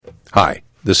Hi,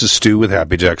 this is Stu with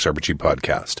Happy Jack's RPG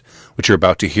Podcast. What you're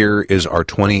about to hear is our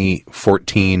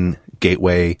 2014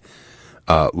 Gateway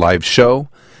live show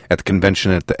at the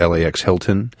convention at the LAX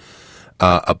Hilton.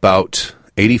 About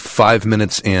 85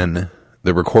 minutes in,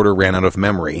 the recorder ran out of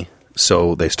memory,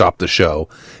 so they stopped the show.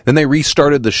 Then they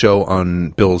restarted the show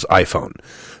on Bill's iPhone.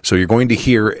 So you're going to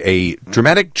hear a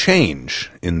dramatic change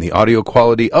in the audio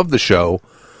quality of the show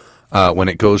when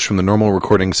it goes from the normal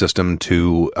recording system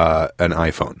to an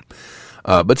iPhone.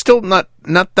 But still not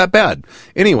that bad.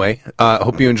 Anyway,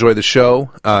 hope you enjoy the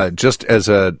show. Just as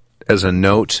a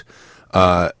note,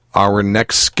 our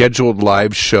next scheduled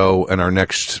live show and our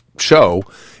next show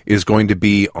is going to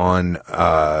be on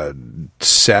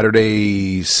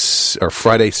Friday,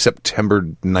 September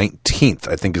 19th,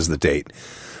 I think is the date.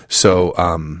 So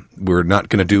we're not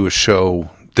going to do a show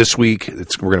this week. I'm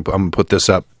going to put this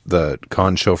up, the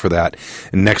con show for that.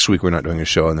 And next week we're not doing a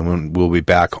show, and then we'll be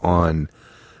back on.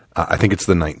 I think it's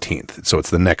the 19th. So it's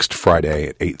the next Friday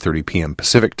at 8:30 p.m.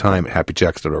 Pacific time at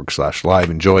happyjacks.org/live.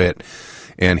 Enjoy it.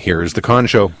 And here's the con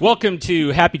show. Welcome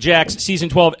to Happy Jacks Season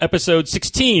 12, Episode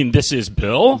 16. This is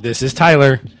Bill. This is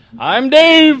Tyler. I'm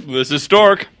Dave. This is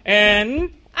Stork.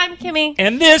 And I'm Kimmy.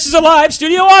 And this is a live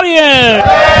studio audience.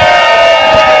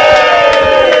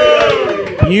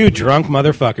 You drunk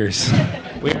motherfuckers.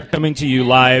 We are coming to you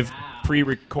live,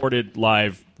 pre-recorded,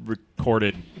 live,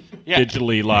 recorded. Yeah.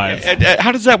 Digitally live.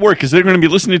 How does that work? Because they're going to be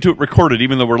listening to it recorded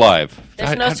even though we're live.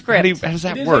 There's no script. How does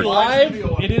that work?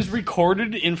 It is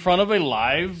recorded in front of a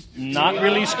live, not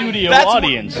really studio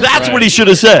audience. That's what he should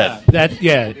have said. That's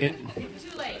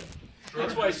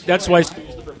why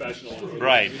Steve's the professional.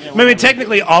 Right. I mean,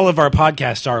 technically, all of our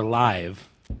podcasts are live.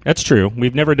 That's true.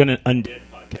 We've never done an undead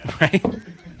podcast, right?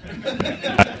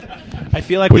 I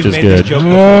feel like Which we've made good. this joke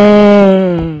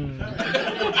before.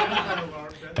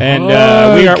 And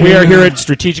we are here at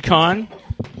Strategicon,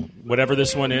 whatever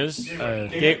this one is,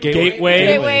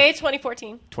 Gateway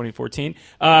 2014.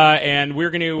 And we're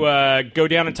going to go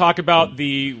down and talk about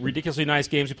the ridiculously nice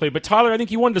games we played. But Tyler, I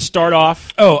think you wanted to start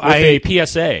off with a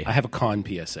PSA. I have a con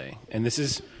PSA, and this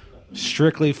is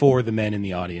strictly for the men in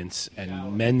the audience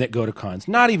and men that go to cons.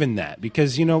 Not even that,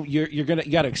 because you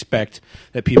got to expect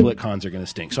that people at cons are going to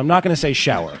stink. So I'm not going to say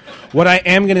shower. What I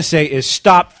am going to say is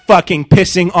stop fucking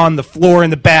pissing on the floor in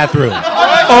the bathroom.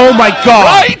 Oh my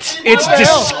god, it's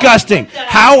disgusting.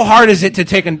 How hard is it to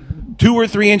take a 2 or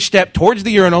 3 inch step towards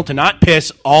the urinal to not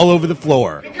piss all over the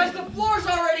floor? Because the floor's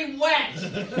already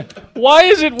wet. Why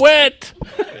is it wet?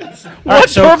 All right,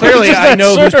 so clearly I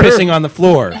know who's pissing on the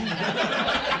floor.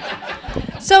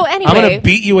 So anyway, I'm going to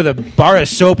beat you with a bar of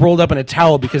soap rolled up in a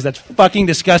towel because that's fucking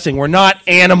disgusting. We're not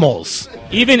animals.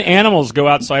 Even animals go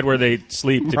outside where they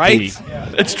sleep to pee.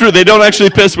 It's true. They don't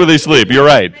actually piss where they sleep. You're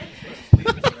right.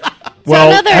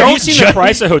 Well, have you seen the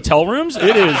price of hotel rooms?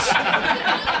 It is.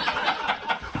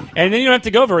 And then you don't have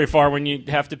to go very far when you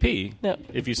have to pee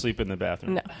if you sleep in the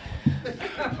bathroom. No.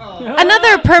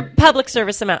 Another public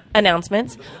service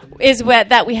announcement is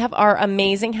that we have our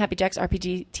amazing Happy Jacks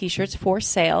RPG t-shirts for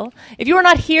sale. If you are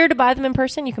not here to buy them in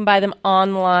person, you can buy them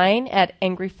online at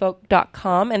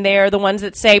angryfolk.com. And they are the ones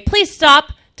that say, please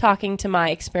stop talking to my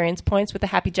experience points with the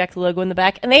Happy Jack logo in the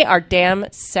back. And they are damn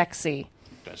sexy.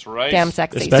 That's right. Damn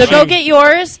sexy. So go get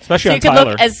yours so you can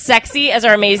Tyler. look as sexy as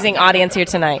our amazing audience here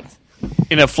tonight.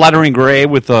 In a flattering gray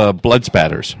with blood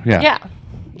spatters. Yeah.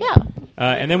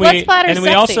 And then Blood splatter's we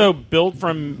sexy. also, Bill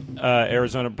from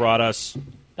Arizona brought us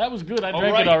That was good. I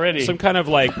drank it already. some kind of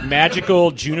like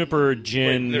magical juniper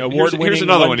gin. Award-winning Here's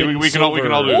another one. London We can all do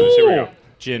silver this. Here we go.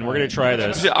 Gin. We're going to try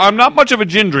this. I'm not much of a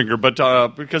gin drinker, but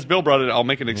because Bill brought it, I'll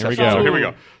make an exception. go. So here we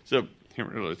go. So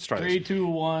let's try 3, this. 2,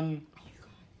 1.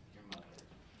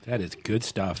 That is good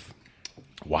stuff.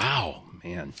 Wow,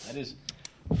 man. That is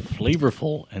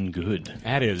flavorful and good.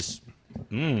 That is.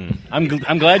 I'm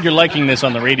glad you're liking this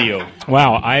on the radio.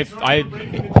 Wow.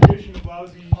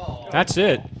 That's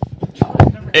it.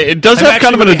 It does have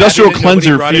kind of an industrial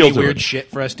cleanser feel to weird it.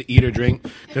 shit for us to eat or drink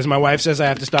because my wife says I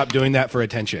have to stop doing that for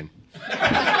attention.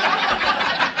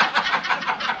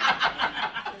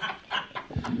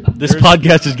 This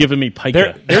podcast is giving me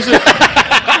pica.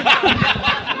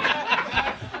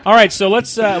 All right, so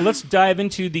let's dive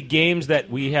into the games that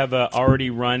we have already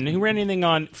run. Who ran anything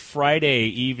on Friday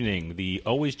evening? The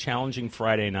always challenging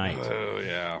Friday night. Oh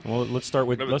yeah. Well, let's start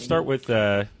with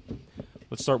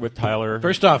Tyler.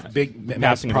 First off, big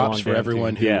Passing props along for down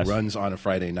everyone to- who yes. runs on a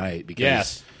Friday night because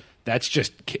Yes. that's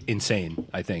just insane,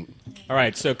 I think. All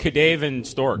right, so Kadave and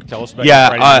Stork, tell us about Yeah,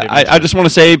 your Friday night I adventure. just want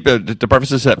to say to preface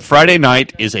this that Friday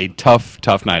night is a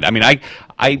tough night. I mean,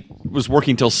 I was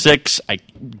working till 6. I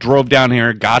drove down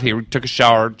here, got here, took a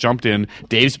shower, jumped in.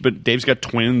 Dave's got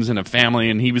twins and a family,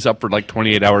 and he was up for like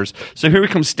 28 hours. So here we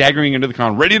come staggering into the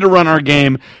con, ready to run our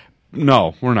game.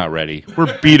 No, we're not ready.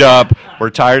 We're beat up. We're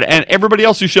tired. And everybody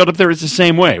else who showed up there is the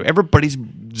same way. Everybody's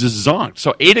just zonked.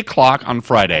 So 8 o'clock on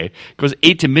Friday, goes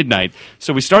 8 to midnight.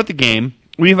 So we start the game.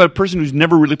 We have a person who's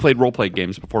never really played role-play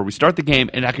games before. We start the game,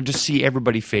 and I can just see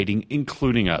everybody fading,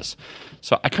 including us.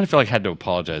 So I kind of feel like I had to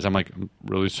apologize. I'm like, I'm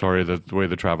really sorry the way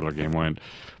the Traveler game went.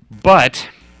 But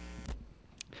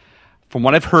from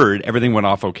what I've heard, everything went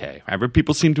off okay.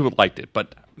 People seem to have liked it.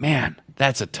 But, man,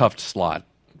 that's a tough slot.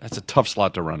 That's a tough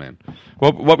slot to run in.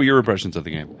 What were your impressions of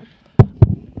the game?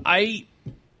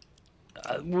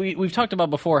 We've talked about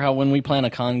before how when we plan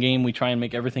a con game, we try and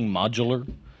make everything modular.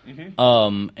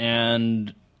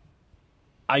 And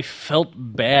I felt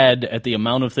bad at the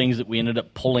amount of things that we ended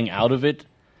up pulling out of it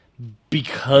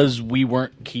because we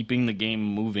weren't keeping the game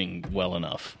moving well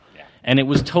enough. Yeah. And it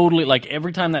was totally like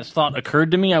every time that thought occurred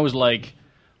to me, I was like,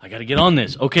 I got to get on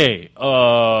this. Okay,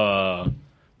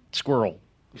 squirrel.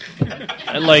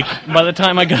 Like by the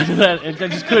time I got to that, I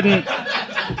just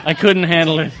couldn't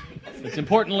handle it. It's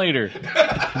important later.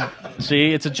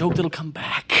 See, it's a joke that'll come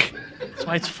back. That's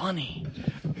why it's funny.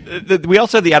 We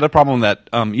also had the added problem that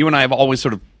you and I have always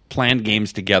sort of planned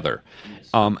games together.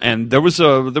 And there was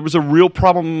a real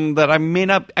problem that I may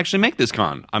not actually make this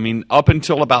con. I mean, up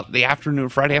until about the afternoon,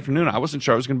 Friday afternoon, I wasn't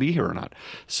sure I was going to be here or not.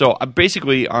 So I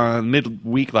basically, on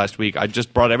midweek last week, I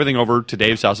just brought everything over to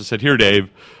Dave's house and said, here, Dave,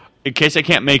 in case I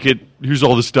can't make it, here's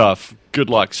all the stuff. Good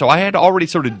luck. So I had already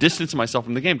sort of distanced myself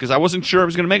from the game because I wasn't sure I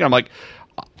was going to make it. I'm like,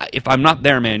 if I'm not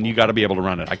there, man, you got to be able to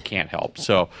run it. I can't help.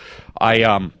 So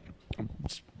I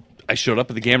showed up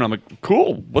at the game, and I'm like,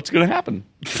 cool, what's going to happen?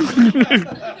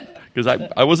 Because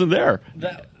I wasn't there.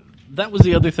 That was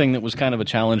the other thing that was kind of a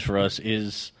challenge for us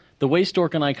is the way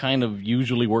Stork and I kind of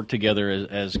usually work together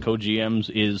as co-GMs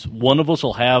is one of us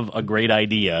will have a great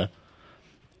idea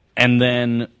and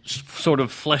then sort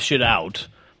of flesh it out,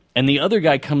 and the other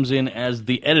guy comes in as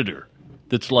the editor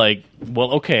that's like,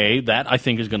 well, okay, that I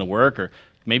think is going to work, or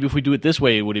maybe if we do it this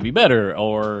way, would it be better,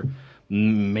 or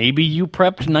maybe you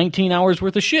prepped 19 hours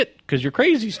worth of shit because you're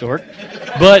crazy, Stork.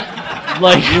 But,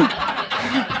 like,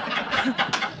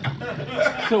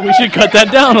 so we should cut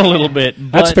that down a little bit.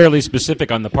 That's fairly specific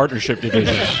on the partnership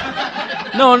division.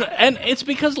 No, and it's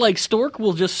because, like, Stork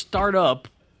will just start up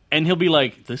and he'll be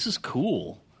like, this is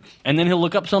cool. And then he'll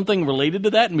look up something related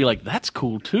to that and be like, that's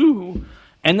cool too.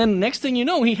 And then next thing you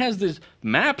know, he has these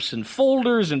maps and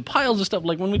folders and piles of stuff.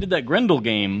 Like when we did that Grendel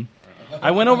game,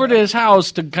 I went over to his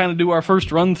house to kind of do our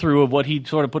first run-through of what he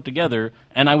sort of put together,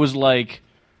 and I was like,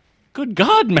 good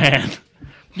God, man.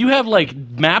 You have, like,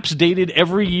 maps dated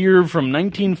every year from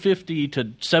 1950 to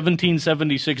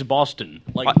 1776 Boston.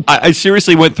 Like, I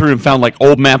seriously went through and found, like,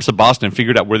 old maps of Boston and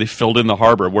figured out where they filled in the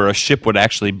harbor, where a ship would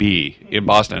actually be in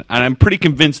Boston. And I'm pretty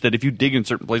convinced that if you dig in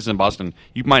certain places in Boston,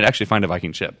 you might actually find a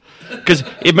Viking ship. Because,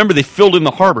 remember, they filled in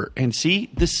the harbor. And see,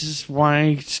 this is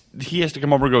why he has to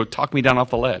come over and go, talk me down off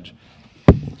the ledge.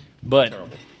 But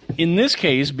in this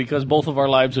case, because both of our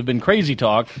lives have been crazy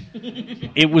talk,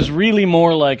 it was really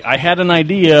more like I had an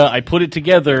idea, I put it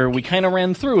together, we kind of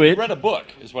ran through it. You read a book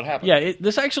is what happened. Yeah,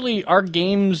 this actually, our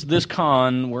games this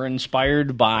con were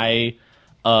inspired by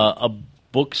a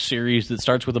book series that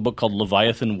starts with a book called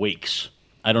Leviathan Wakes.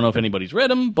 I don't know if anybody's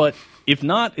read them, but if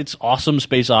not, it's awesome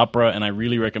space opera, and I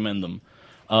really recommend them.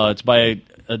 It's by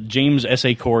James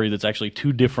S.A. Corey that's actually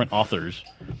two different authors.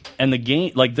 And the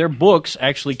game, like their books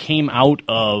actually came out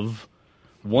of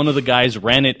one of the guys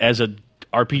ran it as a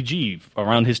RPG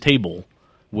around his table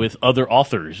with other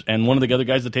authors. And one of the other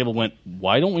guys at the table went,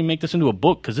 why don't we make this into a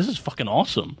book? Because this is fucking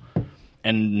awesome.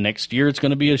 And next year it's going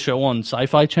to be a show on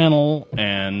Sci-Fi Channel.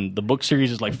 And the book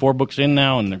series is like 4 books in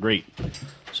now, and they're great.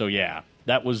 So yeah,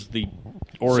 that was the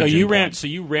origin. So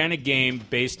you ran a game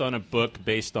based on a book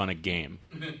based on a game.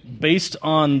 Based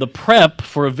on the prep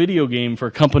for a video game for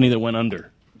a company that went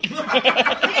under.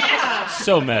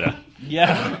 So meta.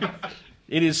 Yeah.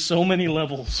 It is so many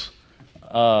levels.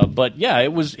 But yeah,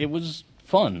 it was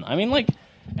fun. I mean, like,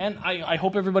 and I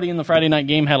hope everybody in the Friday night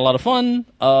game had a lot of fun.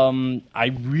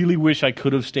 I really wish I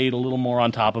could have stayed a little more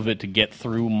on top of it to get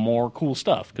through more cool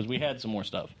stuff, because we had some more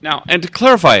stuff. Now, and to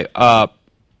clarify,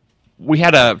 we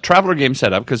had a Traveler game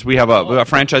set up because we have a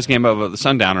franchise game of the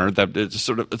Sundowner that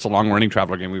it's a long running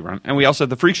Traveler game we run, and we also have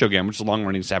the Freak Show game, which is a long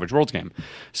running Savage Worlds game.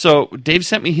 So Dave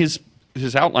sent me his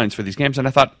outlines for these games, and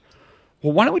I thought,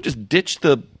 well, why don't we just ditch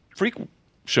the Freak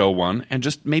Show one and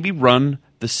just maybe run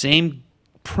the same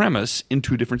premise in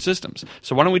 2 different systems?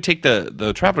 So why don't we take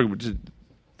the Traveler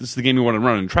this is the game we want to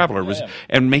run in Traveler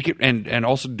and make it and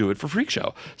also do it for Freak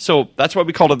Show. So that's why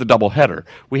we called it the double header.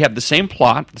 We have the same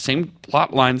plot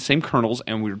line, the same kernels,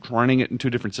 and we're running it in 2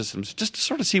 different systems just to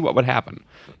sort of see what would happen,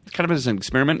 kind of as an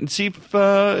experiment, and see if,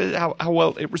 how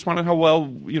well it responded, how well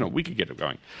we could get it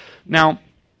going. Now,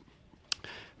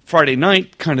 Friday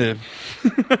night kind of.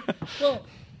 Well,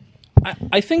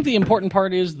 I think the important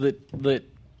part is that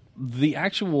the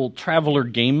actual Traveler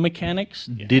game mechanics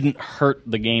didn't hurt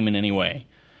the game in any way.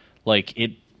 Like,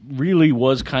 it really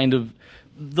was kind of...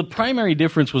 The primary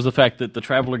difference was the fact that the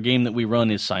Traveler game that we run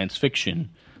is science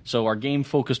fiction. So our game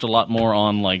focused a lot more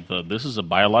on, like, this is a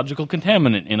biological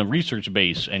contaminant in a research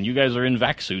base, and you guys are in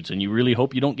vac suits, and you really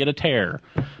hope you don't get a tear.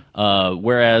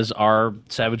 Whereas our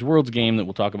Savage Worlds game that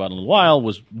we'll talk about in a little while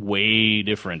was way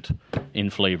different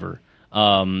in flavor.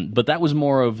 But that was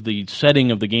more of the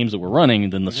setting of the games that we're running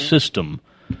than the system.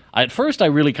 At first, I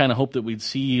really kind of hoped that we'd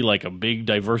see like a big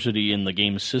diversity in the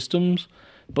game systems,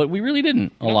 but we really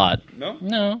didn't a lot.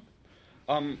 No.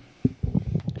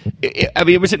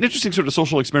 It was an interesting sort of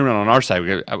social experiment on our side.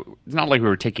 It's not like we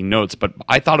were taking notes, but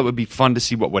I thought it would be fun to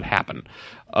see what would happen.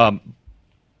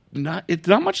 It's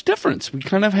not much difference. We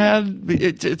kind of had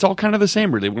it's all kind of the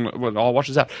same really when it all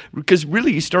washes out, because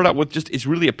really you start out with it's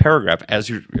really a paragraph as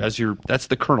your that's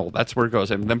the kernel, that's where it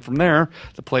goes, and then from there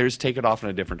the players take it off in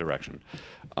a different direction.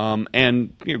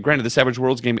 And granted, the Savage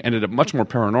Worlds game ended up much more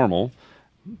paranormal,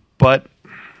 but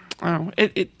I don't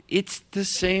know, it's the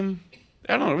same.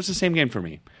 I don't know. It was the same game for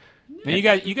me. Now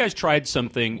you guys tried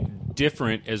something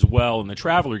different as well in the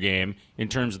Traveler game in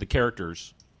terms of the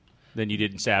characters than you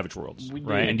did in Savage Worlds,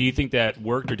 right? And do you think that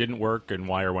worked or didn't work, and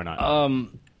why or why not?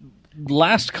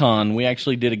 Last con, we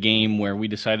actually did a game where we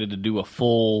decided to do a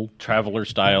full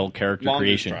Traveler-style character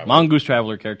creation. Mongoose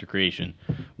Traveler character creation,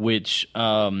 which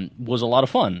was a lot of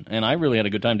fun, and I really had a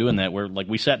good time doing that, where like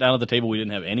we sat down at the table, we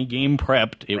didn't have any game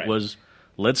prepped. It was,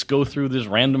 let's go through this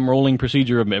random rolling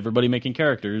procedure of everybody making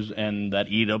characters, and that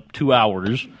eat up 2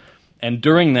 hours. And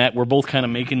during that, we're both kind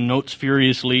of making notes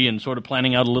furiously and sort of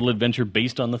planning out a little adventure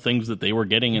based on the things that they were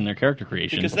getting in their character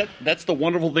creation. Because that's the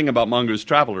wonderful thing about Mongoose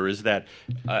Traveler is that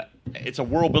it's a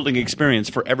world-building experience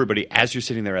for everybody as you're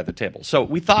sitting there at the table. So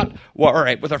we thought, well, all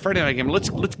right, with our Friday night game, let's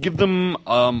give them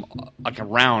like a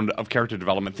round of character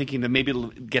development, thinking that maybe it'll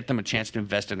get them a chance to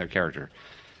invest in their character.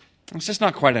 It's just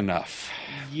not quite enough.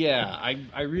 Yeah,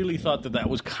 I really thought that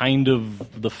was kind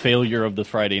of the failure of the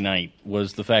Friday night,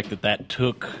 was the fact that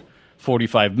took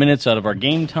 45 minutes out of our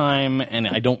game time, and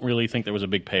I don't really think there was a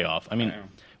big payoff. I mean,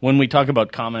 when we talk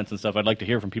about comments and stuff, I'd like to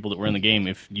hear from people that were in the game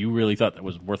if you really thought that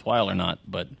was worthwhile or not,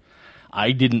 but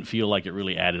I didn't feel like it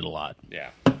really added a lot.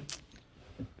 Yeah.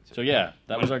 So yeah,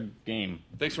 that was our game.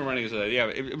 Thanks for reminding us of that. Yeah,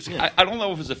 it was. Yeah. I don't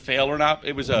know if it was a fail or not.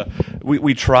 It was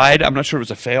we tried. I'm not sure it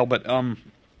was a fail, but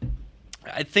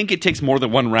I think it takes more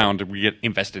than one round to get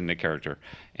invested in a character,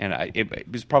 and it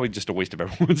was probably just a waste of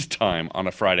everyone's time on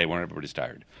a Friday when everybody's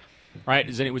tired. All right.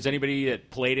 Was anybody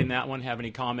that played in that one have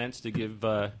any comments to give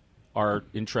our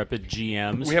intrepid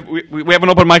GMs? We have an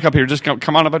open mic up here. Just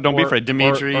come on up. Don't be afraid,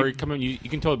 Dimitri. Or come on, you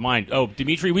can tell mine. Oh,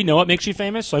 Dimitri, we know what makes you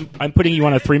famous, so I'm putting you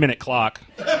on a 3-minute clock.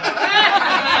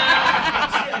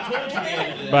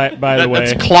 by the way,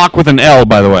 that's clock with an L.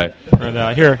 By the way.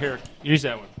 And, here, use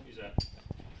that one.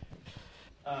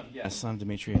 Yes, I'm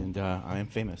Dimitri, and I am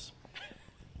famous.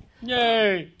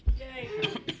 Yay!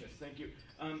 Thank you.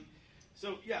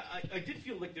 So yeah, I did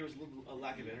feel like there was a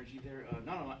lack of energy there.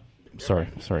 Not a lot.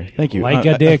 Sorry. Thank you. Like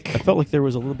a dick. I felt like there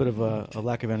was a little bit of a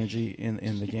lack of energy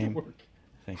in the game.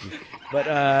 Thank you. But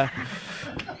I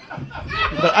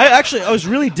was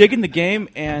really digging the game,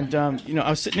 and I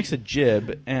was sitting next to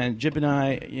Jib, and Jib and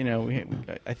I,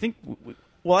 I think,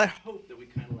 I hope that we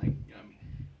kind of like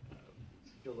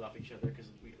build off each other because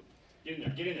we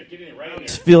get in there, right in there.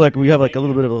 Feel like we have like a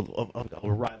little bit of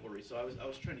a rivalry. So I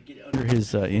was trying to get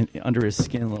under his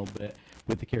skin a little bit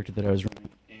with the character that I was running,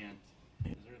 and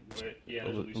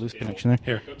there's a loose connection there.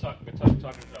 Here, go talk to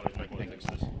Mike.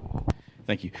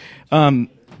 Thank you.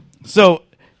 So,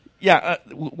 yeah,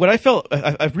 what I felt,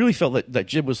 I really felt that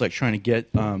Jib was like trying to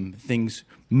get things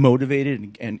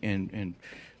motivated and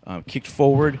kicked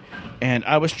forward, and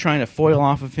I was trying to foil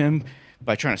off of him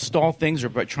by trying to stall things or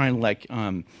by trying to like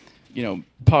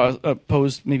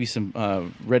pose maybe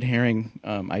some red herring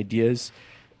ideas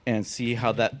and see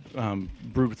how that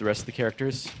brewed with the rest of the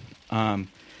characters. But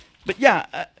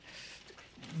yeah,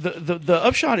 the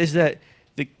upshot is that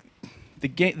the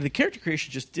character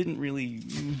creation just didn't really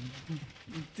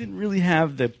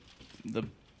have the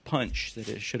punch that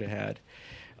it should have had,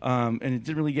 and it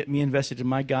didn't really get me invested in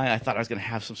my guy. I thought I was going to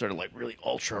have some sort of like really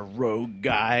ultra rogue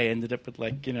guy. Ended up with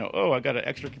like I got an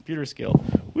extra computer skill,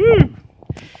 woo!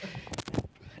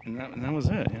 And that was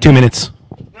it. Yeah. 2 minutes.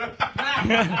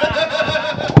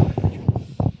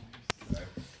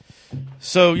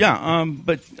 So yeah,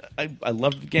 but I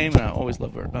loved the game, and I always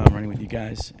love running with you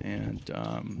guys, and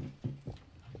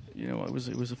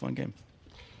it was a fun game.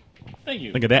 Thank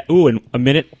you. Look at that. Ooh, and a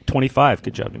minute 25.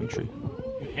 Good job, Dimitri.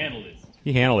 You handled it.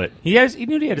 He handled it. He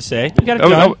knew what he had to say. He got it Oh,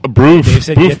 done. no, Broof. Dave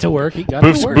said get to work. He got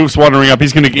to work. Boof's wandering up.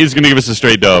 He's gonna give us a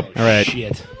straight dub. All right.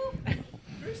 Shit.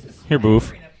 Here,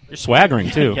 Boof. You're swaggering,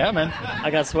 too. Yeah, man. I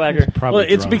got swagger. Probably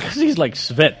Well, it's drunk. because he's like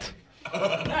Svet.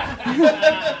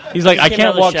 He's like, I Came out can't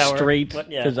of the walk shower. straight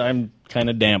What? Yeah. because I'm kind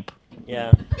of damp.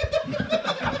 Yeah.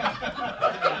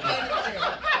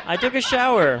 I took a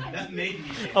shower.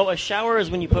 Oh, a shower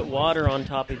is when you put water on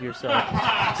top of yourself.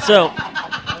 So,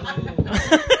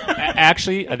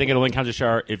 Actually, I think it only counts as a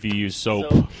shower if you use soap.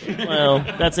 well,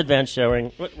 that's advanced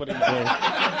showering. What are you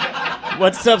doing?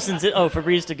 What substance? Oh,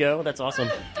 Febreze to go. That's awesome.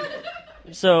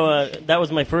 So that was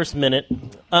my first minute.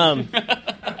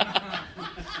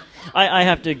 I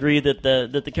have to agree that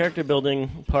the character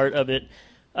building part of it.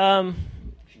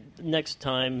 Next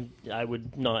time, I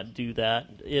would not do that.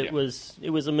 It was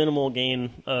a minimal gain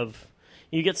of.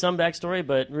 You get some backstory,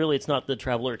 but really, it's not the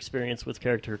traveler experience with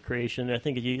character creation. I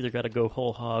think you either got to go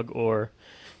whole hog or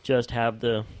just have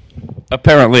the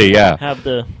Apparently, yeah.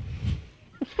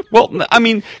 Well, I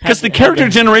mean, because the Have character the-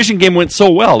 generation game went so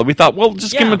well that we thought, well,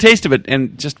 just give him Yeah. a taste of it,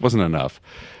 and it just wasn't enough.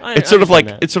 I It's sort of like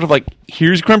understand that. it's sort of like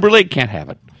here's creme brulee, can't have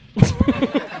it.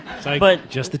 It's like But-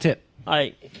 just the tip.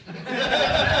 I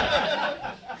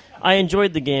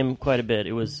enjoyed the game quite a bit.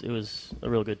 It was a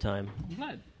real good time.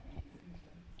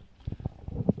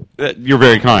 You're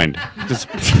very kind. Just-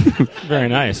 Very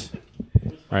nice.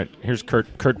 All right, here's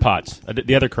Kurt Potts,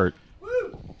 the other Kurt.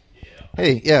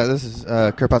 Hey, yeah, this is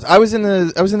Kurt Potts. I was in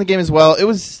the game as well. It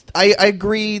was I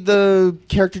agree the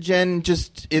character gen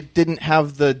just it didn't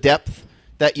have the depth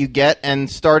that you get, and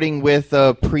starting with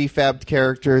a prefabbed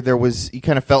character, you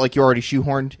kind of felt like you already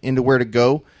shoehorned into where to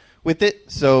go with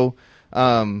it. So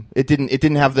it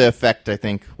didn't have the effect, I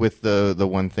think, with the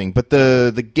one thing. But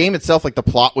the game itself, like the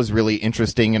plot was really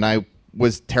interesting, and I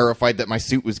was terrified that my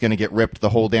suit was going to get ripped the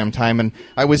whole damn time, and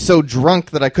I was so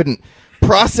drunk that I couldn't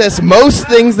process most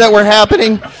things that were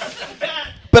happening.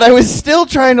 But I was still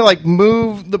trying to like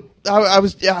move the. I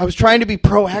was trying to be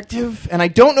proactive, and I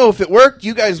don't know if it worked.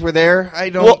 You guys were there. I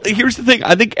don't. well, here's the thing.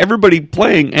 I think everybody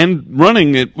playing and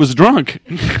running it was drunk.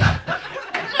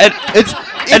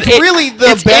 It's really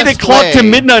the it's best 8 o'clock way. to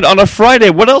midnight on a Friday.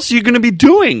 What else are you going to be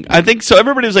doing? I think so.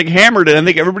 Everybody was like hammered, and I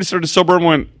think everybody started sober and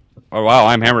went, "Oh wow,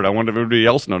 I'm hammered. I wonder if everybody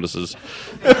else notices."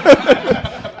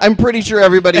 I'm pretty sure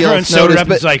everybody Everyone else sobered noticed, up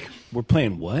and was like, we're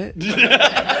playing what?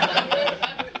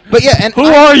 but yeah, and Who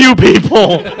are you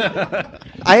people?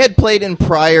 I had played in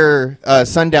prior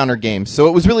Sundowner games, so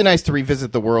it was really nice to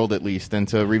revisit the world at least and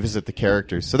to revisit the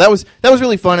characters. So that was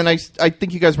really fun, and I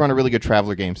think you guys run a really good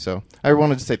Traveler game. So I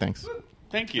wanted to say thanks.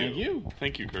 Thank you.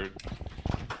 Thank you, Kurt.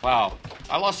 Wow,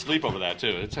 I lost sleep over that too.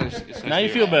 It's nice Now to you hear.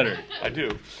 feel better. I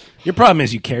do. Your problem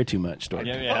is you care too much, Stork.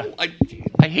 Yeah. I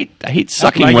hate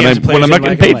sucking My when games I'm players not are getting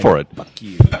like, paid I'm for like, it. Fuck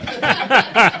you.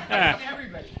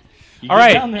 All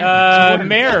right,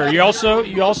 Mayor, you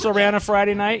also ran a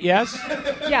Friday night, yes?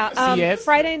 Yeah, Yes.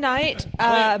 Friday night. Who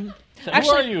are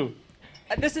Actually, you?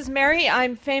 this is Mary.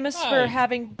 I'm famous Hi. for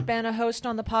having been a host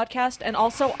on the podcast, and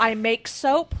also I make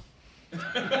soap.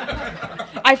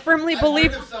 I firmly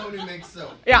believe. Someone who makes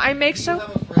soap. Yeah, I make soap.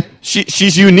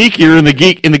 She's unique here in the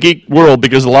geek world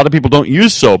because a lot of people don't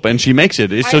use soap, and she makes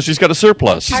it, so she's got a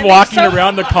surplus. She's I walking make soap.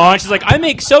 around the con. She's like, I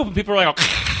make soap. And people are like,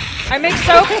 I make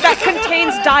soap that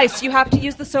contains dice. You have to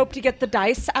use the soap to get the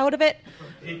dice out of it.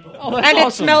 Oh, that's And awesome.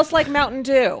 it smells like Mountain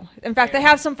Dew. In fact, they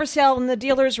have some for sale in the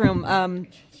dealer's room.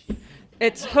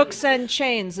 It's Hooks and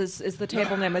Chains is the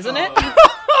table name, isn't it?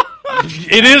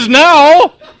 It is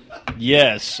now.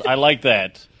 Yes, I like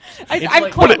that. I'm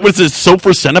like- close. What is this, soap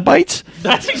for Cenobites?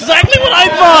 That's exactly what I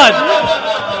thought.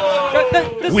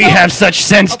 The We soap- have such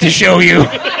sense to show you.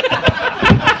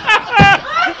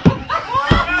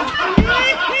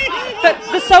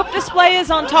 The soap display is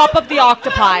on top of the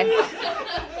octopi.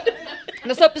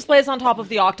 The soap display is on top of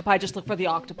the octopi. Just look for the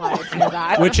octopi. It's near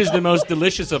that. which is the most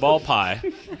delicious of all pie.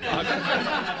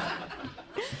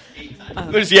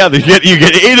 You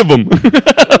get 8 of them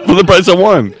for the price of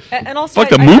one. And also, Fuck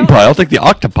the I moon don't- pie. I'll take the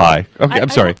octopi. Okay, I'm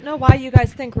sorry. I don't know why you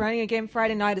guys think running a game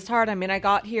Friday night is hard. I mean, I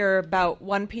got here about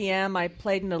 1 p.m. I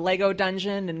played in a Lego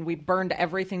dungeon, and we burned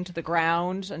everything to the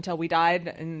ground until we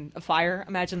died in a fire.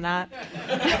 Imagine that.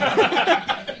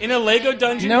 In a Lego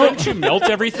dungeon, No. don't you melt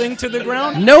everything to the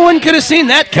ground? No one could have seen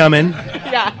that coming.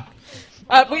 Yeah.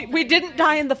 We didn't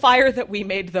die in the fire that we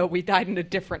made, though. We died in a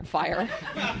different fire.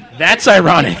 That's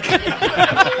ironic.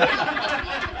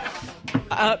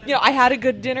 I had a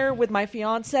good dinner with my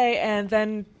fiance, and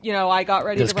then, I got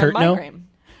ready Does to run Kurt my know? game.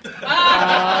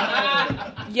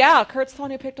 Yeah, Kurt's the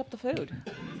one who picked up the food.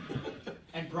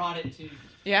 And brought it to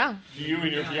Yeah. You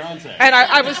and your fiance. And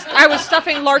I was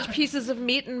stuffing large pieces of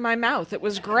meat in my mouth. It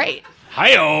was great.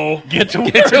 Hi-oh. Get to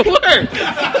work.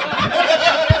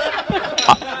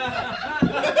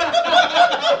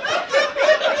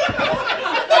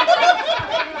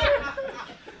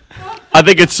 I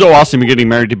think it's so awesome you're getting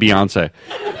married to Beyonce.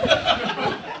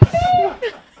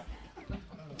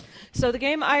 So the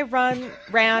game I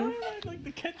ran,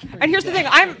 and here's the thing: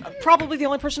 I'm probably the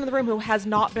only person in the room who has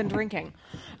not been drinking,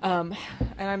 and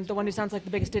I'm the one who sounds like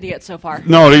the biggest idiot so far.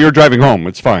 No, you're driving home.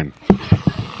 It's fine.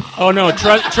 Oh, no,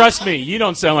 trust me. You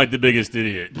don't sound like the biggest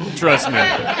idiot. Trust me.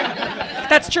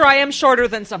 That's true. I am shorter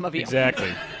than some of you.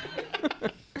 Exactly.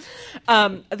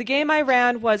 The game I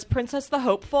ran was Princess the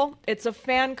Hopeful. It's a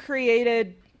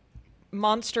fan-created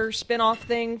monster spin-off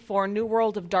thing for New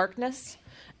World of Darkness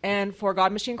and for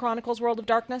God Machine Chronicles World of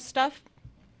Darkness stuff.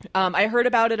 I heard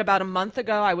about it about a month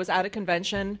ago. I was at a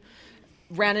convention,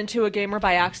 ran into a gamer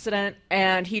by accident,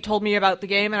 and he told me about the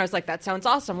game, and I was like, that sounds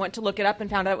awesome. Went to look it up and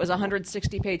found out it was a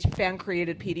 160-page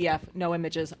fan-created PDF, no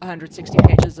images, 160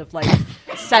 pages of,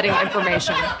 setting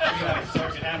information.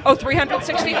 Oh,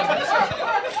 360?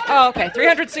 Oh, okay.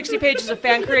 360 pages of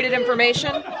fan-created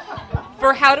information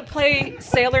for how to play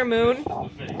Sailor Moon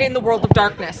in the World of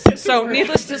Darkness. So,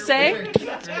 needless to say...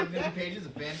 350 pages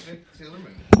of fanfic Sailor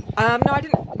Moon. No, I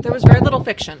didn't. There was very little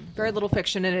fiction. Very little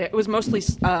fiction in it. It was mostly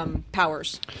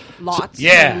powers. Lots.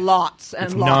 Yeah. And lots and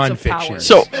It's lots non-fiction. of powers.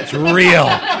 So It's real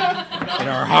in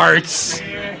our hearts.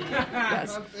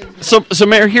 Yes. So,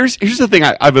 Mayor, here's the thing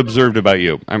I've observed about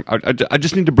you. I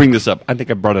just need to bring this up. I think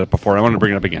I brought it up before. I want to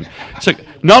bring it up again. So,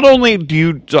 not only do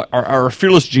you are a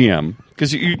fearless GM,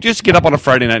 because you just get up on a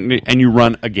Friday night and you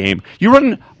run a game. You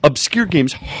run obscure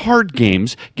games, hard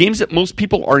games, games that most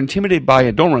people are intimidated by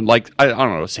and don't run. Like, I don't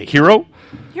know, say Hero?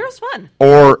 Hero's fun.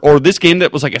 Or this game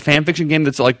that was like a fan fiction game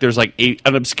that's like there's like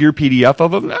an obscure PDF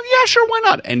of it. Yeah, sure, why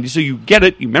not? And so you get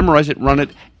it, you memorize it, run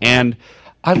it, and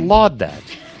I laud that.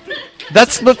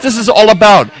 That's what this is all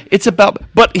about. It's about.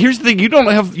 But here's the thing: you don't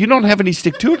have any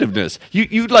stick-to-itiveness.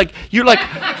 You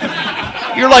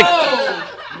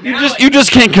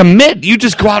just can't commit. You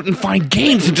just go out and find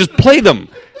games and just play them.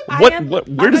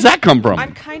 Where does that come from?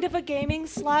 I'm kind of a gaming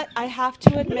slut, I have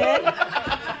to admit.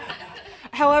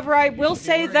 However, I will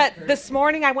say that this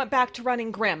morning I went back to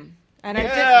running Grimm. And I did,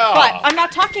 but I'm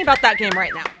not talking about that game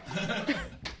right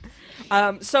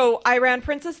now. So I ran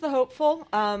Princess the Hopeful.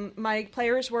 My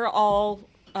players were all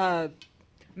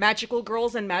magical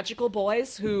girls and magical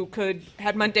boys who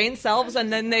had mundane selves,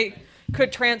 and then they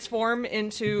could transform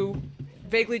into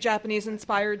vaguely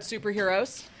Japanese-inspired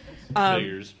superheroes.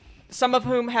 Some of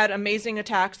whom had amazing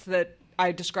attacks that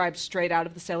I described straight out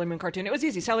of the Sailor Moon cartoon. It was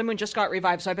easy. Sailor Moon just got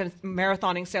revived, so I've been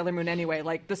marathoning Sailor Moon anyway.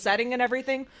 Like, the setting and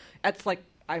everything, that's like,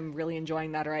 I'm really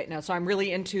enjoying that right now. So I'm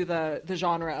really into the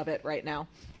genre of it right now.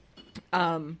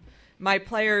 My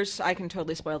players, I can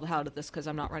totally spoil the hell out of this because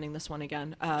I'm not running this one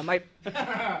again. I'll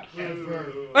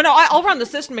run the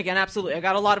system again, absolutely. I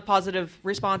got a lot of positive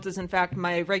responses. In fact,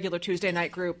 my regular Tuesday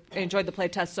night group enjoyed the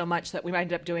playtest so much that we might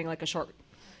end up doing like a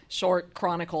short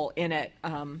chronicle in it.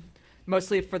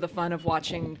 Mostly for the fun of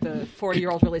watching the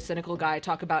 40-year-old really cynical guy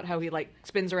talk about how he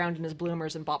spins around in his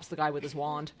bloomers and bops the guy with his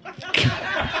wand.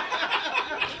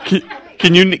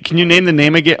 Can you name the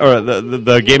name again or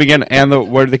the game again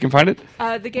and where they can find it?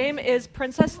 The game is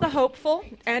Princess the Hopeful,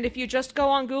 and if you just go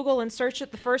on Google and search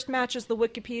it, the first match is the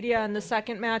Wikipedia, and the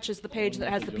second match is the page that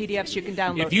has the PDFs you can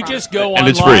download. If you from. just go And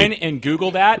it's online free. and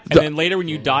Google that, and then later when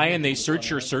you die and they search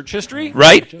your search history,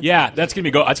 Right? Yeah, that's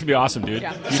gonna be awesome, dude.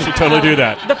 Yeah. You should totally do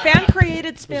that. The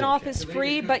fan-created spin-off is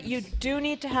free, but you do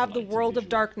need to have the World of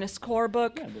Darkness core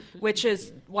book, which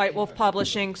is White Wolf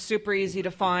Publishing, super easy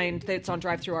to find. It's on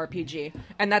DriveThru RPG,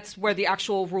 and that's where the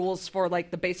actual rules for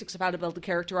the basics of how to build a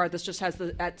character are. This just has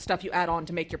the stuff you add on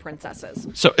to make your princesses.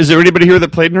 So, is there anybody here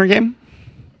that played in her game?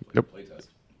 Nope.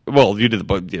 Well, you did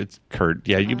it's Kurt.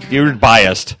 Yeah, you're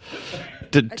biased.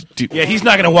 Yeah, he's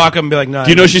not going to walk up and be like, "No." Do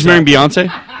you know she's marrying Beyonce?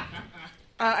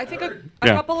 I think a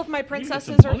Yeah. couple of my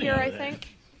princesses are here, I think.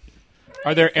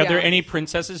 Are there Yeah. any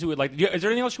princesses who would like? Is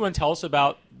there anything else you want to tell us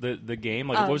about the game?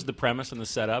 What was the premise and the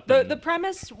setup? The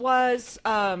premise was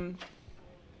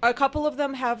a couple of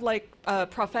them have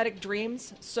prophetic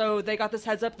dreams, so they got this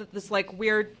heads up that this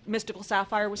weird mystical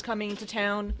sapphire was coming to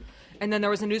town, and then there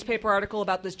was a newspaper article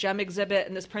about this gem exhibit,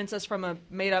 and this princess from a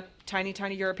made-up tiny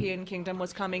European kingdom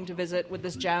was coming to visit with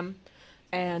this gem.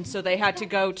 And so they had to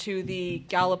go to the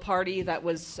gala party that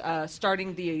was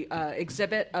starting the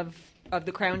exhibit of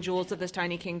the crown jewels of this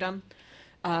tiny kingdom.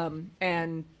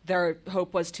 And their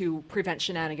hope was to prevent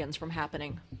shenanigans from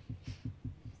happening.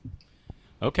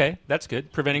 Okay, that's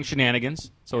good. Preventing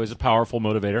shenanigans. It's always a powerful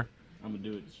motivator. I'm going to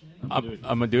do it.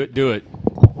 I'm going to do it. Do it.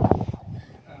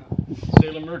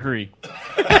 Sailor Mercury.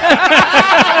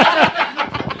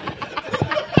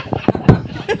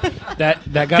 That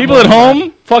got People at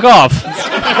home, fuck off.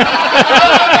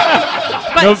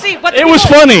 But see, what It was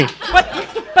funny.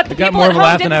 But the got people more at of a home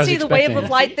laugh than didn't I was see the wave expecting. of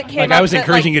light that came Like, up. I was that,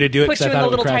 encouraging you to do it put 'cause I you in thought the it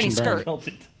would little crash tiny and burn.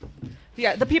 skirt.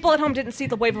 Yeah, the people at home didn't see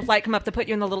the wave of light come up to put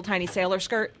you in the little tiny sailor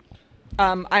skirt.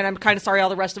 And I'm kind of sorry all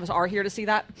the rest of us are here to see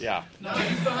that. Yeah.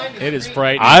 It is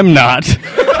frightening. I'm not.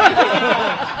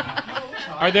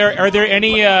 Are there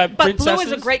any But princesses? blue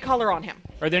is a great color on him.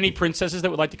 Are there any princesses that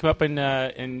would like to come up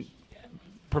and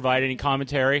provide any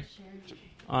commentary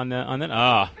on that?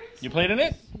 Ah, You played in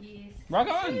it? Rock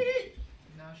on. No,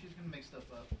 she's gonna make stuff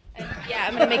up. Yeah,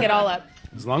 I'm gonna make it all up.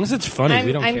 As long as it's funny,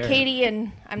 we don't I'm care. Katie,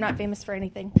 and I'm not famous for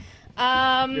anything.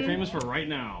 You're famous for right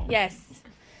now. Yes.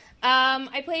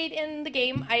 I played in the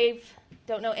game. I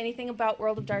don't know anything about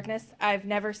World of Darkness. I've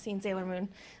never seen Sailor Moon,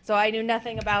 so I knew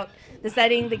nothing about the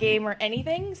setting, the game, or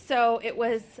anything. So it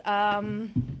was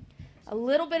a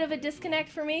little bit of a disconnect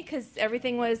for me because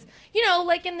everything was,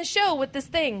 like in the show with this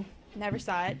thing. Never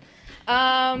saw it.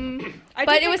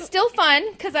 But it was still fun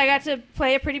because I got to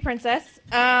play a pretty princess.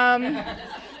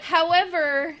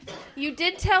 However, you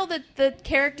did tell the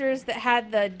characters that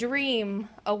had the dream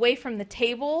away from the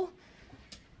table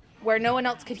where no one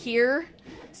else could hear.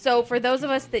 So for those of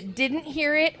us that didn't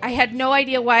hear it, I had no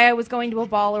idea why I was going to a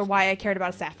ball or why I cared about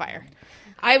a sapphire.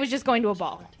 I was just going to a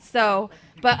ball. So,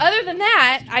 but other than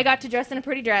that, I got to dress in a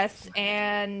pretty dress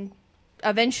and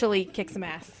eventually kick some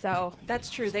ass. So That's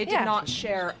true. They did Yeah. not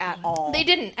share at all. they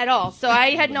didn't at all. So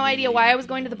I had no idea why I was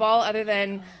going to the ball other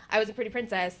than I was a pretty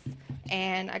princess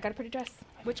and I got a pretty dress.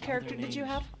 Which character did you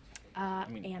have?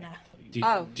 Anna. Do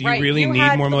Oh, you right. really You need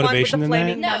had more the one with motivation the than that?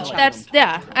 flaming No,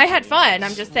 nunchuck. I had fun.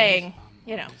 I'm just saying,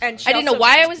 And she I didn't know also-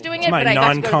 why I was doing it, It's my but I got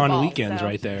to go to the non-con ball, weekends so.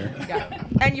 right there. Yeah.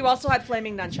 And you also had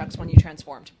flaming nunchucks when you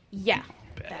transformed. Yeah,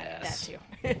 that too.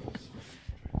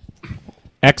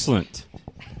 excellent.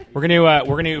 We're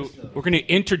gonna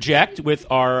interject with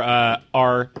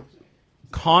our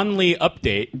Conley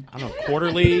update. I don't know,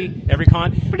 quarterly, every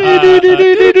con. There's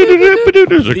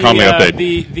a Conley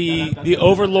update. The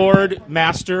Overlord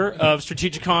Master of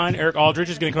Strategicon, Eric Aldridge,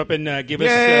 is going to come up and give us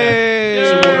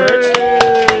some words.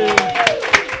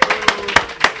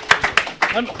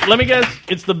 Let me guess.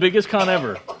 It's the biggest con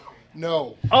ever.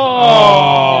 No. Oh.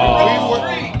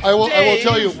 I will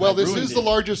tell you, well, this is the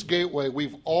largest gateway.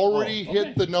 We've already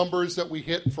hit the numbers that we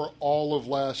hit for all of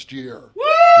last year.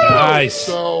 Nice.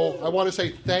 So I want to say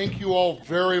thank you all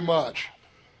very much.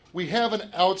 We have an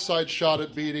outside shot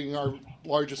at beating our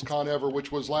largest con ever,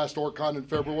 which was last OrCon in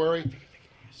February.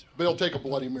 But it'll take a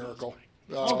bloody miracle.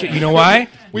 You know why?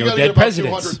 We No got to dead get about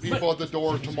presidents. 200 people at the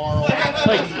door tomorrow. I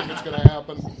don't think it's going to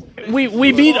happen.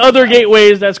 We beat other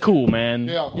gateways. That's cool, man.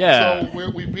 Yeah. So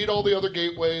we beat all the other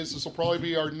gateways. This will probably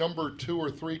be our number 2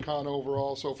 or 3 con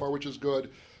overall so far, which is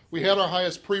good. We had our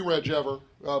highest pre-reg ever,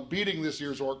 beating this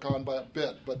year's OrCon by a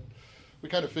bit, but we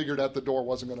kind of figured at the door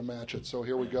wasn't going to match it, so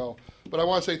here we go. But I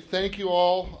want to say thank you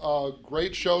all.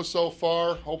 Great show so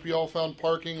far. Hope you all found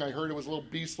parking. I heard it was a little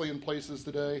beastly in places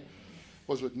today.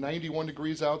 Was it 91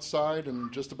 degrees outside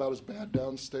and just about as bad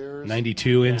downstairs?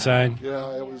 92 inside.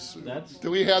 Yeah, it was.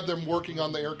 We had them working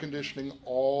on the air conditioning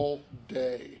all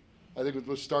day. I think it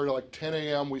was started like 10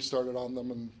 a.m. We started on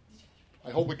them, and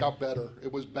I hope it got better.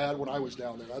 It was bad when I was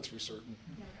down there, that's for certain.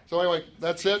 So anyway,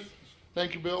 that's it.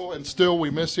 Thank you, Bill. And still,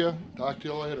 we miss you. Talk to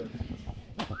you later.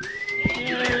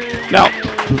 Now,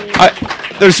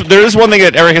 there is one thing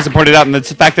that Eric hasn't pointed out, and that's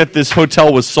the fact that this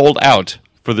hotel was sold out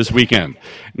for this weekend.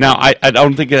 Now, I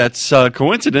don't think that's a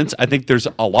coincidence. I think there's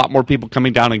a lot more people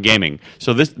coming down and gaming.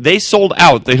 So they sold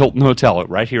out the Hilton Hotel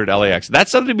right here at LAX.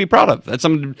 That's something to be proud of. That's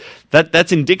something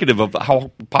that's indicative of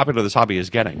how popular this hobby is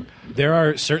getting. There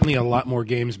are certainly a lot more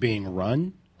games being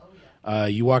run.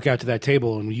 You walk out to that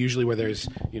table, and usually where there's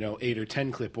 8 or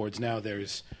 10 clipboards, now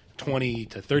there's 20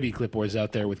 to 30 clipboards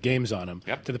out there with games on them.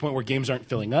 Yep. To the point where games aren't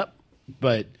filling up,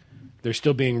 but they're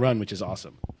still being run, which is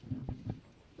awesome.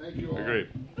 Thank you all. Agreed.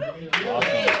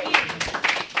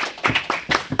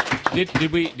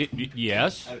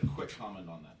 Yes? I had a quick comment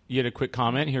on that. You had a quick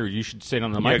comment? Here, you should say it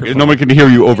on the Yeah, microphone. no one can hear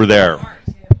you over there.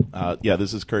 Yeah,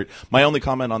 this is Kurt. My only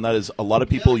comment on that is a lot of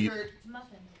people.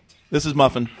 This is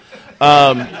Muffin.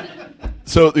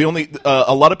 So the only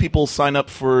a lot of people sign up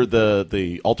for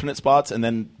the alternate spots, and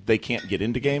then they can't get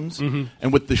into games. Mhm.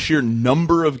 And with the sheer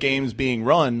number of games being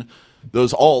run,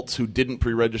 those alts who didn't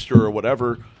pre-register or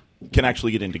whatever can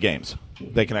actually get into games.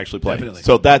 They can actually play. Definitely.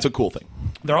 So that's a cool thing.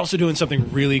 They're also doing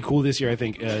something really cool this year, I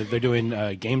think. They're doing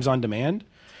games on demand,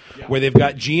 where they've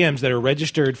got GMs that are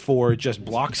registered for just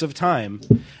blocks of time,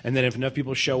 and then if enough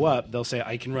people show up, they'll say,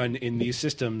 I can run in these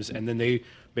systems, and then they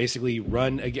basically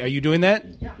run. Are you doing that?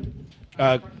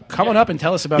 Yeah. Come on up and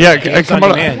tell us about games come on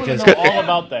on demand. I want to know all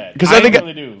about that. Because I think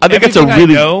really do. I think it's a Everything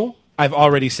really I know, I've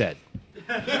already said.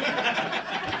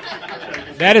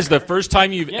 That is the first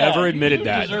time you've Yeah, ever you admitted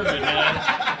that. deserve it,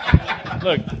 man.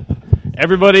 Look,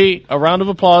 everybody, a round of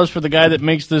applause for the guy that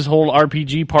makes this whole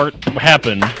RPG part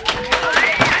happen.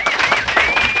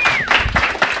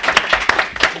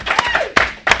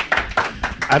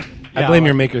 I blame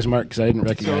your maker's mark because I didn't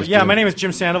recognize. So, yeah, Jim. my name is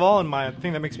Jim Sandoval, and my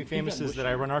thing that makes me famous is that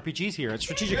I run RPGs here at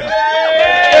Strategic Con.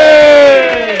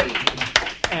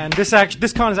 And this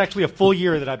con is actually a full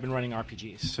year that I've been running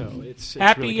RPGs, so it's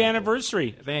Happy really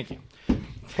anniversary. Thank you.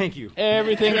 Thank you.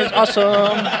 Everything is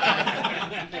awesome.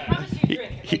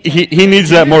 he needs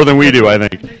that more than we do, I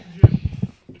think.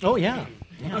 Oh, yeah.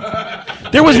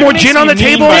 There was more Makes gin on me the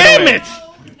mean, table. by the Damn way.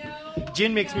 it!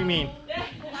 Gin makes me mean.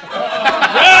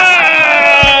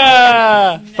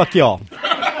 Fuck y'all.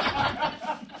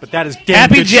 But that is damn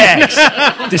Happy good Jacks,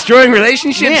 shit. destroying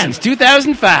relationships Man. since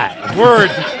 2005. Word.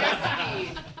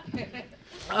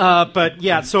 But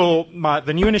yeah, so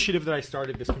the new initiative that I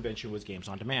started this convention was Games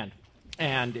on Demand,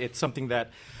 and it's something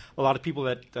that a lot of people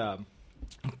that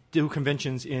do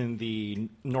conventions in the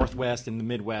Northwest and the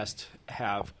Midwest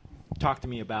have talked to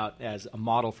me about as a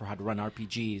model for how to run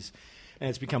RPGs. And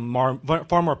it's become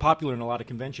far more popular in a lot of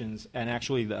conventions. And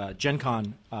actually, the Gen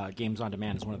Con Games on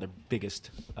Demand is one of their biggest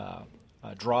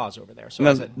draws over there. So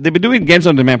Now, they've been doing games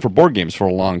on demand for board games for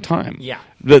a long time. Yeah.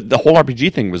 The whole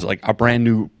RPG thing was like a brand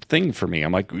new thing for me.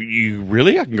 I'm like, you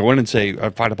really? I can go in and say, I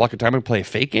find a block of time and play a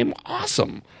fake game?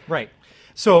 Awesome. Right.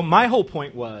 So my whole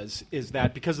point is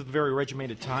that because of the very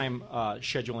regimented time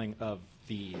scheduling of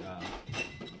the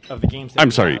games. That I'm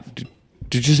we sorry. have-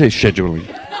 Did you say scheduling?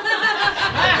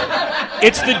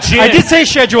 It's the gin. I did say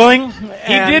scheduling.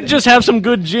 He and- did just have some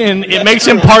good gin. It makes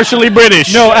him partially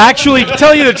British. No, actually, to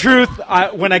tell you the truth,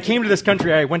 when I came to this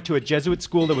country, I went to a Jesuit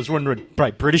school that was run by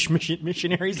British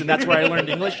missionaries, and that's where I learned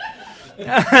English.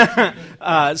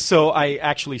 So I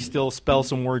actually still spell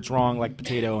some words wrong, like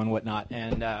potato and whatnot.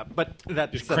 And but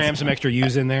that just Cram some extra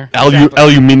U's in there.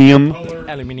 Aluminium.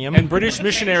 Aluminium. And British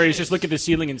missionaries just look at the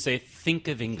ceiling and say, think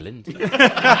of England.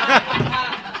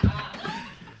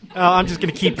 I'm just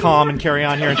going to keep calm and carry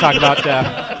on here and talk about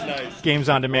games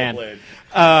on demand.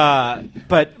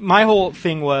 But my whole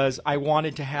thing was I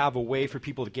wanted to have a way for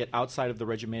people to get outside of the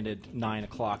regimented 9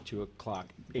 o'clock, 2 o'clock,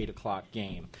 8 o'clock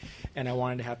game. And I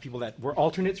wanted to have people that were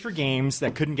alternates for games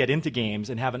that couldn't get into games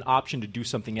and have an option to do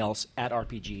something else at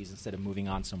RPGs instead of moving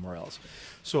on somewhere else.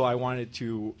 So I wanted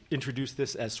to introduce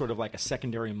this as sort of like a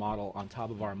secondary model on top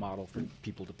of our model for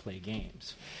people to play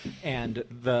games. And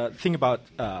the thing about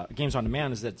Games on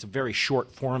Demand is that it's a very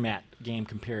short format game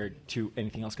compared to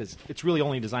anything else because it's really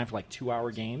only designed for like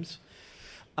 2-hour games.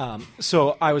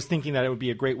 So I was thinking that it would be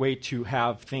a great way to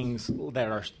have things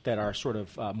that are sort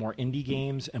of more indie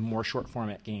games and more short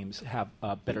format games have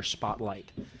a better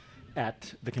spotlight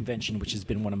at the convention, which has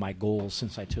been one of my goals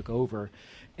since I took over.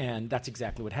 And that's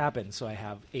exactly what happened. So I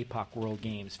have APOC World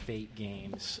Games, Fate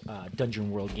Games,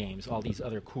 Dungeon World Games, all these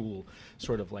other cool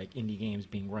sort of like indie games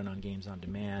being run on Games on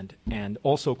Demand, and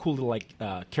also cool little like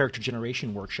character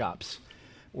generation workshops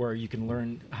where you can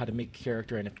learn how to make a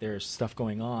character, and if there's stuff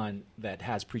going on that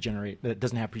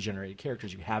doesn't have pre-generated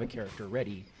characters, you have a character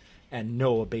ready and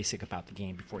know a basic about the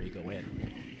game before you go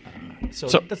in. So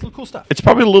that's cool stuff. It's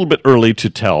probably a little bit early to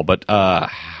tell, but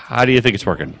how do you think it's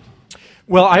working?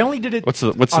 Well, I only did it. What's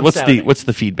the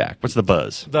feedback? What's the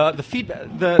buzz? The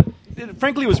feedback.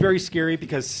 Frankly, it was very scary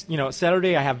because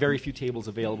Saturday I have very few tables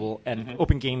available, and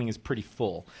open gaming is pretty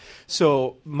full.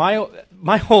 So my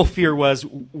whole fear was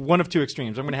one of two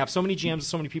extremes. I'm going to have so many GMs,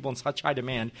 so many people in such high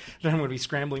demand that I'm going to be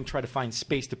scrambling to try to find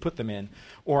space to put them in,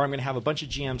 or I'm going to have a bunch of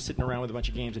GMs sitting around with a bunch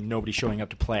of games and nobody showing up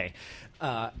to play.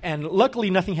 And luckily,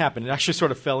 nothing happened. It actually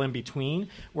sort of fell in between,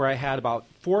 where I had about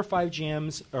 4 or 5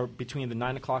 GMs between the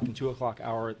 9 o'clock and 2 o'clock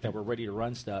hour that were ready to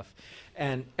run stuff,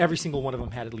 and every single one of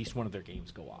them had at least one of their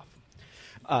games go off.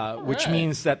 Which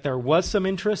means that there was some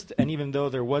interest, and even though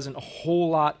there wasn't a whole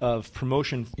lot of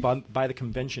promotion by the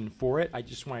convention for it, I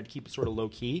just wanted to keep it sort of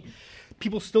low-key.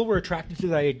 People still were attracted to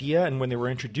the idea, and when they were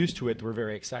introduced to it, they were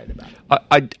very excited about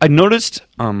it. I noticed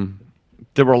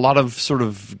there were a lot of sort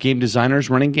of game designers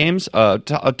running games.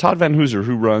 Todd Van Hooser,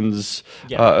 who runs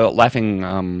Laughing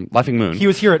Moon. He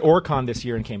was here at Orcon this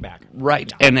year and came back.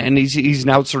 Right, and he's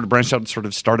now sort of branched out and sort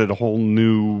of started a whole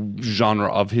new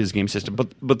genre of his game system.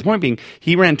 But the point being,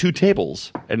 he ran 2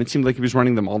 tables, and it seemed like he was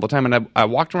running them all the time. And I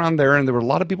walked around there, and there were a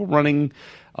lot of people running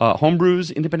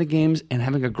homebrews, independent games, and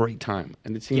having a great time.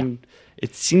 And it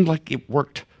seemed like it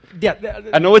worked. Yeah,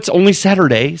 I know it's only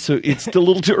Saturday, so it's still a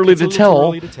little too early to tell. Too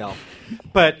early to tell.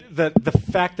 But the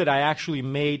fact that I actually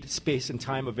made space and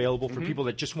time available for people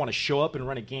that just want to show up and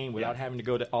run a game without having to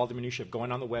go to all the minutiae of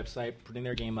going on the website, putting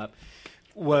their game up,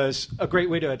 was a great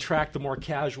way to attract the more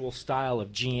casual style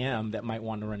of GM that might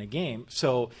want to run a game.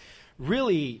 So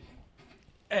really,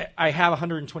 I have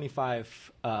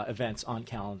 125 events on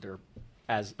calendar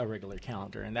as a regular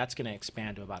calendar, and that's going to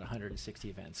expand to about 160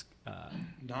 events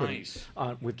Nice.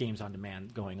 with Games on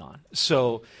Demand going on.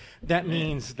 So that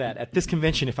means that at this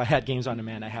convention, if I had Games on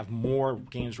Demand, I have more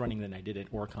games running than I did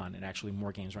at Orcon, and actually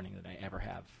more games running than I ever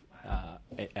have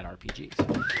at RPGs. Fuck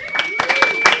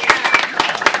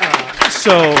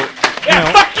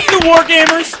you, the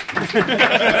Wargamers!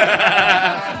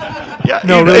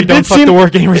 No, really, don't fuck the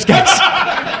Wargamers, guys.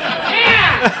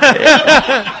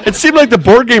 It seemed like the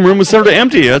board game room was sort of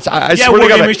empty. I swear to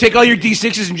God, Wargamers, take all your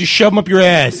D6s and just shove them up your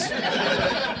ass.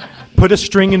 Put a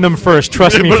string in them first.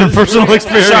 Trust me from personal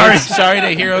experience. Sorry to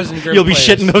heroes and You'll be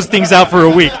shitting those things out for a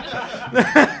week.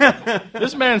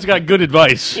 This man's got good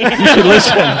advice. You should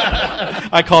listen.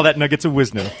 I call that nuggets of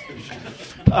wisdom.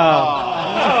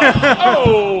 All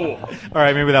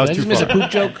right, maybe that was too far. A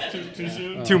poop joke?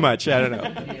 Too much. I don't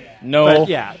know. No. But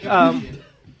yeah.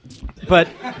 But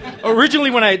originally,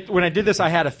 when I did this, I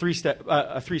had a three-step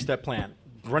plan.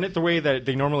 Run it the way that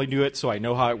they normally do it, so I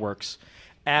know how it works.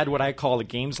 Add what I call a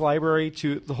games library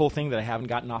to the whole thing that I haven't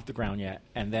gotten off the ground yet,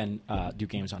 and then do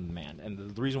Games on Demand.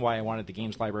 And the reason why I wanted the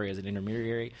games library as an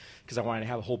intermediary, because I wanted to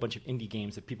have a whole bunch of indie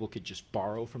games that people could just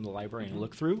borrow from the library and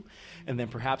look through, and then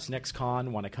perhaps next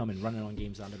con want to come and run it on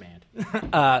Games on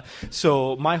Demand.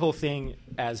 So my whole thing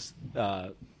as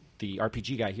the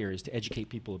RPG guy here is to educate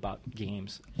people about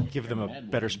games, give them a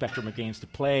better spectrum of games to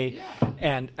play,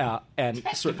 and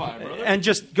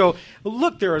just go,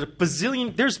 look, there are a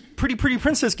bazillion, there's Pretty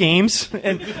Princess games,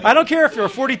 and I don't care if you're a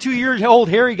 42-year-old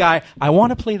hairy guy, I want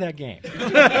to play that game.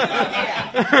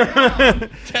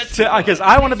 Because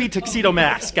I want to be Tuxedo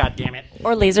Mask, God damn it.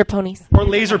 Or Laser Ponies. Or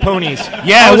Laser Ponies.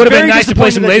 Yeah, it would have been nice to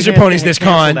play some Laser Ponies this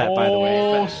con. That, by the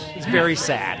way, it's very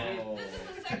sad.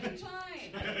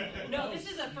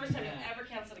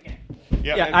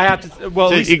 Yeah, I have to.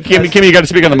 Well, Kimmy, you got to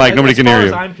speak on the mic. Nobody can hear you.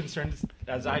 As far as I'm concerned,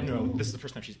 as I know, this is the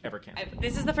first time she's ever canceled.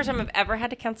 This is the first time I've ever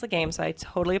had to cancel a game, so I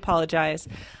totally apologize.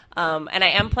 And I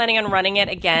am planning on running it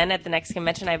again at the next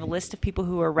convention. I have a list of people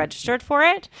who are registered for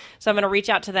it, so I'm going to reach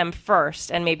out to them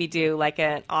first and maybe do like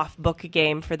an off-book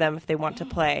game for them if they want to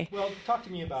play. Well, talk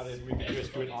to me about it, and we can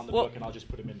just do it on the book, and I'll just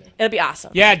put him in there. It'll be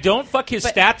awesome. Yeah, don't fuck his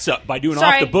stats up by doing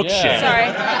off-the-book shit. Sorry.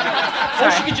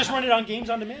 Or she could just run it on Games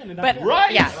on Demand. And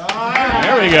right. Yeah.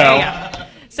 There we go.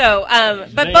 So,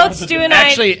 but both Stu and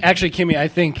I... Actually, Kimmy, I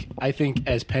think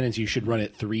as penance you should run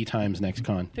it 3 times next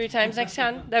con. 3 times next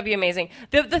con? That'd be amazing.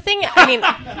 The thing, I mean...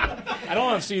 I don't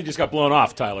want to see you just got blown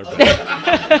off, Tyler.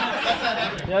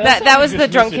 That was the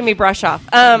drunk Kimmy brush off.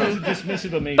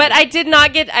 But I did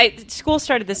not get... school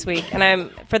started this week,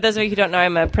 and for those of you who don't know,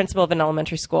 I'm a principal of an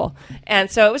elementary school. And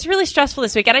so it was really stressful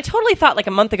this week, and I totally thought like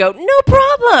a month ago, no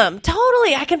problem,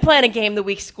 totally, I can plan a game the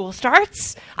week school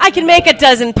starts. I can make a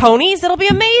dozen ponies, it'll be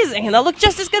amazing, and they'll look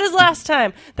just as good as last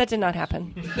time. That did not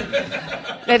happen.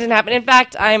 That didn't happen. In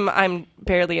fact, I'm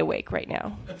barely awake right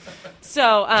now.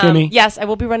 So, Kimmy? Yes, I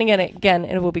will be running it again,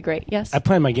 and it will be great. Yes? I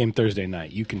plan my game Thursday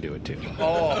night. You can do it, too.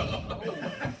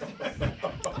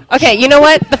 Okay, you know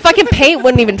what? The fucking paint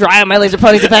wouldn't even dry on my Laser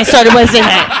Ponies if I started Wednesday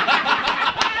night.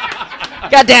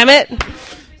 God damn it.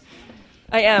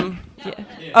 I am. Yeah.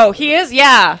 Oh, he is?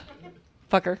 Yeah.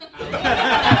 Fucker.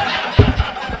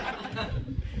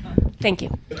 Thank you.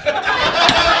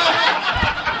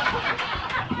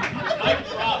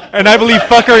 And I believe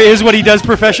fucker is what he does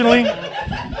professionally.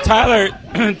 Tyler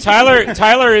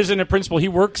isn't a principal. He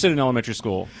works at an elementary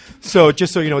school. So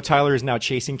just so you know, Tyler is now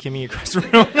chasing Kimmy across the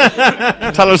room.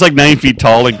 Tyler's like 9 feet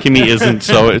tall, and Kimmy isn't,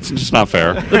 so it's just not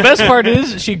fair. The best part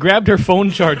is she grabbed her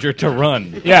phone charger to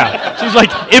run. Yeah. She's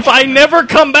like, if I never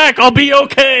come back, I'll be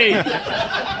okay.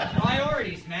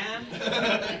 Priorities, man.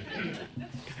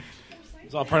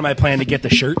 It's all part of my plan to get the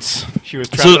shirts. She was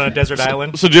trapped on a desert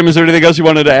island. So, Jim, is there anything else you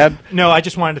wanted to add? No, I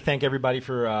just wanted to thank everybody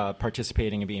for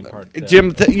participating and being part.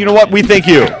 Jim, you know what? We thank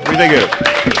you. We thank you.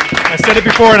 I said it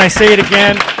before and I say it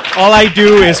again. All I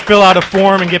do is fill out a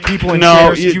form and get people in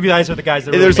chairs. You guys are the guys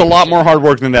that. There's a lot more hard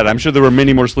work than that. I'm sure there were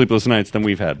many more sleepless nights than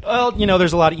we've had. Well,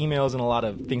 there's a lot of emails and a lot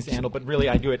of things to handle, but really,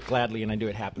 I do it gladly and I do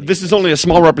it happily. This is only a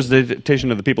small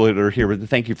representation of the people that are here. But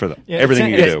thank you for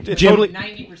everything you do. It totally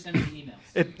 90% of the emails.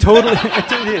 It totally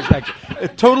it is actually.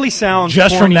 It totally sounds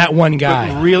just corny, from that one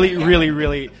guy. But really, really,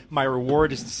 really, my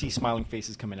reward is to see smiling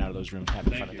faces coming out of those rooms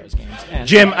having fun at those games. And,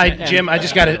 Jim, I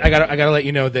just got to let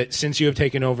you know that since you have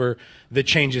taken over, the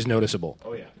change is noticeable.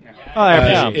 Oh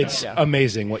yeah. It's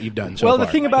amazing what you've done so far. far.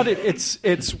 The thing about it,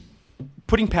 it's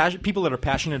putting people that are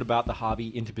passionate about the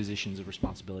hobby into positions of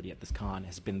responsibility at this con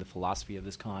has been the philosophy of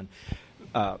this con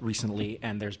recently,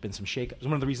 and there's been some shake-ups.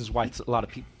 One of the reasons why a lot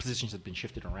of positions have been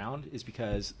shifted around is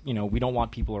because we don't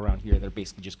want people around here that are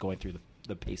basically just going through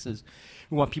the paces.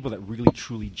 We want people that really,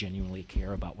 truly, genuinely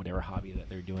care about whatever hobby that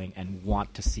they're doing and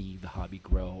want to see the hobby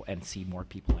grow and see more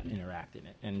people interact in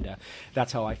it. And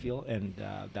that's how I feel, and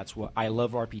that's what I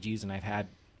love RPGs, and I've had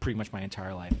pretty much my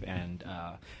entire life, and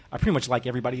I pretty much like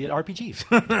everybody at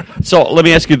RPGs. So let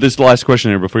me ask you this last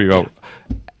question here before you go.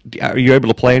 Are you able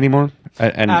to play anymore?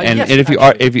 Yes,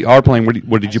 if you are playing,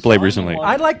 what did you play recently?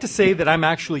 I'd like to say that I'm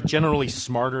actually generally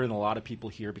smarter than a lot of people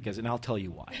here and I'll tell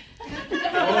you why.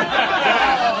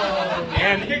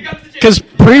 Because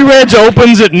pre-reg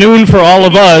opens at noon for all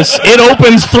of us. It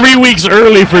opens 3 weeks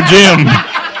early for Jim.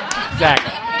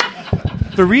 Exactly.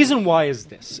 The reason why is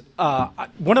this.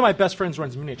 One of my best friends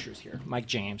runs miniatures here, Mike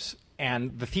James.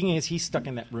 And the thing is, he's stuck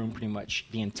in that room pretty much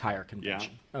the entire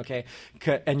convention. Yeah. Okay?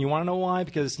 And you want to know why?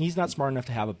 Because he's not smart enough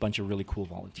to have a bunch of really cool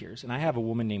volunteers. And I have a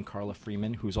woman named Carla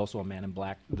Freeman, who's also a Man in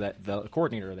Black, the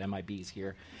coordinator of the MIBs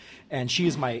here. And she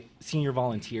is my senior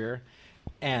volunteer.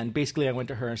 And basically, I went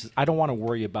to her and said, I don't want to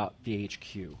worry about the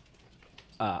HQ.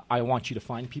 I want you to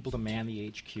find people to man the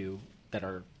HQ that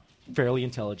are fairly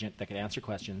intelligent, that can answer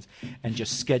questions, and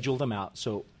just schedule them out.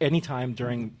 So anytime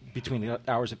between the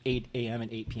hours of 8 a.m.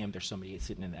 and 8 p.m., there's somebody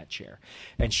sitting in that chair.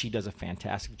 And she does a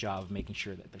fantastic job of making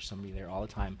sure that there's somebody there all the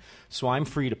time. So I'm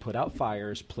free to put out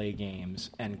fires, play games,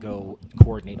 and go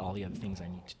coordinate all the other things I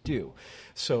need to do.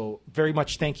 So very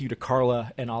much thank you to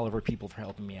Carla and all of her people for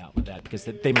helping me out with that, because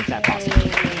they make that possible.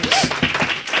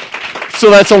 So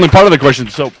that's only part of the question.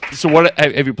 So what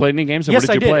have you played any games? And Yes,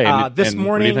 what did you I did. play? This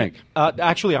morning, what do you think?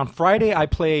 Actually, on Friday, I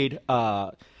played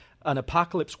an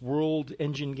Apocalypse World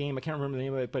engine game. I can't remember the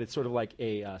name of it, but it's sort of like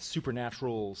a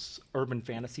supernatural urban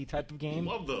fantasy type of game.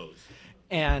 Love those.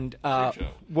 And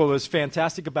what was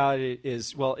fantastic about it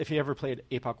is, well, if you ever played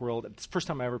APOC World, it's the first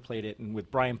time I ever played it, and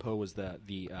with Brian Poe was the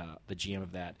GM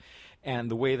of that, and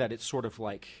the way that it's sort of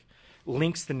like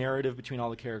links the narrative between all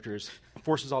the characters,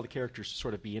 forces all the characters to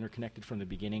sort of be interconnected from the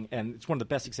beginning, and it's one of the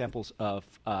best examples of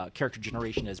character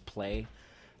generation as play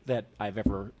that I've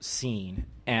ever seen.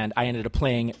 And I ended up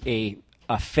playing a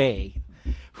fae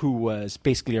who was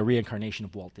basically a reincarnation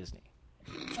of Walt Disney.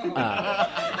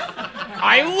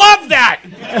 I love that!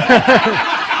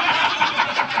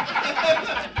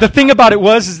 The thing about it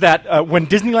is that when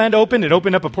Disneyland opened, it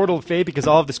opened up a portal of Fae because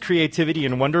all of this creativity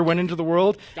and wonder went into the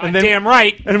world. Damn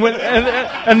right.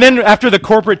 And then after the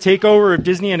corporate takeover of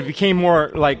Disney and it became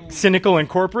more like cynical and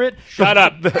corporate. Shut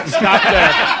up. Stop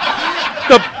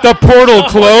that. The portal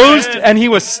closed and he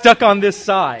was stuck on this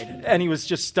side. And he was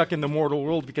just stuck in the mortal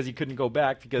world because he couldn't go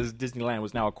back because Disneyland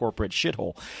was now a corporate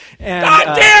shithole. And,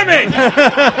 God damn it!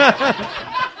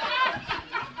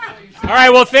 All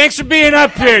right, well, thanks for being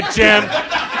up here, Jim.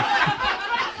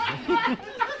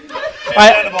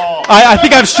 I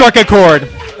think I've struck a chord.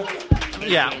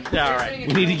 Yeah, all right.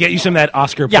 We need to get you some of that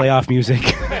Oscar playoff music.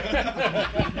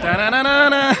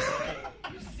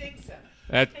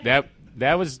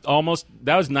 That was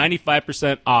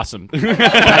 95% awesome. Big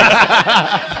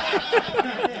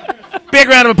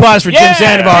round of applause for Jim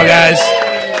Sandoval, guys.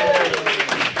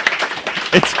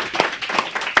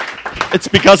 It's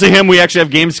because of him we actually have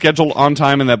games scheduled on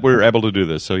time and that we're able to do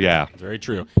this. So yeah, very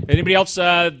true. Anybody else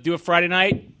do a Friday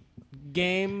night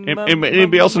game?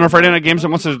 Anybody else in our Friday night games that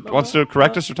wants to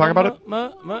correct us or talk about it?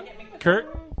 Kurt?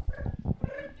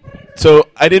 So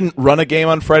I didn't run a game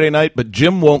on Friday night, but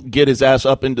Jim won't get his ass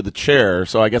up into the chair,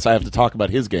 so I guess I have to talk about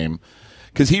his game.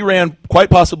 Because he ran quite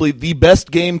possibly the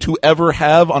best game to ever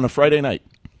have on a Friday night.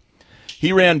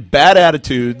 He ran Bad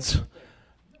Attitudes,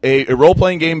 a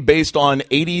role-playing game based on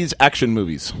 80s action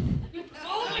movies.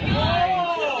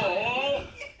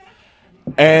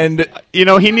 And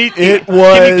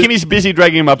Kimmy's busy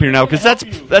dragging him up here now because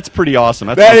that's pretty awesome.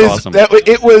 That's awesome.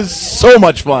 It was so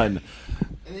much fun.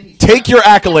 Take your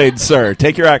accolades, sir.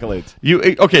 Take your accolades.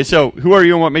 Okay, so who are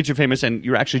you and what made you famous? And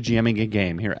you're actually GMing a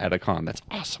game here at a con. That's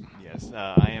awesome. Yes,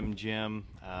 I am Jim.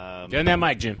 Get on that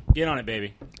mic, Jim. Get on it,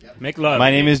 baby. Make love.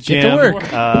 My name is Jim. Get to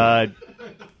work.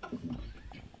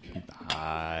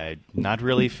 Not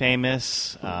really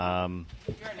famous. You are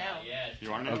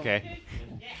now. Okay.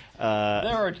 There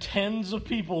are tens of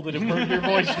people that have heard your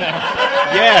voice now.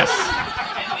 Yes.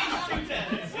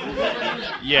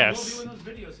 Yes.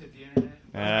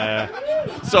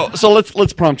 So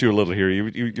let's prompt you a little here.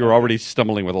 You're already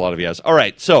stumbling with a lot of yes. All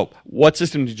right. So what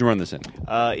system did you run this in?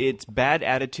 It's Bad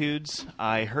Attitudes.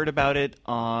 I heard about it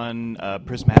on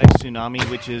Prismatic Tsunami,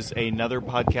 which is another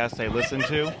podcast I listen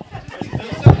to.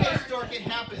 It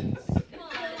happens.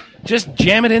 Just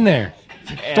jam it in there.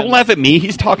 Don't laugh at me.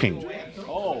 He's talking.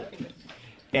 Oh.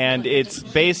 And it's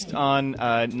based on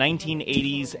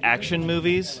 1980s action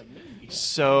movies.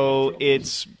 So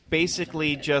it's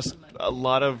basically just a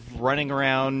lot of running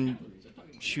around,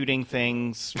 shooting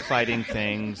things, fighting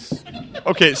things.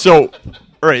 Okay, so,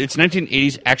 all right, it's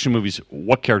 1980s action movies.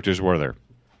 What characters were there?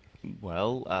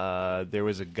 Well, there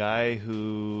was a guy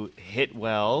who hit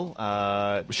well.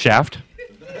 Shaft?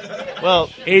 Well,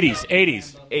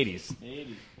 80s.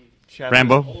 Shaft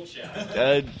Rambo?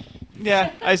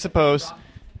 Yeah, I suppose.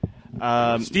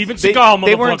 Steven Seagal,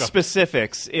 they weren't motherfucker.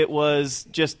 specifics. It was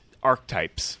just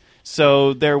archetypes.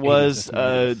 So there was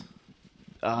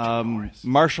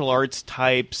martial arts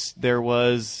types. There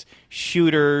was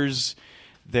shooters.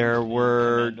 There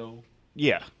were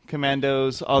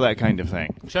commandos, all that kind of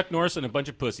thing. Chuck Norris and a bunch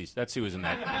of pussies. That's who was in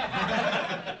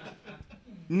that.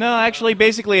 No, actually,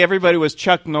 basically everybody was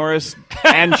Chuck Norris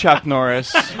and Chuck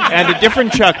Norris and a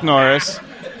different Chuck Norris.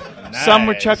 Nice. Some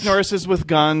were Chuck Norrises with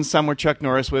guns. Some were Chuck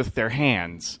Norris with their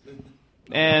hands.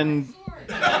 And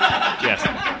yes.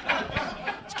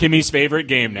 It's Kimmy's favorite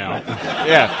game now.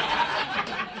 Yeah.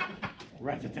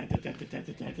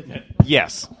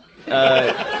 Yes.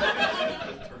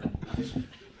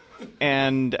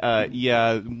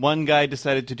 One guy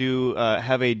decided to do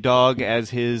have a dog as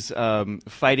his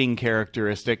fighting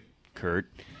characteristic, Kurt.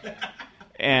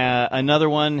 Another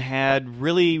one had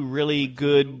really, really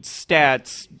good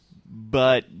stats,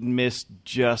 but missed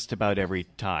just about every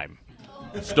time.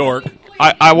 Stork.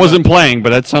 I wasn't playing,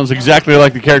 but that sounds exactly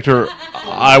like the character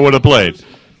I would have played.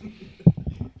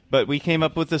 But we came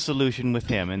up with a solution with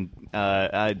him, and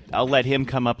I'll let him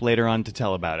come up later on to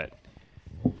tell about it.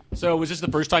 So was this the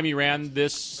first time you ran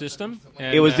this system?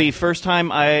 And, It was the first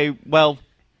time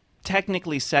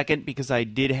technically second, because I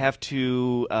did have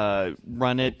to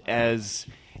run it as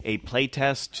a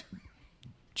playtest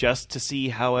just to see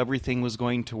how everything was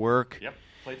going to work. Yep,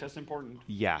 playtest important.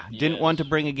 Yeah, didn't want to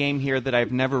bring a game here that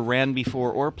I've never ran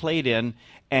before or played in,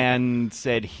 and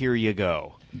said, here you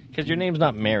go. Because your name's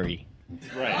not Mary.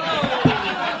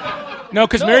 Right. No,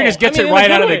 because Mary just gets it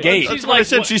right out of the gate. That's what I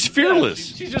said. She's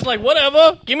fearless. She's just like,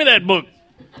 whatever. Give me that book.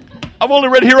 I've only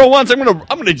read Hero once. I'm gonna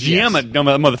GM it,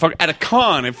 motherfucker, at a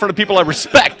con in front of people I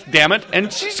respect. Damn it!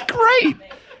 And she's great.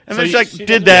 And So then you- she's like,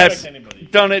 did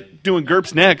that, done it, doing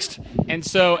GURPS next. And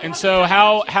so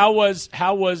how was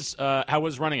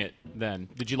running it then?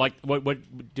 Did you like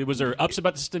was there ups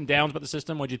about the system, downs about the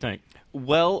system? What'd you think?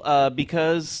 Well,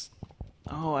 because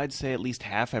I'd say at least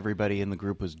half everybody in the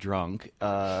group was drunk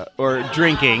or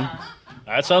drinking.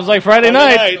 That sounds like Friday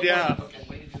night. Yeah.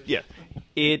 Yeah.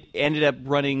 It ended up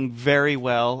running very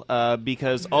well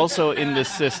because also in this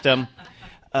system,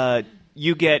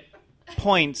 you get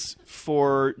points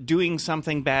for doing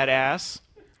something badass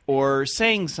or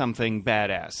saying something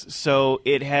badass. So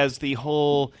it has the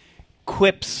whole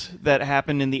quips that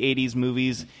happened in the 80s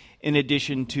movies in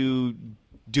addition to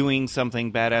doing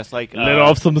something badass like... Let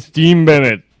off some steam,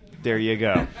 Bennett. There you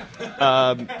go.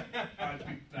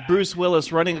 Bruce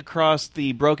Willis running across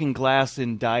the broken glass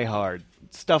in Die Hard.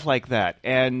 Stuff like that.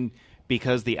 And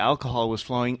because the alcohol was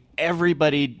flowing,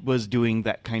 everybody was doing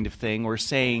that kind of thing or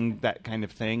saying that kind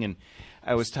of thing. And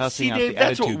I was tossing out Dave, the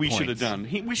that's attitude what we should have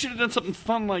points. done. We should have done something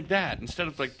fun like that instead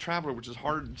of like Traveler, which is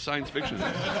hard science fiction.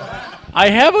 I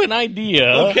have an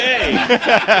idea. Okay.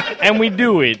 And we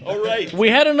do it. All right. We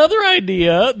had another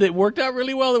idea that worked out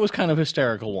really well that was kind of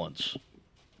hysterical once.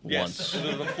 Yes,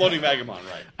 the floating vagabond,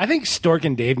 right? I think Stork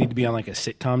and Dave need to be on like a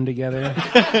sitcom together.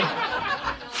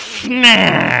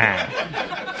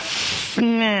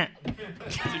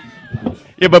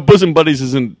 Yeah, but Bosom Buddies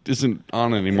isn't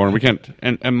on anymore. We can't,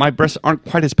 and my breasts aren't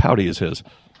quite as pouty as his.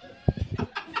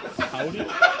 Pouty?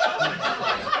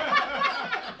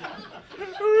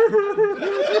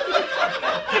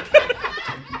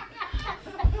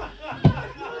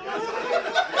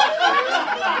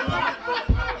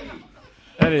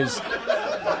 That is.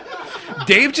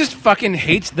 Dave just fucking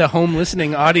hates the home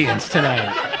listening audience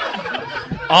tonight.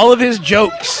 All of his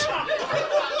jokes,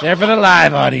 they're for the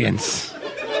live audience.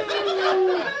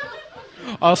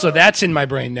 Also, that's in my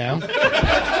brain now.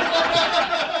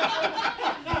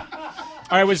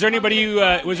 All right. Was there anybody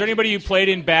who played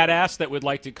in Badass that would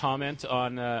like to comment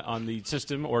on the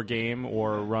system or game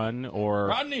or run or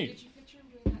Rodney?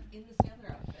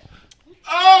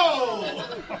 Oh!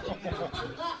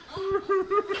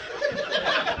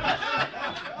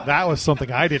 That was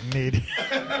something I didn't need.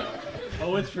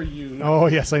 Oh, it's for you. Oh,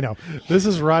 yes, I know. This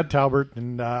is Rod Talbert,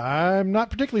 and I'm not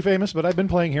particularly famous, but I've been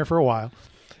playing here for a while.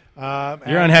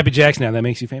 You're on Happy Jacks now. That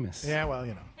makes you famous. Yeah, well,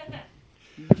 You're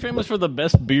famous for the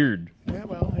best beard. Yeah,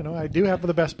 well, I do have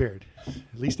the best beard.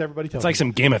 At least everybody tells It's like me.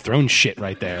 some Game of Thrones shit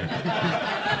right there.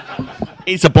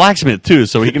 He's a blacksmith too,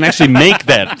 so he can actually make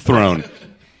that throne.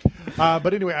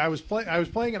 But anyway, I was playing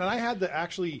it, and I had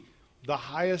the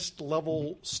highest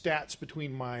level stats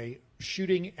between my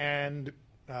shooting and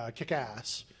kick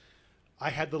ass. I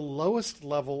had the lowest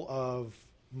level of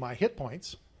my hit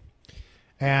points,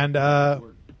 and yeah,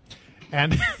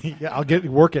 I'll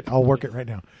work it. I'll work it right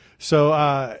now.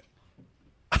 So,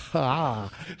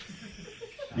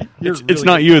 It's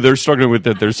not you. They're struggling with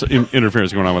that. There's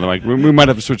interference going on with the mic. We might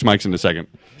have to switch mics in a second.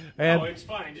 And it's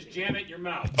fine. Just jam it in your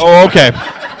mouth. Oh, okay.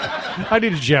 I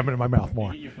need to jam it in my mouth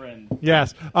more. Your friend.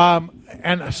 Yes.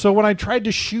 And so when I tried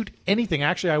to shoot anything,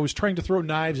 actually, I was trying to throw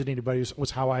knives at anybody.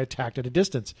 Was how I attacked at a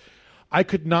distance. I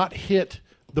could not hit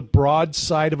the broad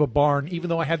side of a barn, even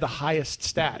though I had the highest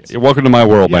stats. Welcome to my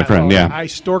world, my friend. no, Yeah. I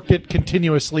storked it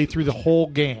continuously through the whole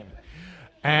game.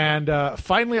 And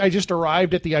finally, I just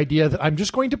arrived at the idea that I'm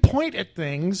just going to point at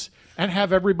things and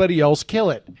have everybody else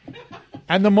kill it.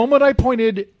 And the moment I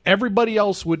pointed, everybody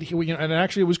else would, and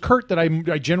actually it was Kurt that I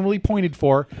generally pointed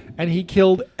for, and he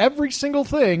killed every single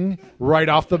thing right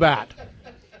off the bat.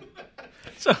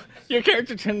 So your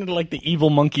character turned into like the evil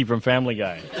monkey from Family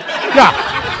Guy.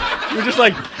 Yeah. You're just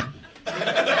like...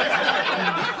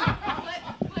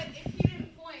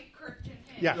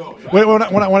 Yeah.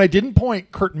 When I didn't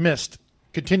point, Kurt missed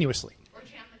continuously.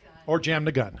 Or jammed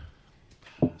the gun.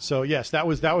 So yes, that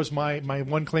was my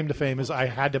one claim to fame is I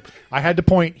had to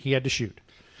point, he had to shoot.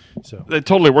 So That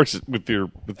totally works with the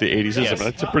 80s system. Yes.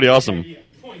 That's pretty awesome.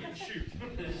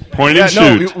 Point Yeah, and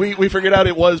no, shoot. we figured out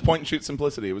it was point and shoot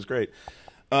simplicity. It was great.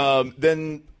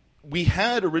 Then we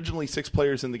had originally 6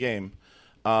 players in the game,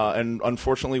 and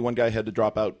unfortunately one guy had to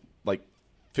drop out like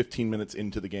 15 minutes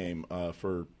into the game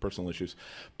for personal issues.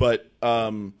 But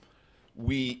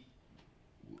we,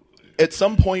 at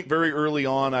some point very early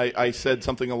on, I said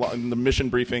something in the mission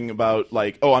briefing about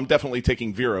like, oh, I'm definitely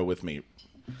taking Vera with me,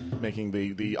 making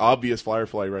the obvious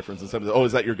Firefly reference. Instead of, oh,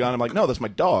 is that your gun? I'm like, no, that's my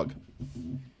dog.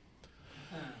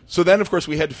 So then, of course,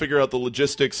 we had to figure out the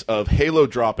logistics of Halo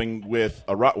dropping with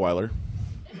a Rottweiler.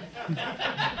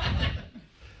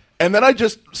 And then I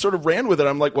just sort of ran with it.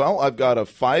 I'm like, well, I've got a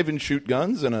 5 in shoot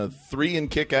guns and a 3 in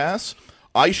kick ass.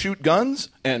 I shoot guns,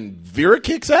 and Vera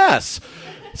kicks ass.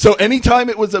 So anytime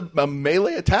it was a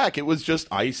melee attack, it was just,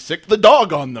 I sick the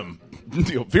dog on them.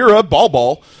 Vera,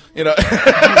 ball.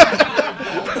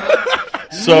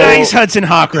 So nice Hudson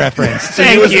Hawk reference.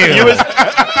 Thank you.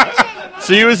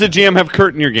 So you as a GM have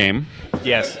Kurt in your game.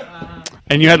 Yes.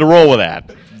 And you had to roll with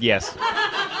that. Yes.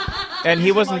 And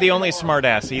he wasn't the only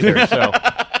smartass either, so...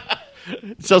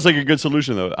 It sounds like a good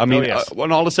solution, though. I mean, yes.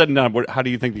 When all is said and done, how do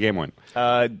you think the game went?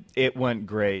 It went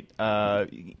great.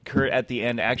 Kurt, at the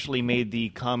end, actually made the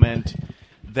comment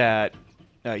that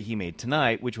he made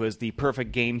tonight, which was the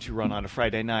perfect game to run on a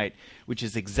Friday night, which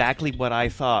is exactly what I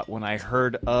thought when I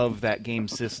heard of that game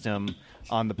system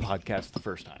on the podcast the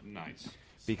first time. Nice.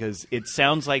 Because it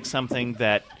sounds like something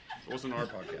that... It wasn't our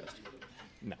podcast.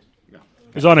 No.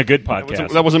 It was on a good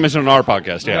podcast. That wasn't mentioned on our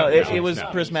podcast, yeah. No, it was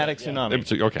Prismatic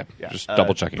Tsunami. Okay, just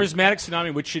double checking. Prismatic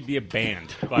Tsunami, which should be a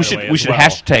band, by We the way, should as well.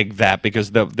 hashtag that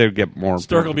because they'll get more.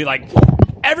 Stork will be like,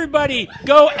 everybody,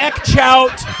 go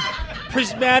Ekchout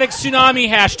Prismatic Tsunami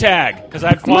hashtag, because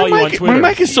I'd follow you on Twitter.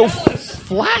 My mic is so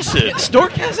flaccid.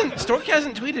 Stork hasn't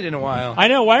tweeted in a while. I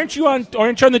know. Why aren't you on the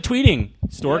tweeting?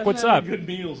 Stork, what's up? Good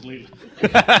meals lately.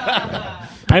 I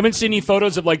haven't seen any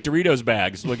photos of like Doritos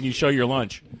bags when you show your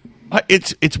lunch.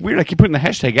 It's weird. I keep putting the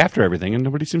hashtag after everything, and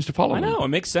nobody seems to follow. I me. know. It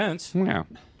makes sense. Yeah.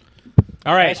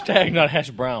 All right. Hashtag, not hash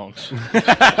browns.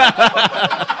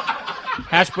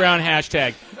 Hash brown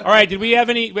hashtag. All right. Did we have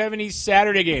any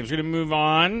Saturday games? We're gonna move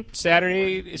on.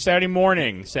 Saturday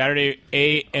morning, Saturday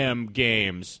AM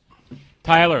games.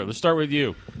 Tyler, let's start with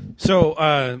you.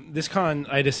 So this con,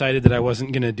 I decided that I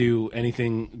wasn't going to do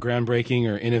anything groundbreaking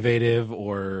or innovative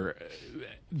or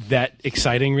that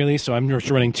exciting, really. So I'm just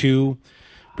running 2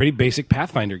 pretty basic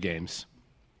Pathfinder games,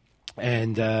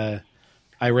 and I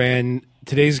ran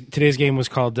today's game was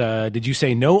called. Did you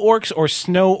say no orcs or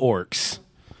snow orcs?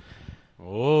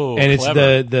 Oh, and clever.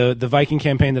 it's the Viking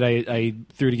campaign that I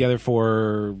threw together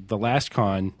for the last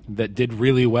con that did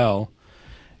really well,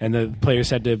 and the players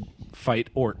had to fight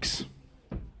orcs.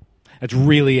 That's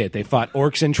really it. They fought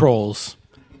orcs and trolls,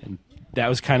 and that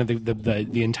was kind of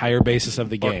the entire basis of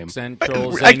the game. Orcs and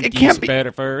trolls It and can't geese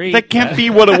better for eat. That can't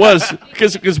be what it was,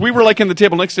 because we were like in the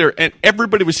table next there, and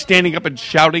everybody was standing up and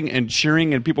shouting and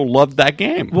cheering, and people loved that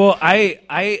game. Well, I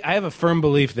have a firm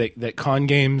belief that con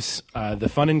games, the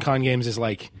fun in con games is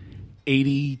like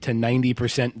 80 to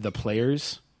 90% the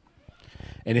players.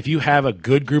 And if you have a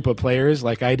good group of players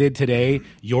like I did today,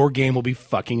 your game will be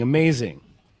fucking amazing.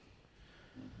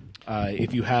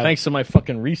 If you have, Thanks to my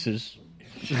fucking Reese's.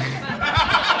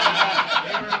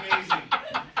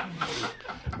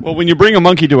 Well, when you bring a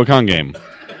monkey to a con game,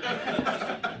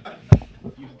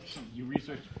 You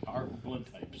researched our blood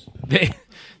types.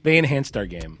 they enhanced our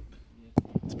game,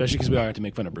 especially because we all have to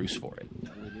make fun of Bruce for it.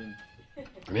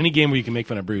 And any game where you can make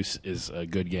fun of Bruce is a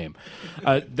good game.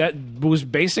 That was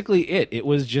basically it. It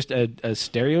was just a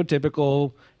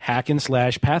stereotypical hack and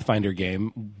slash Pathfinder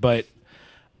game, but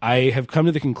I have come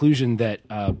to the conclusion that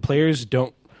players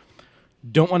don't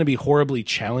want to be horribly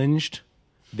challenged.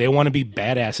 They want to be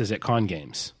badasses at con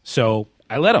games. So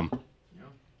I let them.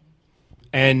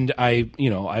 And I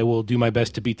will do my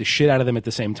best to beat the shit out of them at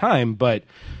the same time, but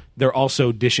they're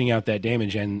also dishing out that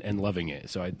damage and loving it.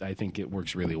 So I think it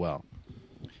works really well.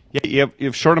 yeah, you have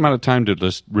a short amount of time to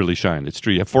just really shine. It's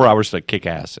true. You have 4 hours to kick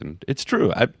ass, and it's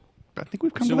true. I think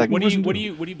we've come So to that what do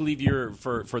conclusion. you believe your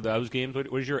for those games?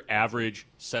 What is your average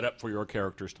setup for your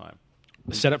character's time?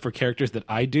 Setup for characters that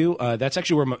I do. That's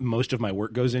actually where most of my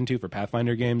work goes into for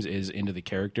Pathfinder games, is into the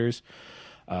characters.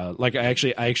 Like I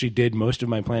actually did most of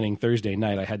my planning Thursday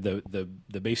night. I had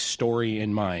the base story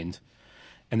in mind,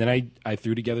 and then I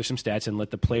threw together some stats and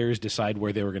let the players decide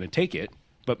where they were going to take it.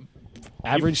 But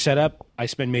average setup, I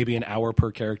spend maybe an hour per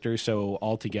character, so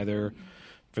altogether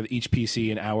for each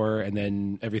PC an hour, and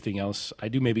then everything else, I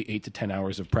do maybe 8 to 10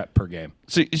 hours of prep per game.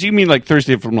 So you mean like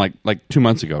Thursday from like 2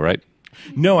 months ago, right?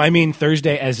 No, I mean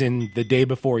Thursday as in the day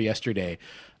before yesterday.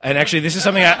 And actually, this is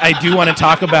something I do want to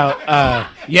talk about. I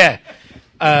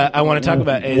want to talk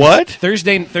about is What?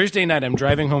 Thursday night. I'm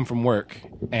driving home from work,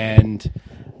 and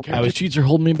Character sheets are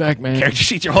holding me back, man. Character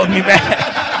sheets are holding me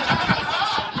back.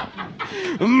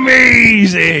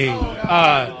 Amazing.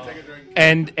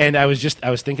 And I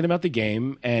was thinking about the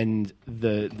game and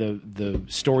the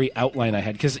story outline I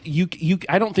had, because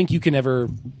I don't think you can ever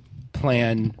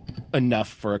plan enough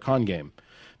for a con game,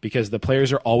 because the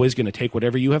players are always going to take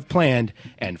whatever you have planned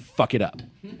and fuck it up.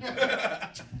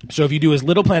 So if you do as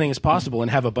little planning as possible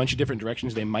and have a bunch of different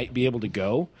directions they might be able to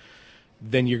go,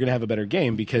 then you're going to have a better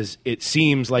game, because it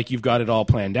seems like you've got it all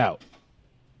planned out.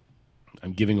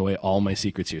 I'm giving away all my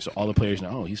secrets here, so all the players know,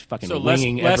 oh, he's fucking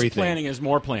winging less everything. planning is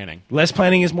more planning. Less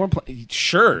planning is more planning.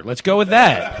 Sure, let's go with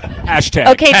that. Hashtag.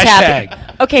 Okay, Tappy.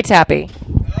 Okay, Tappy.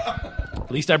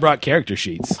 At least I brought character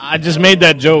sheets. I just made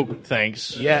that joke.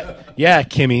 Thanks. Yeah,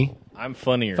 Kimmy. I'm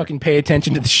funnier. Fucking pay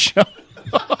attention to the show.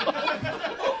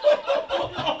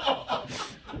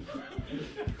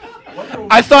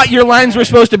 I thought your lines were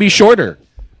supposed to be shorter.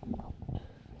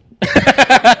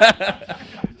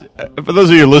 For those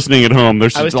of you listening at home,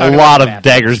 there's I was a talking lot about of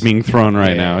daggers being thrown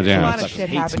right now. There's Yeah. a lot of shit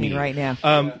happening right now.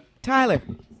 Tyler,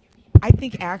 I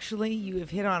think actually you have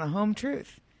hit on a home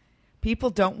truth. People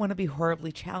don't want to be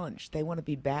horribly challenged. They want to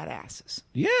be badasses.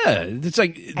 Yeah, it's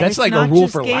like And that's it's like a not rule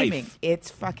just for gaming. life.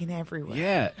 It's fucking everywhere.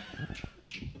 Yeah.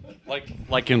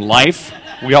 Like in life,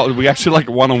 we actually like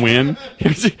want to win. of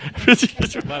West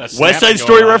Side snapping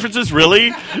Story going on. references, really?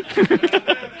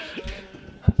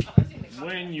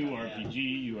 When you RPG,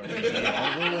 you RPG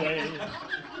all the way.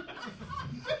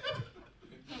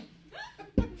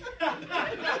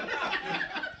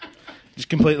 Just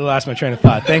completely lost my train of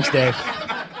thought. Thanks, Dave.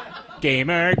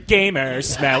 Gamer,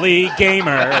 smelly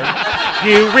gamer,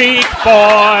 you reek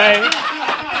boy.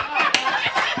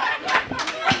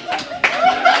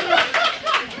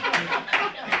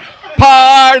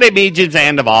 Party beaches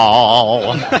and of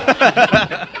all.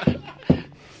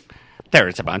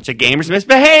 There's a bunch of gamers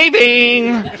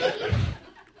misbehaving.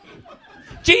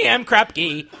 GM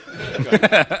Krupke.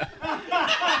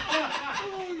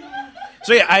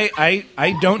 So yeah,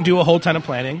 I don't do a whole ton of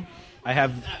planning. I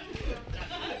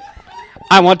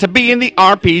want to be in the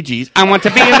RPGs. I want to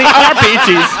be in the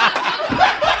RPGs.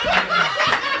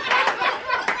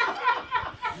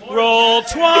 Roll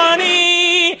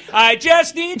 20. I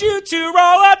just need you to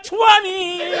roll a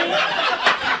 20.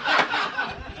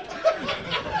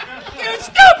 You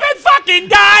stupid fucking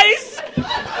dice.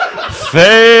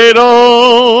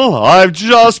 Fatal. I've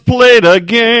just played a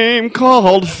game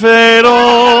called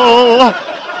Fatal.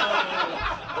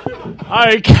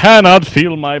 I cannot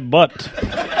feel my butt.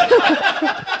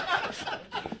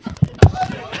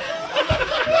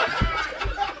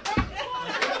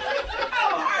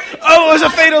 Oh, it was a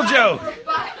fatal joke.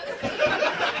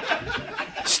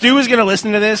 Stu is going to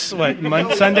listen to this, Sunday,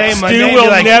 Monday? Stu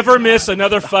will never miss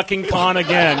another fucking con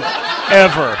again.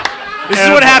 Ever. This is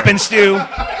what happens, Stu.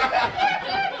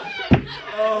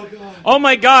 Oh,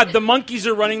 my God, the monkeys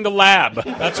are running the lab.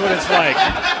 That's what it's like.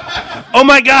 Oh,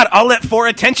 my God, I'll let 4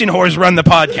 attention whores run the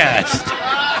podcast.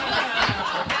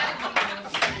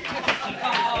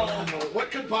 What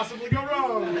could possibly go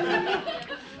wrong?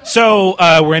 So,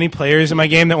 were any players in my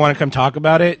game that want to come talk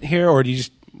about it here, or do you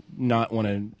just not want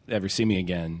to ever see me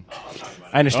again?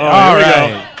 I understand. All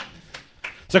right.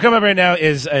 So coming up right now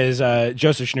is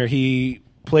Joseph Schnur. He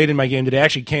played in my game today.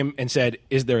 Actually came and said,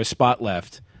 "Is there a spot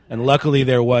left?" And luckily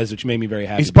there was, which made me very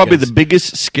happy. He's probably the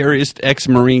biggest, scariest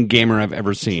ex-Marine gamer I've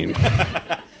ever seen.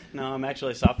 No, I'm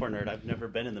actually a software nerd. I've never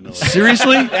been in the military.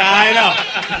 Seriously? Yeah, I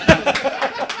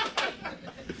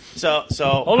know. So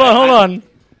Hold on.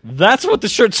 That's what the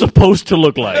shirt's supposed to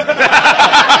look like.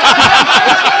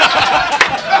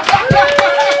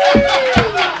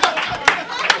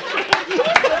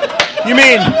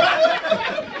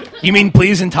 You mean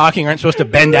please and talking aren't supposed to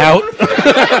bend out?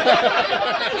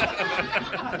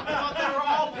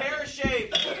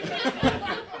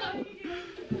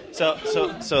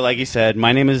 So like you said,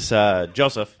 my name is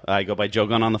Joseph. I go by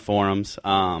Jogun on the forums.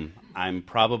 I'm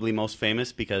probably most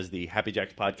famous because the Happy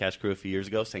Jacks podcast crew a few years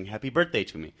ago sang "Happy Birthday"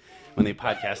 to me when they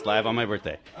podcast live on my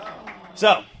birthday.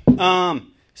 So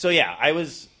yeah, I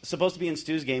was supposed to be in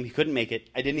Stu's game. He couldn't make it.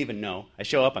 I didn't even know. I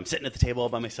show up. I'm sitting at the table all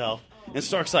by myself, and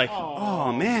Stork's like,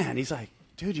 "Oh man," he's like,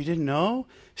 "Dude, you didn't know?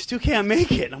 Stu can't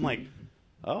make it." And I'm like,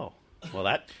 "Oh, well,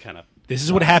 that kind of." This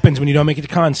is what happens when you don't make it to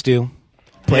cons, Stu.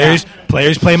 Players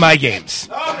play my games.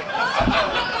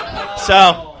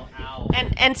 So.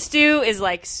 And Stu is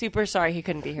like super sorry he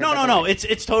couldn't be here. No.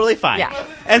 It's totally fine. Yeah.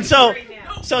 And so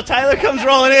Tyler comes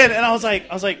rolling in, and I was like,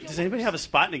 does anybody have a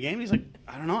spot in the game? And he's like,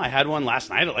 I don't know. I had one last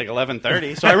night at like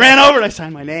 11:30. So I ran over and I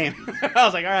signed my name. I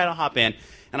was like, all right, I'll hop in.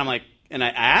 And I'm like, and I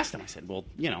asked him. I said, well,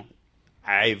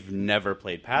 I've never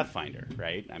played Pathfinder,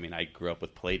 right? I mean, I grew up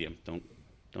with Palladium. Don't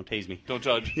tase me. Don't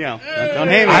judge. Don't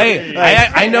hate me.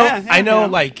 I know.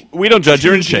 Like we don't judge.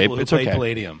 You're in shape. It's It's okay.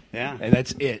 Palladium. Yeah, and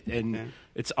that's it. And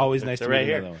it's always nice to right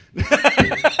meet here. another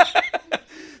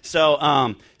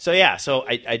one. So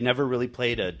I'd never really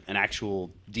played an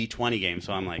actual D20 game.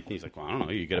 So I'm like, he's like, well, I don't know,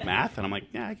 are you good at math? And I'm like,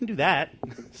 yeah, I can do that.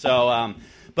 So,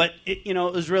 but it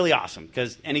was really awesome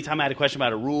because anytime I had a question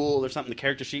about a rule or something, the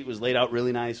character sheet was laid out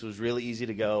really nice. It was really easy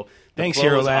to go. The Thanks, flow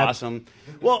Hero was Lab. awesome.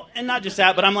 Well, and not just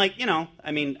that, but I'm like,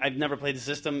 I've never played the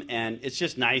system, and it's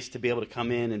just nice to be able to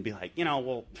come in and be like,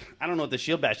 well, I don't know what the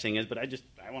shield bash thing is, but I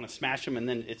want to smash them, and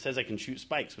then it says I can shoot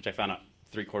spikes, which I found out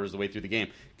 3/4 of the way through the game.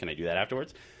 Can I do that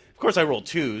afterwards? Of course, I rolled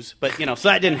 2s, but so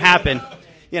that didn't happen.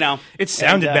 It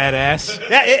sounded badass.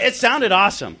 Yeah, it sounded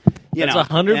awesome. That's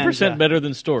 100% better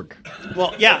than Stork.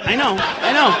 Well, yeah, I know.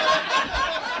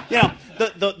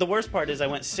 The worst part is I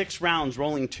went 6 rounds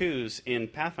rolling 2s in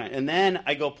Pathfinder, and then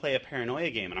I go play a Paranoia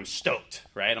game, and I'm stoked,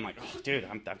 right? I'm like, oh, dude,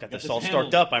 I've got this all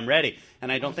storked up. I'm ready.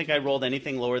 And I don't think I rolled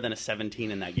anything lower than a 17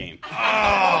 in that game.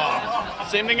 Oh,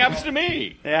 same thing happens to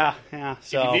me. Yeah.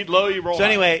 So if you need low, you roll. So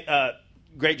anyway,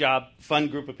 great job, fun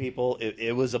group of people.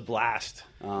 It was a blast.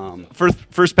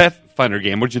 First Pathfinder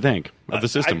game. What'd you think of the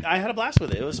system? I had a blast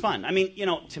with it. It was fun. I mean,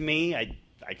 to me, I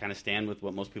kind of stand with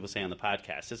what most people say on the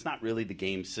podcast. It's not really the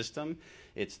game system.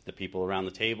 It's the people around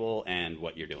the table and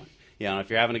what you're doing. If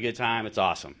you're having a good time, it's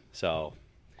awesome. So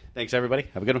thanks, everybody.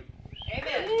 Have a good one.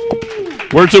 Amen.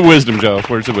 Words of wisdom, Joe.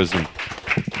 Words of wisdom.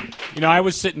 I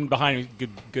was sitting behind a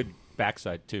good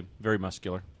backside, too. Very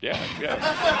muscular. Yeah.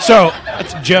 So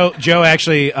Joe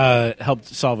actually helped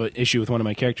solve an issue with one of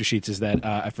my character sheets is that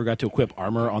I forgot to equip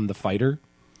armor on the fighter.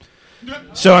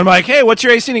 So I'm like, hey, what's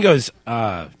your AC? And he goes,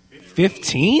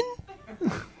 15?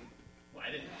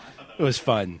 It was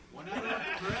fun.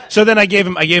 So then I gave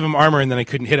him armor, and then I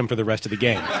couldn't hit him for the rest of the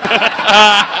game.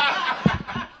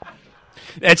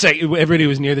 That's like everybody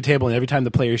was near the table, and every time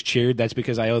the players cheered, that's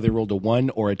because I either rolled a 1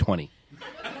 or a 20.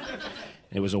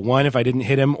 It was a 1 if I didn't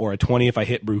hit him, or a 20 if I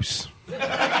hit Bruce.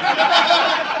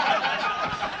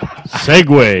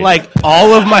 Segway. Like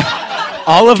all of my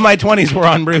 20s were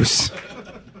on Bruce.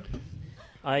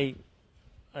 I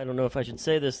don't know if I should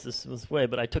say this way,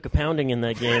 but I took a pounding in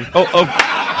that game.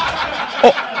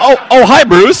 Oh, hi,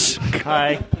 Bruce.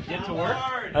 Hi. Get to work.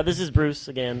 This is Bruce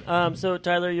again. So,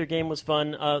 Tyler, your game was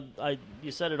fun.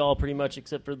 You said it all pretty much,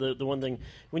 except for the one thing.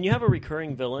 When you have a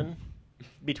recurring villain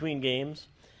between games,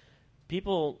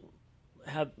 people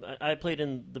I played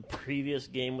in the previous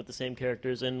game with the same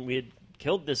characters, and we had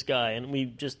killed this guy, and we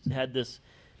just had this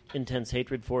intense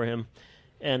hatred for him,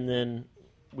 and then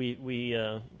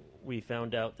we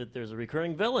found out that there's a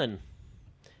recurring villain,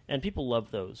 and people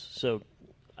love those. So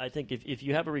I think if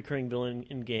you have a recurring villain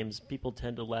in games, people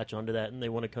tend to latch onto that, and they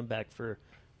want to come back for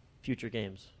future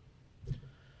games.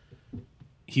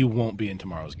 He won't be in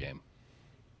tomorrow's game.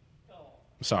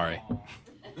 Sorry.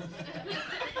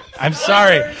 I'm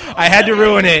sorry. I had to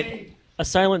ruin it. A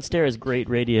silent stare is great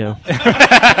radio.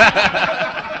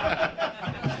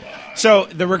 So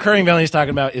the recurring villain he's talking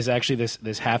about is actually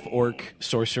this half-orc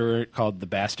sorcerer called the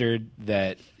Bastard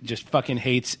that just fucking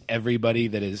hates everybody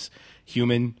that is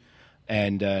human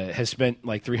and has spent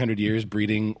like 300 years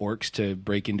breeding orcs to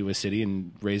break into a city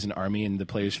and raise an army, and the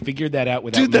players figured that out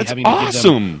without me having to give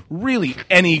them really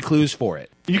any clues for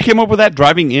it. You came up with that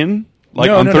driving in? Like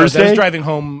no, on Thursday? No, I was driving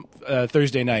home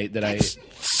Thursday night. That's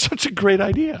such a great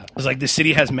idea. I was like, the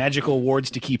city has magical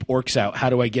wards to keep orcs out. How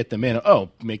do I get them in? Oh,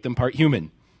 make them part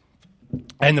human.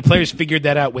 And the players figured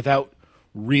that out without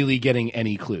really getting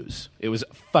any clues. It was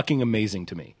fucking amazing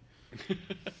to me.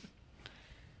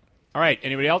 All right.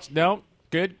 Anybody else? No?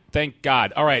 Good? Thank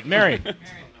God. All right. Mary.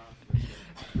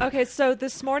 Okay, so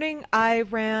this morning I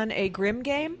ran a Grim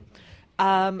game,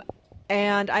 and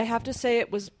I have to say it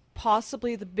was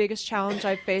possibly the biggest challenge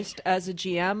I've faced as a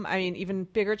GM. I mean, even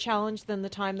bigger challenge than the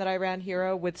time that I ran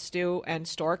Hero with Stu and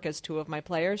Stork as two of my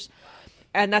players.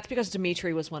 And that's because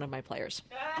Dimitri was one of my players.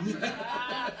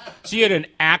 So you had an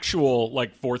actual,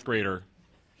 like, fourth grader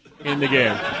in the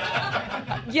game.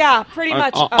 Yeah, pretty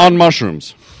much. On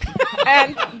mushrooms.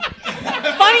 And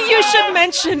funny you should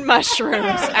mention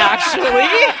mushrooms, actually.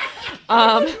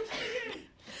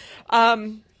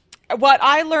 What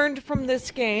I learned from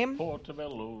this game...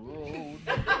 Portobello Road.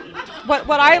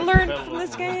 What I learned from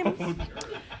this game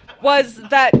was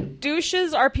that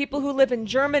douches are people who live in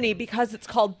Germany because it's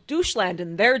called Doucheland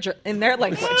in their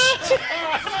language.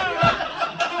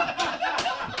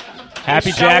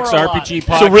 Happy Jacks RPG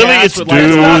podcast. So really it's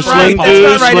Doucheland. That's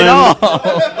not right at all.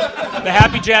 The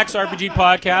Happy Jacks RPG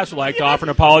podcast would like to offer an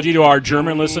apology to our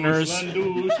German listeners.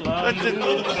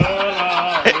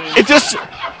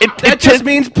 It just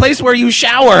means place where you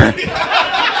shower.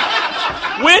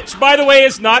 Which, by the way,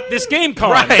 is not this game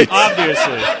con, right.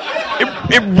 Obviously.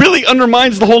 It really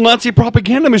undermines the whole Nazi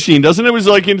propaganda machine, doesn't it? It was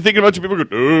like thinking about you people go,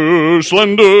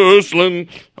 Deutschland.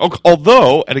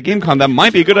 Although, at a game con, that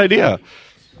might be a good idea.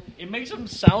 It makes them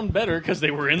sound better because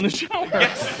they were in the shower.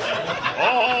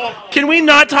 Oh. Can we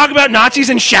not talk about Nazis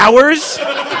in showers?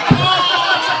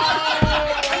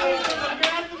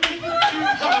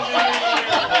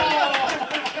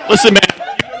 Listen, man.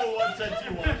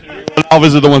 I'll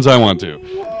visit the ones I want to.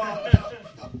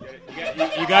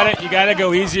 You gotta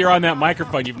go easier on that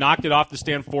microphone. You've knocked it off the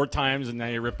stand 4 times, and now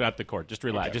you're ripping out the cord. Just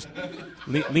relax. Just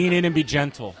lean in and be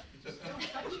gentle.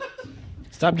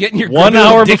 Stop getting your 1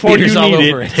 hour before you all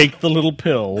need over it. Take the little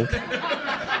pill.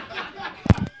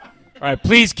 All right,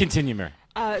 please continue, Mary.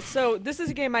 So this is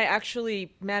a game I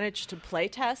actually managed to play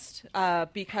test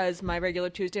because my regular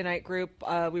Tuesday night group,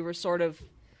 we were sort of...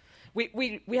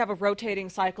 We have a rotating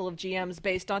cycle of GMs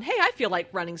based on, hey, I feel like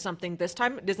running something this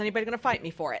time. Is anybody going to fight me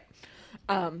for it?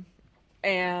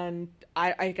 And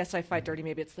I guess I fight dirty.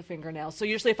 Maybe it's the fingernails. So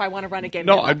usually if I want to run a game...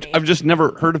 No, I've just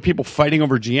never heard of people fighting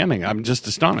over GMing. I'm just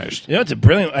astonished. You know, it's a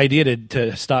brilliant idea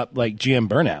to stop like GM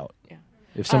burnout. Yeah.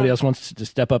 If somebody else wants to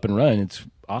step up and run, it's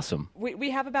awesome.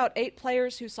 We have about 8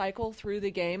 players who cycle through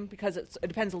the game because it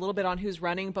depends a little bit on who's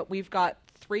running, but we've got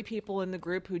 3 people in the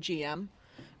group who GM.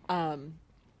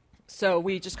 So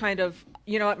we just kind of,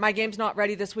 you know what, my game's not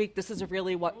ready this week. This is a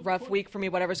really rough week for me,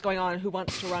 whatever's going on. Who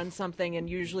wants to run something? And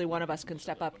usually one of us can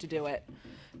step up to do it,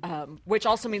 which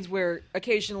also means we're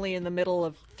occasionally in the middle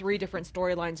of 3 different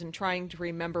storylines and trying to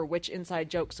remember which inside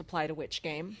jokes apply to which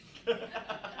game.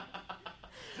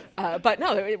 But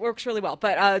no, it works really well.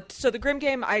 But so the Grim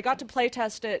game, I got to play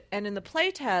test it, and in the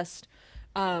play test,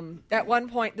 at one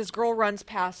point, this girl runs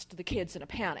past the kids in a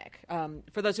panic.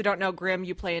 For those who don't know, Grim,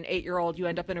 you play an 8-year-old. You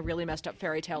end up in a really messed up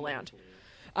fairy tale land.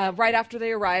 Right after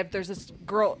they arrive, there's this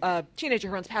girl, teenager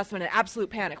who runs past them in an absolute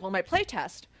panic. Well, in my play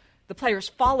test, the players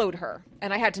followed her,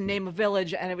 and I had to name a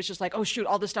village, and it was just like, oh, shoot,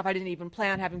 all this stuff I didn't even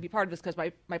plan having be part of this because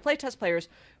my play test players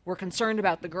were concerned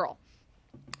about the girl.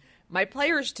 My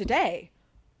players today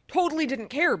totally didn't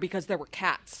care because there were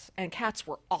cats, and cats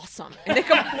were awesome, and they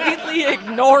completely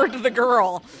ignored the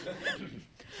girl.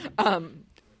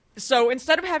 So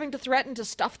instead of having to threaten to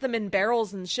stuff them in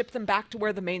barrels and ship them back to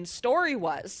where the main story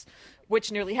was,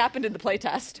 which nearly happened in the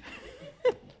playtest.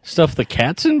 Stuff the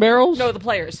cats in barrels? No, the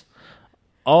players.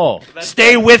 Oh.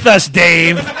 Stay with us,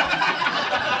 Dave.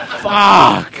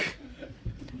 Fuck.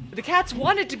 The cats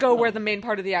wanted to go where the main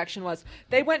part of the action was.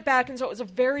 They went back, and so it was a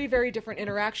very, very different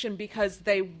interaction because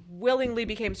they willingly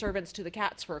became servants to the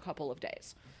cats for a couple of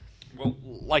days. Well,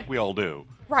 like we all do.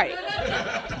 Right.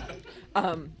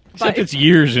 Except it's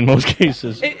years in most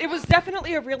cases. It was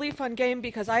definitely a really fun game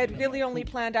because I had really only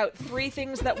planned out 3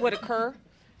 things that would occur,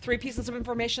 3 pieces of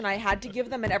information I had to give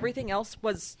them, and everything else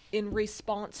was in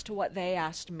response to what they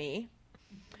asked me.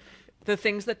 The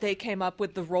things that they came up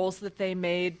with, the roles that they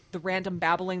made, the random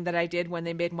babbling that I did when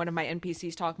they made one of my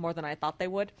NPCs talk more than I thought they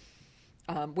would,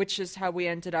 which is how we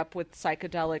ended up with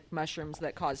psychedelic mushrooms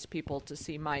that caused people to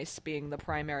see mice being the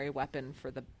primary weapon for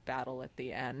the battle at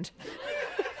the end.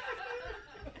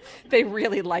 They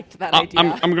really liked that idea.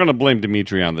 I'm going to blame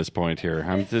Dimitri on this point here.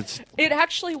 It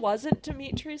actually wasn't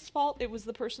Dimitri's fault. It was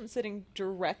the person sitting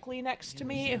directly next to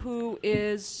me who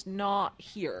is not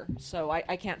here. So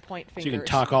I can't point fingers. So you can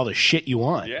talk all the shit you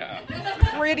want. Yeah.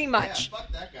 Pretty much. Yeah,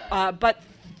 fuck that guy. But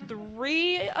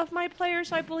 3 of my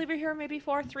players, I believe, are here. Maybe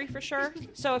 4. 3 for sure.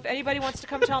 So if anybody wants to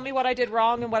come tell me what I did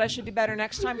wrong and what I should do better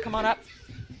next time, come on up.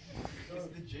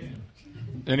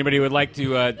 Anybody would like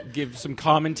to give some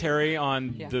commentary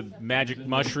on the Magic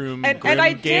Mushroom And Grim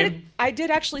I game?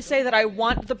 did actually say that I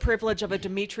want the privilege of a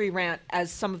Dimitri rant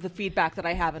as some of the feedback that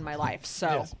I have in my life.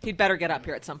 So he'd better get up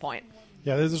here at some point.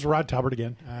 Yeah, this is Rod Talbert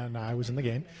again, and I was in the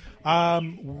game.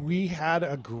 We had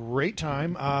a great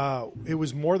time. It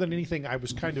was more than anything,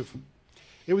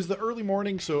 it was the early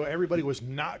morning, so everybody was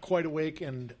not quite awake,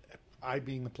 and I,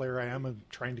 being the player I am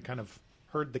trying to kind of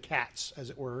herd the cats,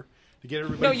 as it were. To get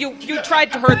everybody... No, you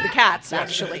tried to herd the cats,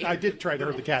 actually. I did try to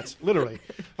herd the cats, literally.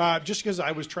 Just because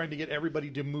I was trying to get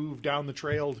everybody to move down the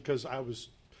trail, because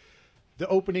the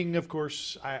opening, of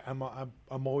course, I'm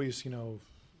always,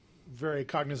 very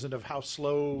cognizant of how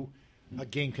slow a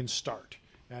game can start.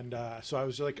 And so I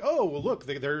was like, oh, well, look,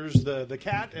 there's the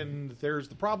cat, and there's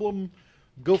the problem.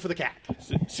 Go for the cat.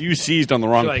 So you seized on the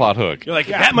wrong plot hook. You're like,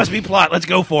 that must be plot. Let's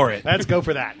go for it. Let's go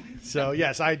for that. So,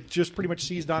 yes, I just pretty much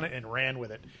seized on it and ran with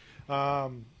it.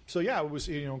 So yeah, it was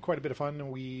quite a bit of fun,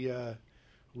 and we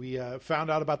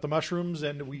found out about the mushrooms,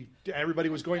 and everybody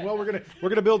was going, well, we're gonna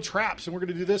build traps, and we're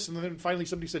gonna do this, and then finally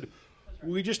somebody said,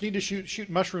 we just need to shoot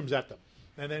mushrooms at them,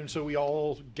 and then so we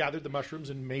all gathered the mushrooms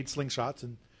and made slingshots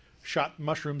and shot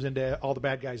mushrooms into all the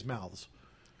bad guys' mouths.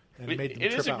 And made them it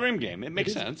trip is a out. Grim game. It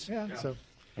makes sense. Yeah. So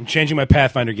I'm changing my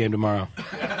Pathfinder game tomorrow.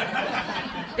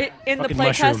 In the Fucking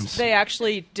playtest, mushrooms. they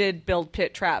actually did build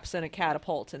pit traps and a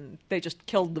catapult, and they just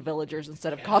killed the villagers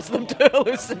instead of causing them to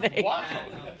hallucinate.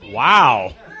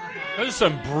 Wow. That is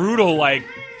some brutal, That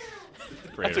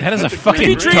is a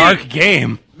fucking dark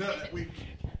game. No, we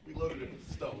loaded it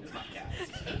with stones, not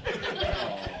cats.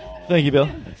 Thank you, Bill.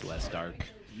 It's less dark.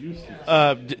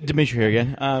 Dimitri here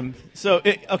again.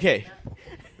 Okay.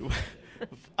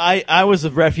 I was a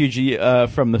refugee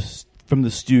from the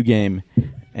Stew game,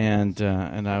 and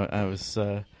I was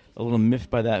a little miffed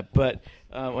by that. But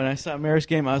when I saw Mayor's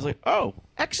game, I was like, oh,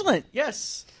 excellent,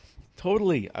 yes,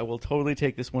 totally. I will totally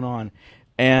take this one on.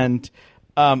 And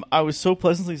I was so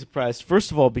pleasantly surprised,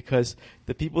 first of all, because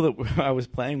the people that I was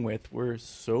playing with were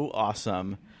so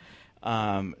awesome.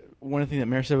 One of the things that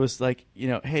Mayor said was like,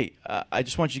 hey, I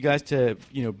just want you guys to,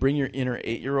 bring your inner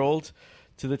 8-year-old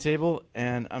to the table.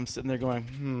 And I'm sitting there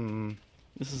going,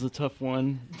 this is a tough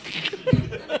one.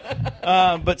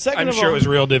 But second I'm sure it was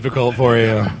real difficult for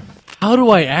you. How do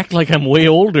I act like I'm way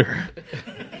older?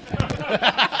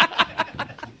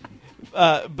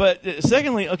 But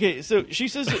secondly, okay, so she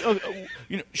says,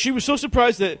 she was so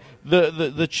surprised that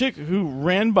the chick who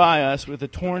ran by us with a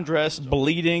torn dress,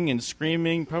 bleeding and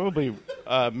screaming, probably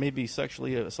maybe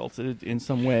sexually assaulted in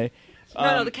some way.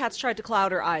 No, the cats tried to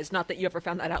cloud her eyes. Not that you ever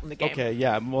found that out in the game. Okay,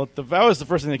 yeah, well, that was the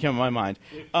first thing that came to my mind.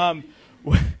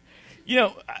 When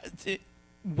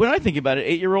I think about it,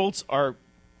 8-year-olds are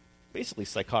basically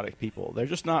psychotic people. They're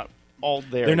just not all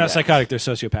there. They're not yet. psychotic. They're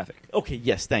sociopathic. Okay,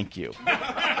 yes, thank you.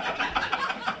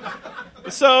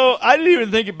 So I didn't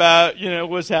even think about,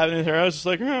 what's happening there. I was just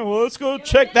like, well, let's go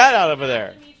check that out over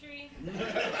there.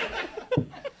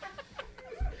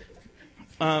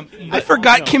 I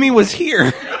forgot Kimmy was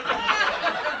here.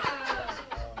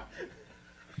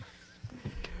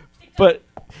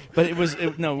 But it was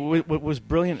what was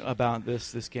brilliant about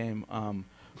this game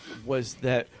was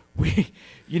that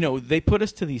they put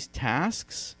us to these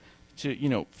tasks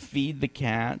to feed the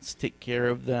cats, take care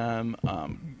of them,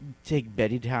 take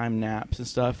bedtime naps and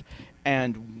stuff,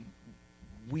 and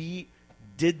we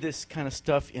did this kind of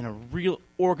stuff in a real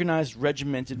organized,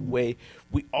 regimented way.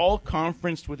 We all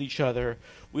conferenced with each other.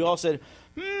 We all said,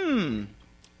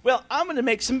 Well, I'm going to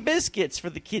make some biscuits for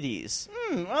the kiddies.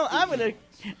 Well, I'm going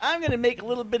to make a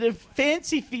little bit of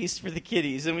fancy feast for the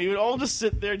kiddies. And we would all just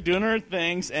sit there doing our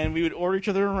things, and we would order each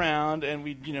other around, and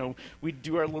we'd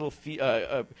do our little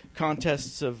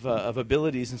contests of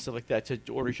abilities and stuff like that to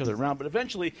order each other around. But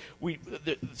eventually,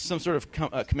 some sort of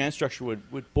command structure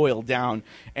would boil down,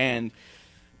 and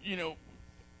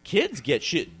kids get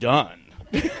shit done.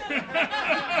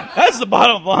 That's the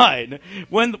bottom line.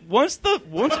 Once the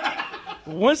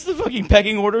fucking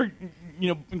pecking order,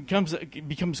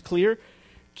 becomes clear,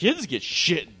 kids get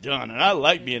shit done, and I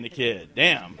like being a kid.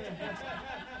 Damn.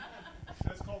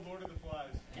 That's called Lord of the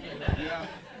Flies. Yeah.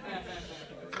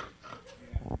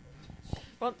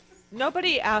 Well,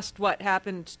 nobody asked what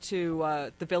happened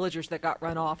to the villagers that got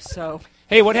run off. So.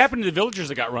 Hey, what happened to the villagers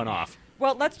that got run off?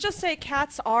 Well, let's just say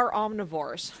cats are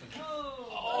omnivores.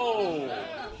 Oh.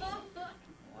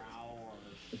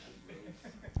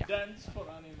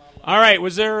 All right.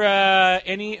 Was there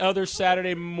any other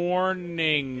Saturday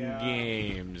morning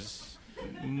games?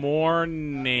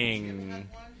 Morning.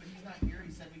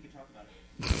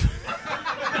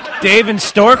 Dave and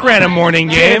Stork ran a morning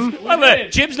game.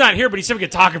 Jim's not here, but he said we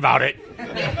could talk about it.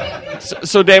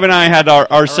 So Dave and I had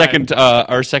our second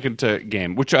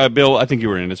game, which Bill, I think you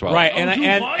were in as well. Right, and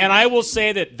I will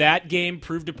say that game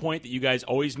proved a point that you guys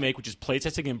always make, which is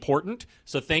playtesting important.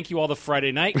 So thank you all the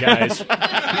Friday night guys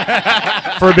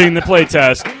for being the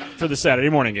playtest for the Saturday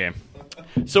morning game.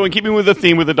 So in keeping with the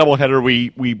theme with the doubleheader,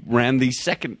 we ran the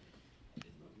second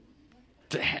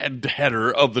header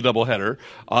of the doubleheader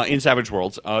in Savage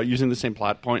Worlds using the same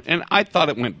plot point, and I thought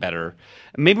it went better.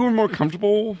 Maybe we're more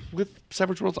comfortable with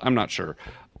Savage Worlds. I'm not sure.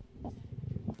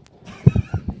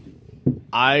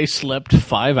 I slept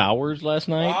 5 hours last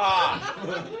night,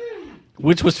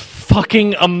 which was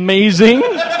fucking amazing.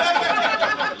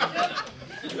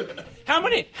 How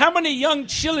many young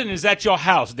children is at your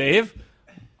house, Dave?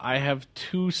 I have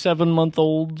 2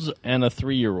 7-month-olds and a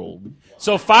 3-year-old.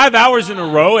 So 5 hours in a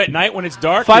row at night when it's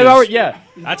dark? 5 hours, yeah.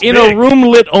 That's in big. a room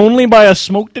lit only by a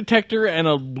smoke detector and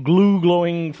a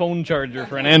glowing phone charger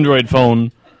for an Android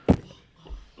phone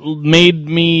made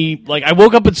me, I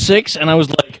woke up at 6 and I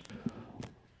was like,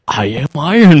 I am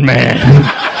Iron Man.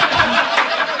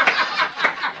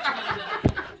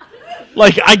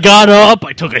 I got up,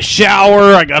 I took a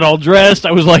shower, I got all dressed.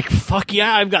 I was like, fuck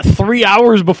yeah, I've got 3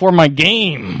 hours before my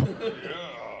game.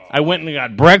 I went and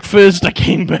got breakfast. I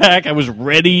came back. I was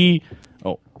ready.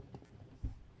 Oh.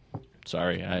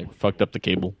 Sorry, I fucked up the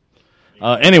cable.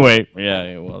 Anyway,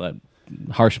 yeah, well, that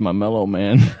harshed my mellow,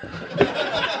 man.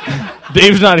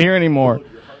 Dave's not here anymore.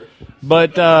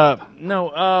 But,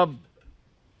 no,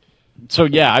 so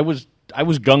yeah, I was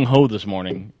gung-ho this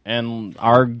morning. And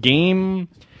our game,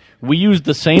 we used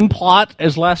the same plot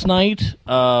as last night.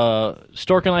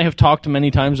 Stork and I have talked many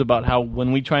times about how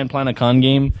when we try and plan a con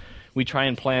game, we try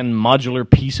and plan modular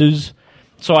pieces.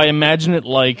 So I imagine it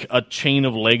like a chain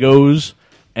of Legos.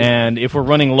 And if we're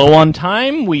running low on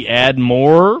time, we add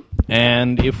more.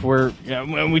 And if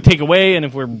we take away, and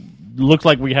if we look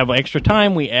like we have extra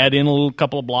time, we add in a little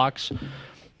couple of blocks.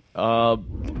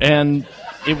 And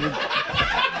it would.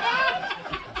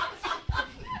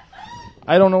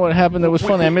 I don't know what happened. That was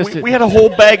funny. I missed it. We had a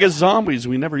whole bag of zombies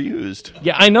we never used.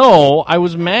 Yeah, I know. I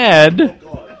was mad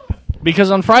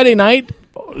because on Friday night,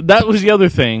 that was the other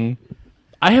thing.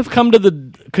 I have come to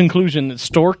the conclusion that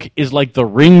Stork is like the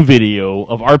Ring video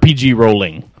of RPG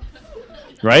rolling.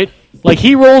 Right?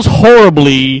 He rolls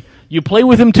horribly, you play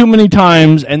with him too many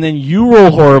times, and then you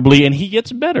roll horribly, and he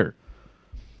gets better.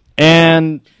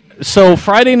 And so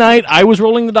Friday night, I was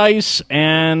rolling the dice,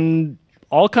 and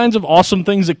all kinds of awesome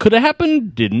things that could have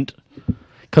happened didn't,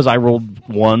 because I rolled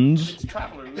ones. It's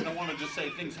Traveler. We don't want to just say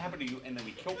things happen to you, and then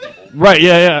we kill people. Right,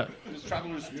 yeah.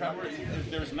 Travelers,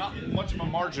 there's not much of a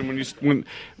margin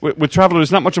with Traveler.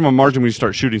 There's not much of a margin when you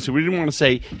start shooting. So we didn't want to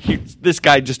say this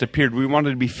guy just appeared. We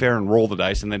wanted to be fair and roll the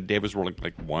dice. And then Dave was rolling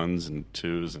ones and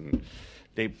twos, and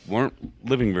they weren't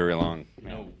living very long.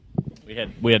 No, we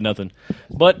had nothing.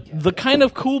 But the kind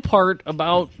of cool part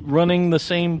about running the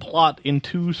same plot in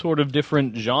two sort of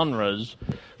different genres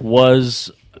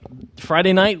was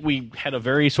Friday night we had a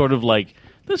very sort of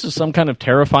this is some kind of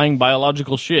terrifying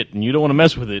biological shit, and you don't want to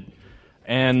mess with it.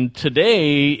 And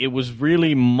today, it was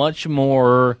really much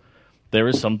more, there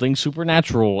is something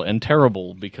supernatural and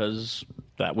terrible, because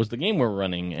that was the game we're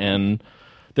running. And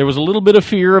there was a little bit of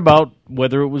fear about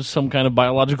whether it was some kind of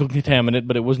biological contaminant,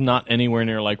 but it was not anywhere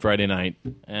near like Friday night.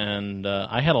 And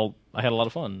I had a lot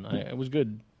of fun. It was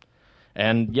good.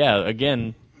 And yeah,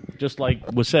 again, just like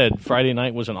was said, Friday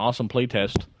night was an awesome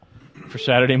playtest for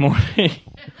Saturday morning.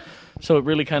 So it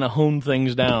really kind of honed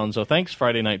things down. So thanks,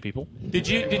 Friday night people. Did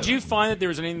you find that there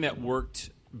was anything that worked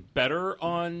better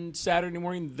on Saturday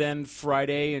morning than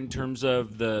Friday in terms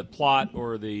of the plot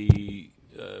or the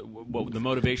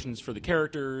motivations for the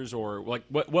characters, or like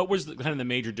what was kind of the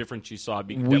major difference you saw?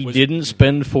 We didn't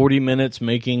spend 40 minutes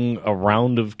making a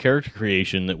round of character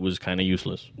creation that was kind of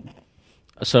useless.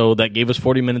 So that gave us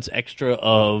 40 minutes extra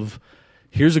of,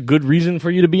 here's a good reason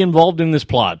for you to be involved in this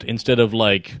plot, instead of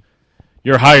like,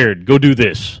 you're hired, go do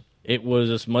this. It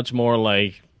was much more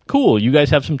like, cool, you guys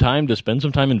have some time to spend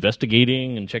some time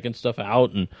investigating and checking stuff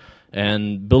out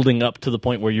and building up to the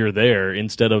point where you're there,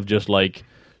 instead of just like,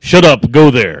 shut up, go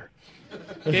there.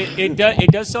 It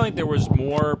does sound like there was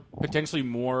potentially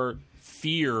more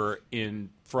fear in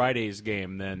Friday's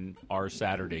game than our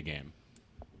Saturday game,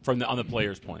 on the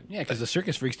player's point. Yeah, because the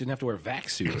circus freaks didn't have to wear vac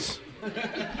suits.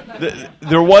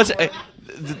 There was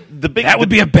the big. That would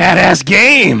be a badass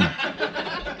game.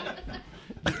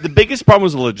 The biggest problem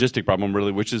was a logistic problem,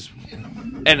 really, which is,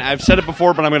 and I've said it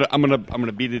before, but I'm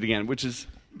gonna beat it again, which is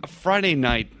a Friday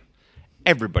night.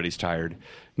 Everybody's tired.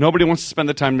 Nobody wants to spend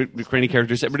the time creating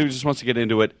characters. Everybody just wants to get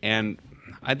into it, and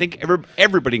I think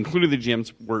everybody, including the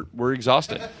GMs, were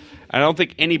exhausted. I don't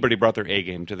think anybody brought their A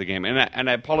game to the game, and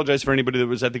I apologize for anybody that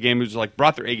was at the game who's like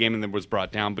brought their A game and then was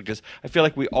brought down, because I feel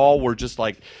like we all were just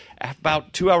like,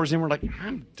 about 2 hours in, we're like,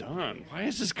 I'm done. Why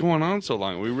is this going on so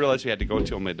long? We realized we had to go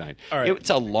until midnight. All right. It's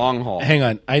a long haul. Hang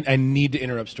on, I need to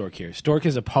interrupt Stork here. Stork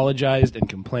has apologized and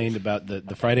complained about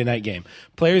the Friday night game.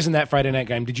 Players in that Friday night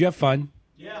game, did you have fun?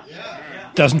 Yeah.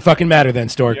 Doesn't fucking matter then,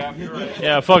 Stork. Yeah, you're right.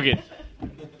 Yeah, fuck it.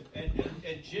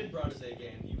 And Jim brought his A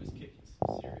game. He was kicking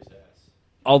some serious ass.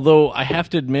 Although I have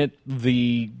to admit,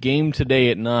 the game today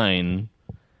at 9,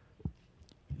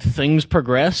 things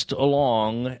progressed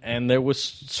along, and there was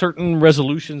certain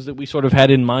resolutions that we sort of had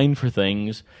in mind for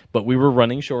things, but we were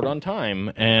running short on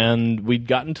time, and we'd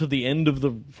gotten to the end of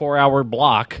the 4-hour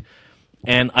block,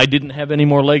 and I didn't have any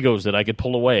more Legos that I could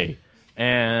pull away.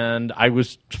 And I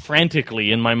was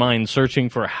frantically in my mind searching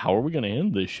for, how are we going to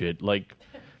end this shit? Like,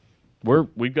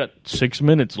 we've got 6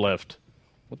 minutes left.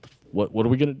 What are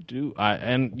we going to do?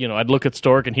 I'd look at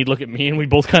Stork and he'd look at me, and we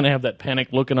both kind of have that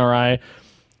panicked look in our eye.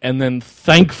 And then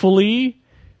thankfully,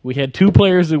 we had 2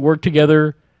 players that worked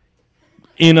together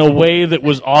in a way that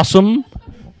was awesome.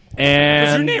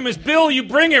 Because your name is Bill, you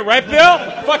bring it, right, Bill?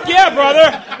 Fuck yeah,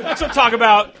 brother. That's what I'm talking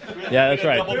about. Yeah, that's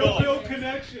right. Bill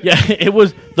connection. Yeah, it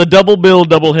was the double bill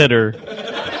double hitter.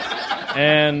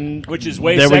 And which is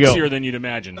way there sexier than you'd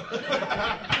imagine.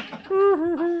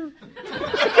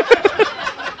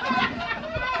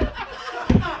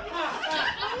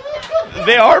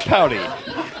 They are pouty.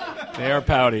 They are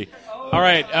pouty. All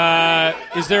right.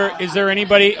 Is there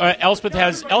anybody? Elspeth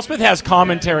has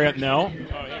commentary. No.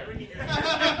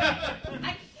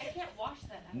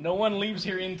 No one leaves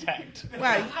here intact.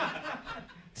 Well,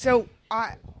 so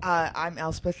I'm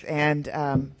Elspeth, and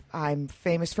I'm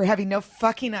famous for having no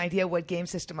fucking idea what game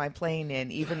system I'm playing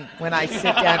in, even when I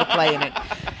sit down to play in it.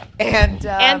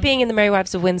 And being in the Merry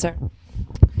Wives of Windsor.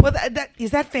 Well,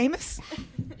 is that famous?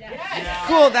 Yes.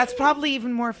 Cool. That's probably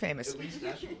even more famous.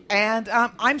 And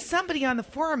I'm somebody on the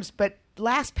forums, but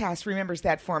LastPass remembers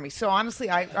that for me. So honestly,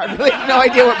 I really have no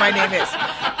idea what my name is.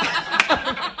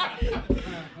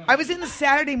 I was in the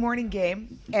Saturday morning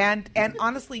game, and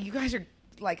honestly, you guys are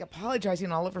like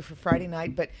apologizing all over for Friday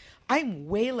night, but I'm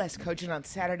way less cogent on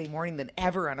Saturday morning than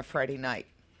ever on a Friday night.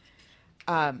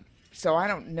 So I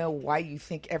don't know why you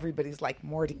think everybody's like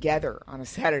more together on a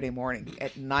Saturday morning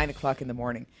at 9 o'clock in the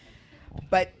morning.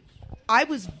 But I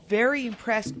was very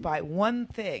impressed by one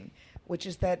thing, which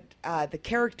is that the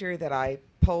character that I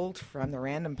pulled from the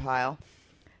random pile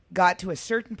got to a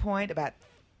certain point about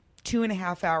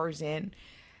 2.5 hours in,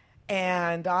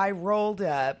 and I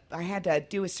had to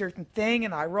do a certain thing,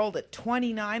 and I rolled a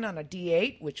 29 on a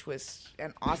D8, which was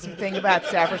an awesome thing about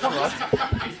Savage Worlds.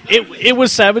 It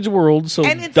was Savage Worlds, so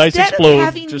and dice instead explode. of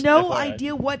having just no FYI.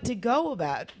 idea what to go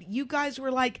about, you guys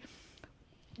were like,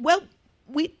 well,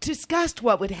 we discussed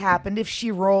what would happen if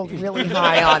she rolled really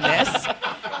high on this.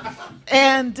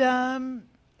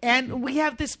 And we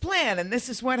have this plan, and this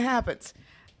is what happens.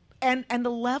 And the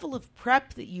level of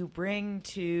prep that you bring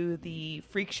to the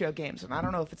Freak Show games, and I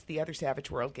don't know if it's the other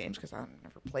Savage World games, because I've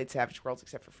never played Savage Worlds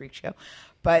except for Freak Show,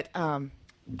 but the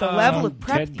level of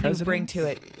prep that you bring to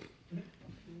it.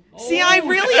 See, I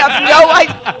really have no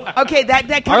idea. Okay, that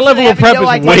comes Our level of prep is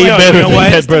way better than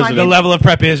Ted President. The level of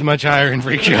prep is much higher in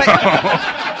Freak Show.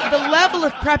 The level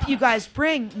of prep you guys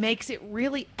bring makes it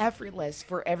really effortless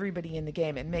for everybody in the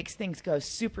game. It makes things go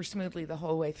super smoothly the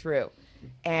whole way through.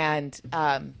 And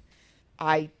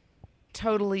I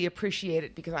totally appreciate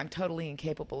it because I'm totally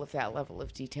incapable of that level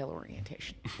of detail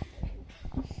orientation.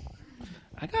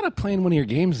 I gotta play in one of your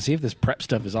games and see if this prep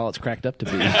stuff is all it's cracked up to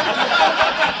be.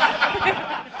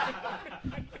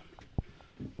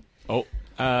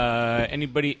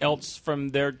 Anybody else from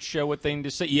their show a thing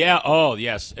to say? Yeah. Oh,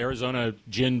 yes. Arizona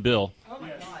Gin Bill. Oh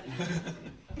my God.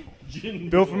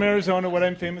 Bill from Arizona. What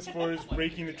I'm famous for is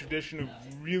breaking the tradition of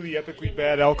really epically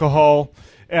bad alcohol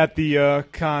at the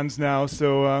cons now.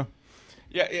 So.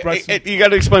 You got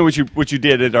to explain what you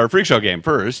did at our Freak Show game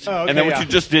first, okay, and then what you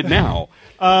just did now.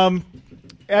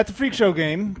 At the Freak Show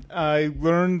game, I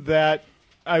learned that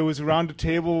I was around a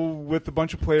table with a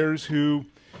bunch of players who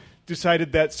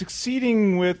decided that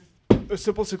succeeding with a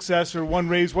simple success or one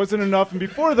raise wasn't enough, and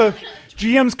before the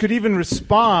GMs could even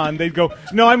respond, they'd go,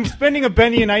 "No, I'm spending a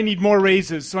Benny and I need more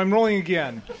raises, so I'm rolling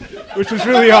again," which was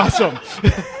really awesome.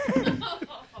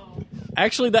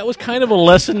 Actually, that was kind of a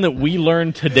lesson that we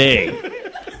learned today.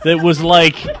 That was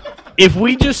like, if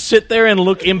we just sit there and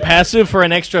look impassive for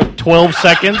an extra 12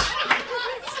 seconds,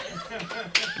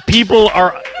 people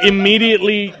are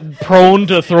immediately prone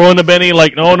to throwing a Benny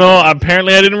like, no,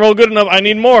 apparently I didn't roll good enough, I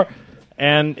need more.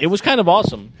 And it was kind of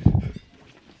awesome.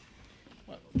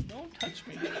 Don't touch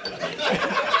me.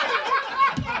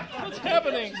 What's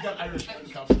happening? She's got Irish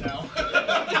cuffs now.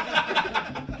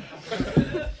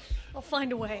 I'll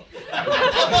find a way.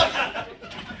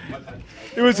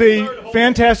 It was a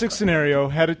fantastic scenario.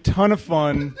 Had a ton of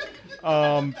fun.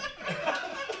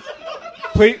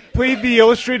 Played the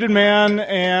Illustrated Man,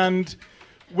 and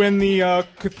when the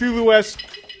Cthulhu-esque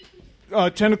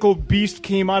tentacled beast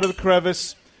came out of the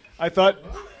crevice, I thought,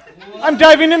 I'm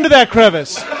diving into that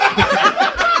crevice.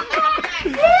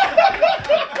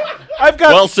 I've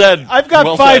got well said. I've got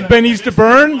well 5 said. bennies to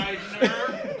burn.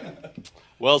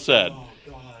 Well said.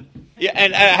 Yeah,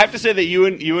 and I have to say that you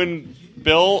and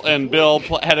Bill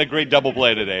had a great double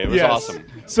play today. It was awesome.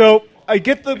 So I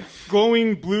get the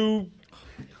glowing blue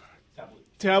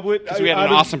tablet. Because we had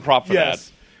an awesome prop for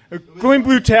that. A glowing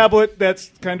blue tablet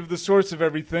that's kind of the source of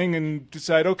everything, and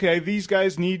decide, okay, these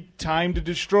guys need time to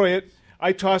destroy it.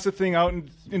 I toss the thing out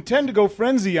and intend to go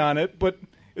frenzy on it, but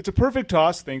it's a perfect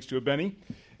toss, thanks to a Benny.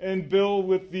 And Bill,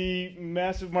 with the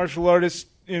massive martial artist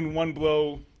in one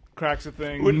blow, cracks the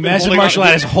thing. Massive martial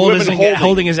artist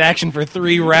holding his action for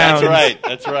 3 rounds.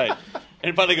 That's right.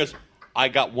 And finally goes, I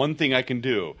got one thing I can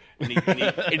do. And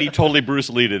he totally Bruce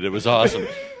Lee'd it. It was awesome.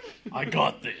 I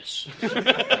got this.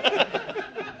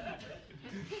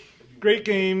 Great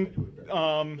game.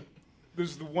 This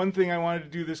is the one thing I wanted to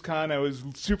do this con. I was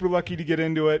super lucky to get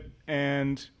into it,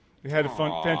 and we had a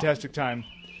fantastic time.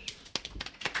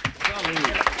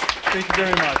 Thank you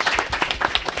very much.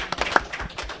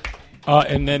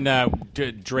 And then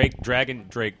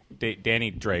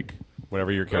Danny Drake,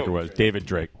 whatever your character was, David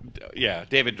Drake. Yeah,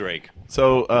 David Drake.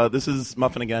 So this is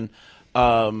Muffin again.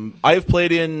 I have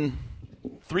played in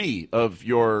 3 of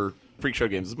your Freak Show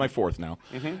games. This is my 4th now.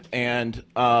 Mm-hmm. And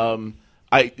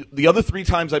the other 3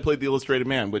 times I played the Illustrated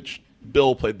Man, which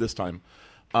Bill played this time.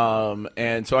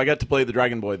 And so I got to play the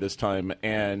Dragon Boy this time,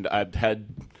 and I've had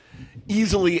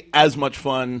easily as much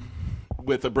fun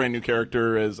with a brand new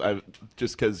character as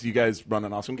just because you guys run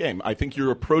an awesome game. I think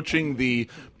you're approaching the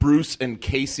Bruce and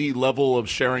Casey level of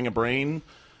sharing a brain,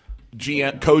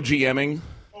 co-GMing.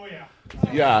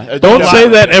 Yeah. Don't say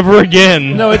that ever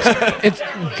again. No, it's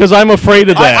because I'm afraid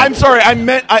of that. I'm sorry. I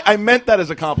meant that as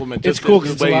a compliment. It's cool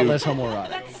because it's a lot less homoerotic.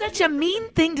 That's such a mean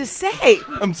thing to say.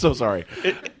 I'm so sorry.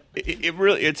 It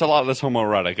really, it's a lot less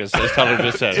homoerotic, as Tyler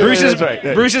just said. Bruce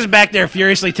is back there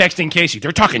furiously texting Casey.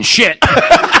 They're talking shit.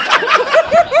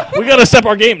 We got to step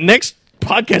our game. Next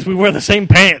podcast, we wear the same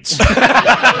pants. Can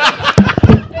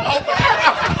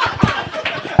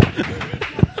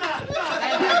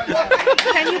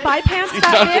you buy pants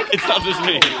that big? It's not just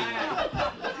me.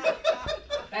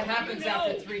 That happens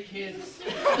after 3 kids.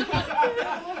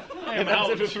 And that's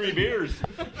after 3 beers.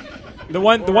 The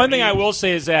one thing I will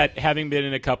say is that having been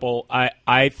in a couple,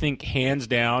 I think hands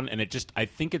down, and I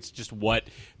think it's just what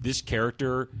this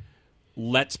character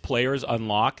lets players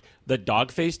unlock. The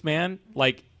dog-faced man,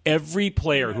 like every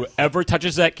player who ever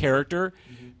touches that character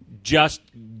just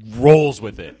rolls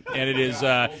with it, and it is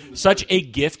such a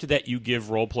gift that you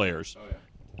give role players.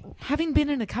 Having been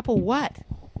in a couple what?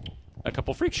 A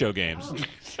couple Freak Show games.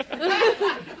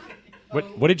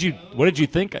 What did you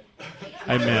think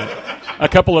I meant? A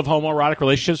couple of homoerotic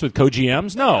relationships with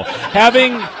co-GMs? No.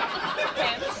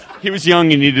 He was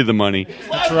young and needed the money.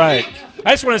 That's right.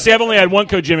 I just want to say I've only had one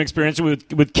co-GM experience with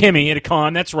Kimmy at a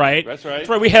con. That's right. That's right.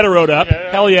 We heteroed up.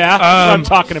 Yeah. Hell yeah. That's what I'm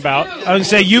talking about. I was going to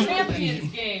say,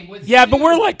 yeah, but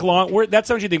we're like long. That's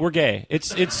what you think. We're gay.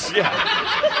 It's. Can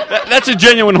That's a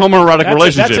genuine homoerotic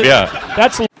relationship.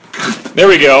 That's there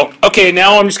we go. Okay,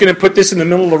 now I'm just going to put this in the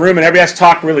middle of the room, and everybody has to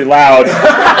talk really loud,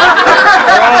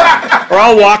 or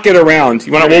I'll walk it around.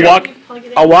 You want to? We'll walk.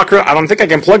 I'll walk around. I don't think I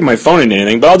can plug my phone into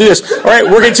anything, but I'll do this. All right,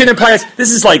 we're continuing to play.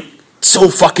 This is like so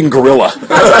fucking gorilla.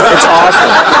 It's awesome.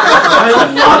 I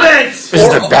love it. This is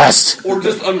the best. Or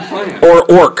just unplanned. Or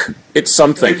orc. It's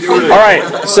something. All right.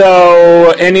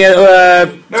 So any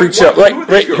freak show?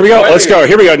 Right. Here we go. Let's go.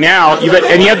 Here we go. Now you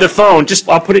have the phone. Just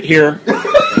I'll put it here.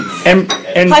 And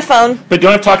hi phone. But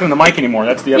don't have to talk into the mic anymore.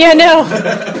 That's the yeah. No.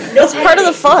 That's part of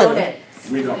the fun.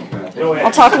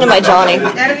 I'll talk into my Johnny. All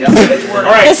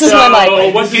right, this is my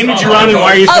mic. What game did you run and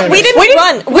why are you saying we this? didn't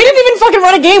run. We didn't even fucking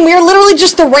run a game. We are literally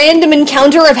just the random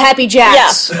encounter of Happy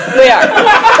Jacks. Yeah, we are.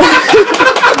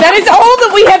 That is all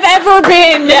that we have ever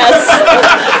been. Yes.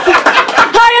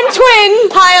 Hi, I'm Twin.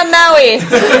 Hi, I'm Maui.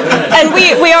 And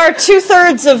we are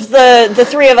 2/3 of the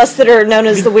three of us that are known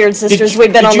as the Weird Sisters.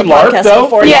 We've been on the podcast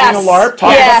before. Yes. Did you LARP?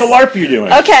 Talk about the LARP you're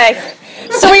doing. Okay.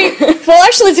 So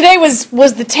actually today was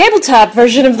the tabletop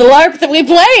version of the LARP that we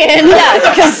play in. Yeah,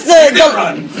 because we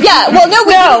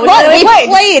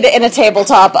played in a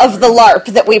tabletop of the LARP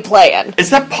that we play in. Is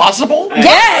that possible?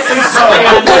 Yes.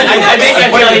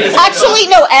 Actually,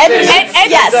 no. Ed yes.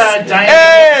 Ed is dying.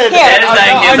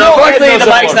 So unfortunately, the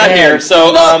mic's not here.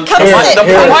 So come sit. The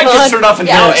mic just turned off and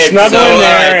now it's snuggle in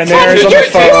there and there's on the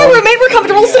phone. You and roommate were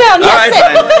comfortable. Sit down. All right,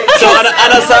 fine. So on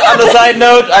a side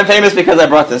note, I'm famous because I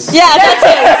brought this. Yeah, that's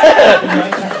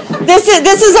it.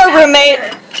 This is our roommate.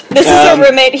 This is our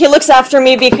roommate. He looks after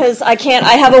me because I can't.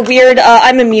 I have a weird.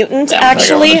 I'm a mutant.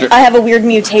 Actually, I have a weird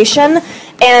mutation,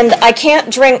 and I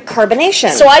can't drink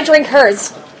carbonation. So I drink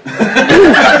hers.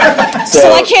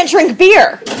 So I can't drink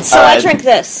beer. So I drink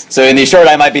this. So in the short,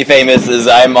 I might be famous as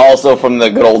I'm also from the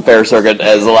good old fair circuit,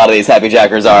 as a lot of these Happy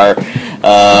Jackers are.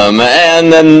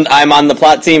 And then I'm on the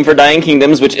plot team for Dying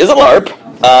Kingdoms, which is a LARP.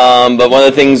 But one of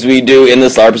the things we do in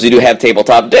this LARP is we do have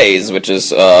tabletop days, which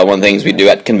is one of the things we do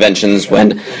at conventions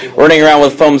when running around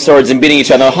with foam swords and beating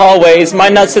each other in the hallways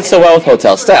might not sit so well with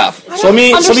hotel staff. So let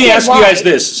me ask you guys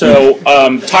this. So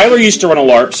Tyler used to run a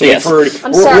LARP, so Yes. we've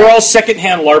heard we're all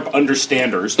secondhand LARP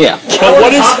understanders. Yeah. But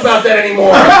what is talk about that anymore.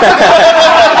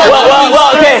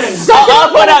 well, okay.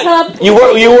 I'll point out you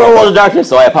were World of Darkness,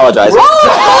 so I apologize.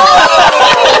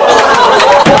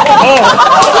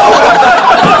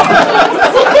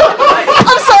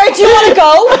 I'm sorry. Do you want to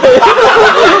go?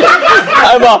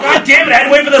 God damn it! I had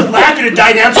to wait for the laughter to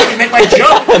die down so I could make my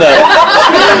joke.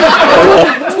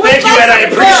 Thank you, Ed. I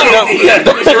appreciate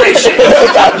the commiseration.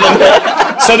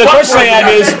 So the question I have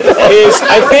is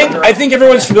I think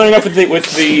everyone's familiar enough with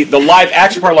the live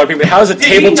action part of LARPing, but how does a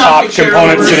tabletop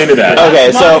component fit into that?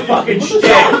 Okay, so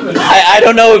I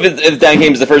don't know if Dying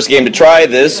Kingdoms is the first game to try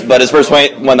this, but it's the first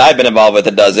one I've been involved with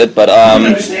that does it. But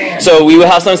so we will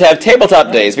sometimes have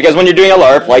tabletop days because when you're doing a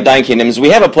LARP like Dying Kingdoms, we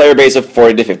have a player base of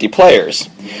 40 to 50 players.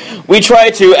 We try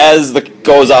to, as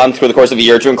goes on through the course of a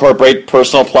year, to incorporate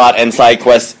personal plot and side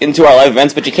quests into our live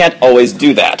events, but you can't always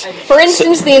do that. For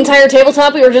instance, the entire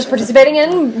tabletop we were just participating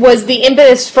in was the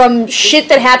impetus from shit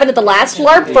that happened at the last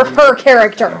LARP for her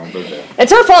character.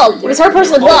 It's her fault. It was her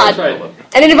personal plot.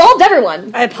 And it involved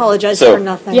everyone. I apologize So- for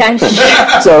nothing. Yeah.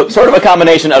 So sort of a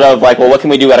combination of like, well, what can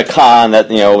we do at a con that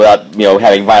without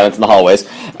having violence in the hallways,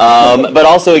 but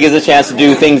also it gives a chance to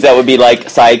do things that would be like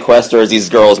side quests, or as these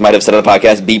girls might have said on the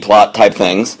podcast, B-plot type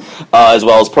things, as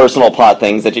well as personal plot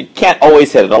things that you can't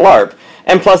always hit at a LARP.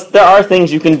 And plus, there are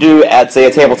things you can do at, say,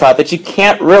 a tabletop that you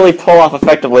can't really pull off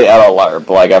effectively at a LARP.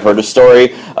 Like, I've heard a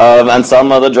story of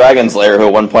Anselma the Dragon Slayer, who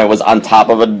at one point was on top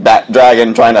of a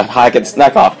dragon trying to hack its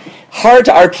neck off. Hard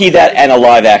to RP that in a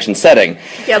live-action setting.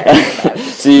 Yep.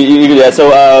 So you do that.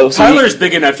 So Tyler's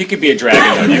big enough; he could be a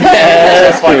dragon. You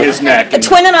can step on his neck.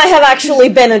 Twin and I have actually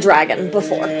been a dragon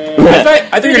before. I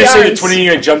thought you were going to say that Twinny and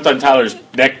you had jumped on Tyler's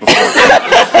neck before.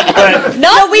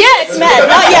 Not yet, Matt.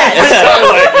 Not yet.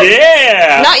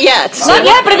 Yeah. Not yet. Not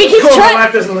yet, but if he keeps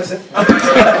trying. doesn't listen. Not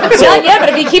yet, but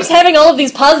if he keeps having all of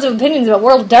these positive opinions about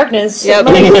World of Darkness. Yep.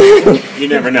 You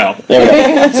never know.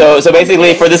 So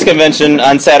basically, for this convention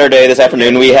on Saturday, this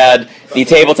afternoon, we had the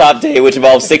tabletop day, which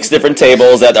involved 6 different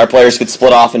tables that our players could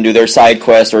split off and do their side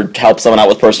quest or help someone out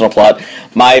with personal plot.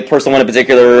 My personal one in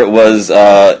particular was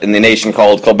in the nation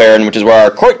called Colbert, which is where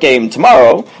our court game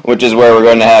tomorrow, which is where we're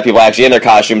going to have people actually in their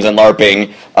costumes and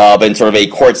LARPing, but in sort of a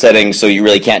court setting, so you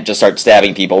really can't just start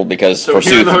stabbing people because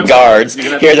forsooth guards.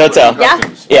 Here at the hotel.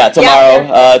 Yeah,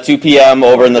 tomorrow, 2 p.m.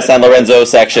 over in the San Lorenzo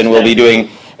section, we'll be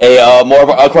doing a more of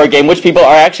a court game, which people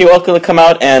are actually welcome to come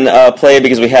out and play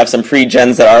because we have some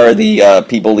pre-gens that are the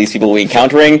these people we'll be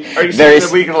encountering. Are you saying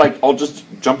that we can all just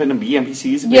jump in and be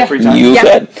NPCs in Yeah. your free time? You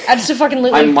could.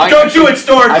 Absolutely. I might. Don't do it,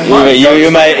 Stork. You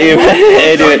might do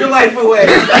Throw it. your life away.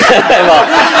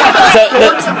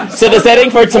 So the setting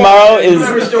for tomorrow is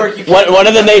one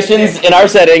of the nations in our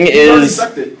setting is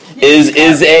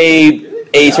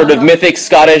a sort of mythic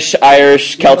Scottish,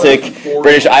 Irish, Celtic,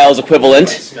 British Isles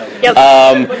equivalent. Yep.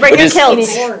 Bring which your is-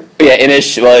 kilts. Yeah,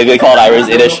 Inish. Well, they call it Irish,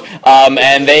 Inish.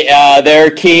 And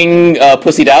their king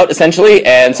pussied out essentially,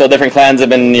 and so different clans have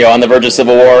been on the verge of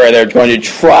civil war, and they're going to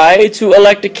try to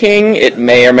elect a king. It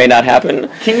may or may not happen.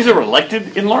 Kings are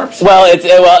elected in LARPs? Well, it's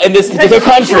in this particular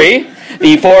country,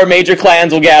 the 4 major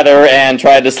clans will gather and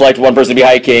try to select one person to be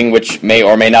High King, which may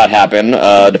or may not happen,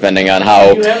 depending on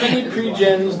how. Do you have any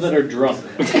pre-gens that are drunk?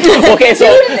 Okay, so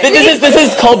this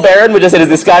is called Baron, which I said is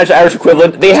the Scottish Irish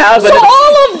equivalent. They have So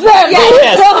all of them.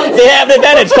 yes, they have an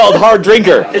advantage called Hard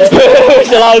Drinker, which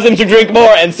allows them to drink more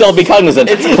and still be cognizant.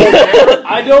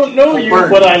 I don't know you,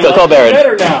 but I Call love you Baron.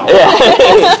 better now.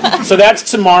 Yeah. So that's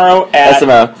tomorrow That's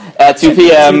tomorrow at 2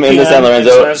 p.m. in the San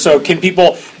Lorenzo. So can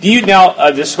people? Do you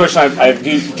now? This question I have: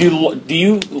 do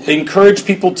you encourage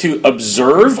people to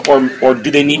observe, or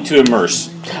do they need to immerse?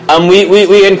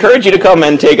 We encourage you to come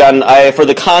and take on. For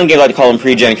the con game, I like to call them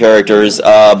pre-gen characters,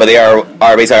 but they are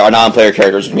basically our non-player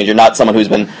characters, which means you're not someone who's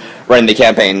been running the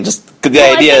campaign. Just the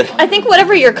idea. I think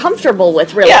whatever you're comfortable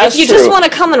with, really. Yeah, if you that's just true. want to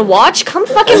come and watch, come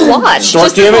fucking watch. Stork,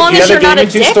 Just do you as have a- long do you as have a you're not a game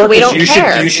into dick, Stork? we 'Cause don't you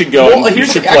care. Should, you should go. Well, and you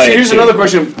here's should play. here's another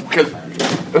question. 'Cause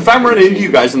if I'm running into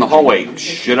you guys in the hallway,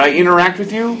 should I interact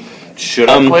with you? Should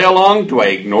I play along? Do I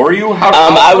ignore you?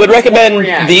 I would recommend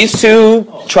these two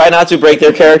try not to break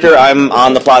their character. I'm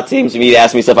on the plot team, so if you need to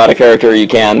ask me stuff out of character, you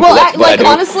can. 'cause Well, that's what I do.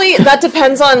 honestly, that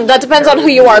depends on who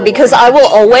you are, because I will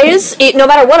always, no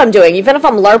matter what I'm doing, even if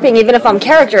I'm LARPing, even if I'm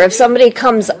character, if somebody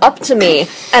comes up to me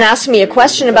and asks me a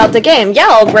question about the game, yeah,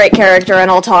 I'll break character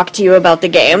and I'll talk to you about the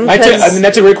game. I mean,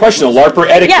 that's a great question. LARPer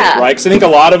etiquette, Yeah. right? Because I think a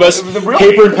lot of us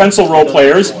paper and pencil role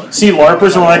players see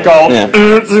LARPers and we're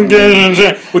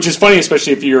like, which is funny,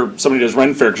 especially if you're somebody who does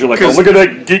Ren Fair, because you're like, oh, look at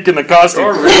that geek in the costume.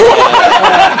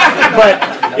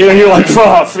 But you're like,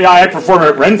 oh, yeah, I perform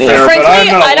at Ren Fair, but I'm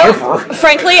not a LARPer.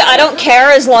 Frankly, I don't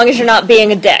care as long as you're not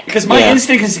being a dick. Because my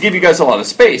instinct is to give you guys a lot of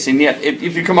space, and yet if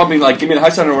you come up and like give me the high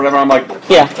sign or whatever, I'm like,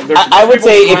 Yeah, I would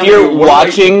say if you're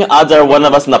watching, odds are one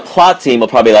of us on the plot team will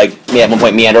probably like me at one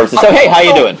point meander over to say, "So hey, how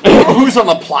you doing?" Who's on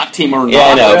the plot team or not? Yeah,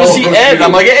 I know. I see Ed.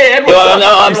 I'm like, hey, Ed. Well,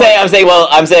 no, I'm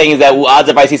saying is that odds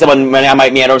if I see someone, I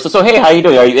might meander over. So hey, how you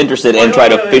doing? Are you interested? And try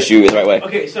to fish you the right way.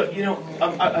 Okay, so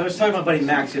I was talking to my buddy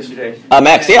Max yesterday.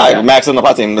 Max, Max on the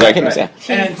plot team. Right. Yeah.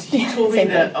 And he told me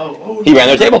that He ran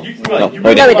their table. You No, he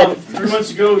remember didn't. about 3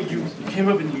 months ago, you came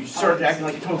up and you started acting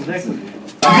like a total dick. And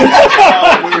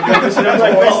I'm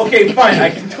like, well, okay, fine, I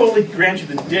can totally grant you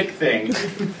the dick thing.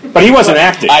 But he wasn't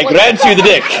acting. I grant you the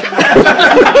dick.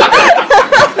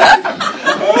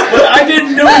 But I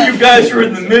didn't know you guys were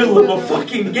in the middle of a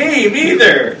fucking game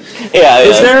either. Yeah.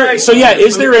 Is there? So yeah,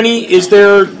 is there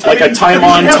like a time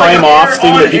on, time off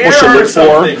thing that people should look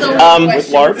for with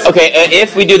LARPs? Okay,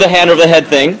 if we do the hand over the head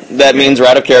thing, that means we're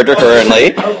out of character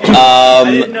currently.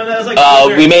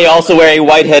 We may also wear a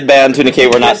white headband to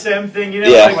indicate we're not. Thing,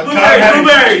 Yeah.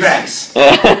 Blueberries.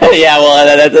 Yeah, well,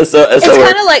 that's so. It's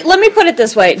kind of like, let me put it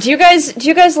this way: do you guys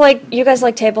like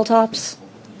tabletops?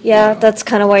 Yeah, that's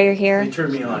kind of why you're here. They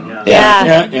turned me on, yeah.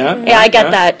 Yeah, I get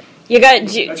that. Do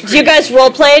you guys role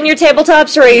play in your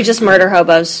tabletops, or are you just murder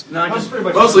hobos? No, just pretty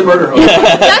much mostly murder hobos.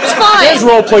 That's fine. There's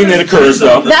role playing that occurs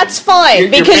though. That's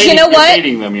fine, because you know You're what?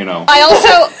 baiting them, you know. I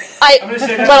also, I'm going to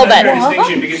say that's little not a fair bit.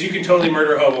 distinction because you can totally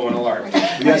murder a hobo in a LARP.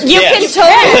 You can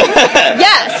totally.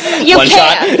 Yes, you One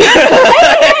can.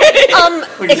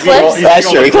 Eclipse.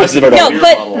 That's true. Eclipse is murder. No,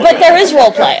 but there is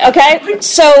role play. Okay,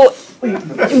 so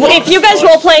if you guys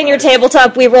role play in your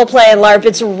tabletop, we role play in LARP.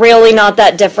 It's really not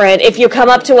that different. If you come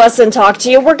up to us and talk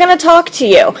to you, we're going to talk to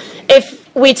you. If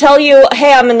we tell you,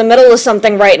 hey, I'm in the middle of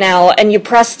something right now, and you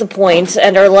press the point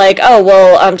and are like, oh,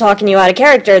 well, I'm talking you out of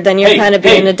character, then you're kind of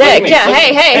being a dick. Yeah,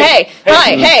 hey,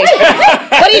 hi, hey.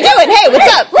 What are you doing? Hey, what's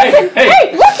up?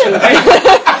 Listen,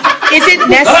 Is it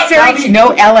necessary to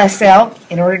know LSL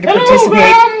in order to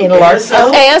participate in LARP?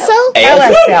 ASL? LSL.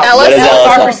 What is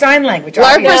LSL? LARP sign language.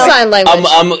 LARP or sign language.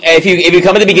 If you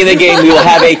come at the beginning of the game, we will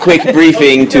have a quick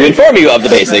briefing to inform you of the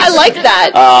basics. I like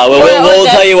that. We'll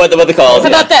tell you what the call is. How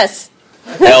about this?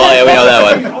 Oh, yeah, we know that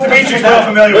one. Dimitri's well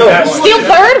familiar with that one. Steel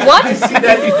bird? What? I see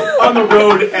that on the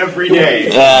road every day.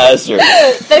 That's true.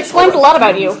 That explains a lot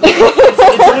about you. It's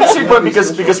an interesting point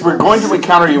because we're going to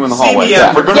encounter you in the hallway.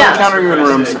 Yeah. We're going to encounter you in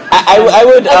rooms. I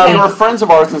would. You're friends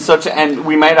of ours and such, and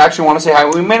we might actually want to say hi.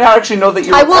 We may not actually know that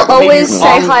you're. I will maybe always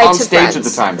say hi on to stage friends. at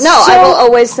the time. No, I will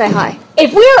always say hi.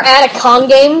 If we are at a con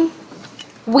game,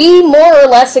 we more or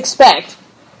less expect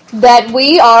that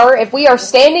if we are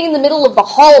standing in the middle of the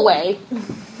hallway,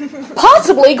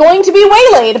 possibly going to be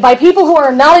waylaid by people who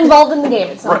are not involved in the game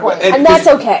at some point, and that's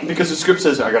okay. Because the script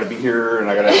says I got to be here and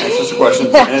I got to answer some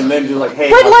questions, and then you're like,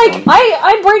 hey. But like,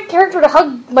 I break character to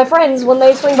hug my friends when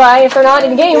they swing by if they're not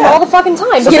in the game all the fucking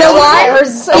time. You know why?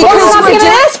 Because I'm being an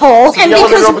asshole. And the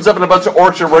elevator opens up in a bunch of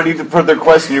orcs are ready for their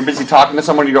quest, and you're busy talking to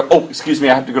someone. And you go, "Oh, excuse me,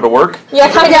 I have to go to work."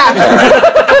 Yeah.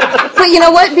 But you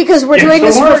know what? Because we're doing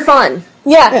this for fun.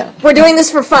 Yeah. We're doing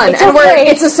this for fun. It's and okay.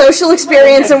 it's a social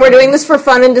experience, and we're doing this for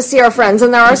fun and to see our friends.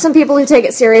 And there are some people who take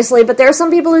it seriously, but there are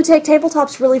some people who take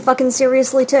tabletops really fucking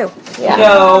seriously, too. Yeah.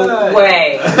 No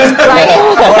way.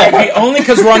 Right. Only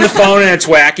because we're on the phone and it's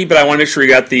wacky, but I want to make sure you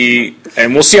got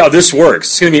and we'll see how this works.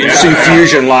 It's going to be an interesting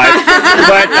fusion live.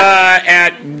 But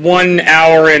at 1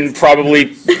 hour and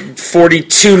probably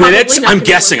 42 minutes, I'm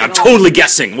guessing. I'm totally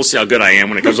guessing. We'll see how good I am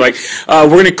when it comes. We're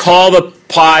going to call the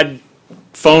pod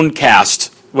phone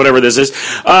cast, whatever this is.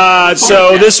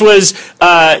 So this was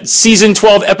season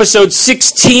 12, episode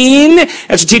 16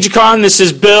 at Strategicon. This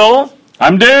is Bill.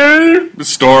 I'm Dave. The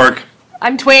Stork.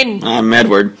 I'm Twin. I'm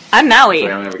Edward. I'm Maui.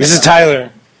 This is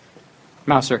Tyler.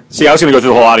 Mouser. See, I was going to go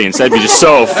through the whole audience. That'd be just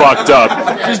so fucked up.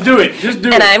 Just do it. Just do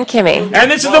it. And I'm Kimmy.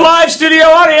 And this is the live studio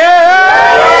audience.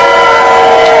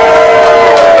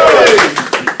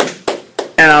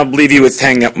 And I'll leave you with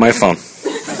hanging up my phone.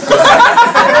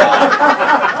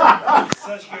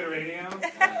 Such good radio.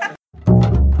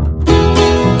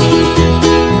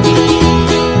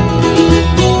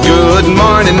 Good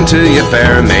morning to you,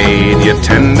 fair maid, you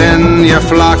tending your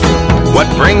flock. What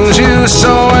brings you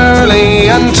so early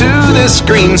unto this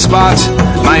green spot?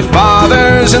 My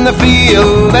father's in the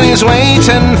field and he's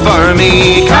waiting for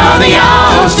me. Call the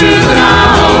owls to the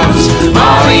nows,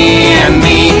 Molly and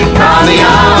me. Call the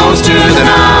owls to the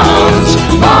nows,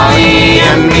 Molly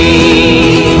and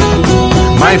me.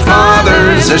 My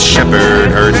father's a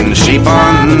shepherd herding sheep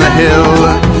on the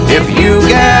hill. If you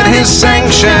get his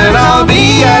sanction, I'll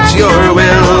be at your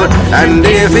will. And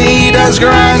if he does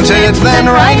grant it, then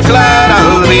right glad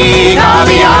I'll be. Call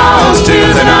the owls to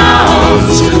the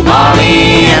nows,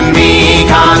 Molly and me.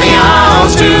 Call the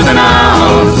owls to the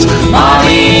nows,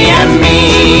 Molly and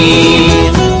me.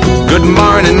 Good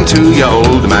morning to you,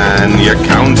 old man, you're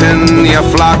counting your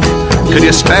flock. Could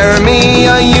you spare me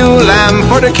a ewe lamb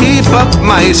for to keep up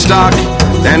my stock?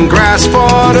 And grass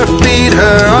for to feed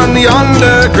her on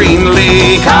yonder green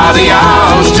lea. Call the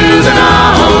owls to the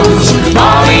nows,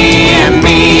 Molly and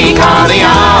me. Call the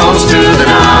owls to the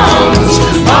nows,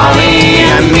 Molly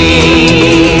and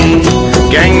me.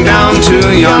 Gang down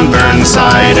to yon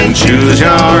burnside and choose your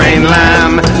own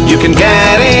lamb. You can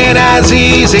get it as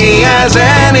easy as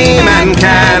any man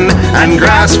can. And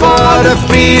grass for to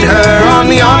feed her on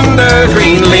yonder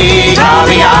green lea. Call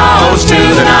the owls to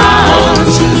the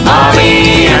nows,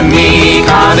 Molly and me.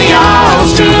 Call the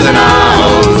owls to the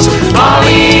nows,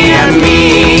 Molly and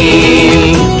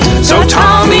me. So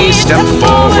Tommy stepped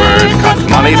forward, caught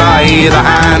Molly by the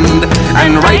hand,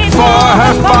 and right for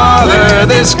her father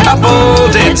this couple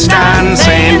did stand,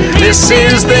 saying, this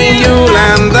is the ewe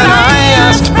lamb that I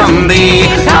asked from thee.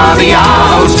 Call the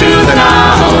owls to the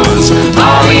nows,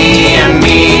 Molly and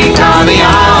me. Call the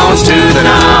owls to the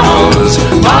nows,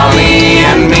 Molly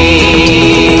and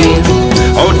me.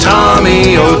 Oh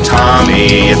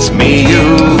Tommy, it's me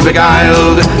you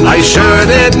beguiled. I sure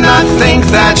did not think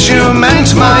that you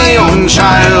meant my own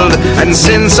child. And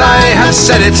since I have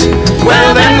said it,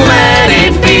 well then let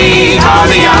it be. Call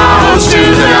the owls to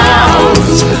the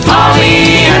nows,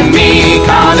 Molly and me.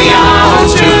 Call the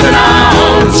owls to the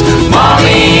nows,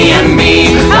 Molly and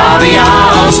me. Call the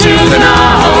owls to the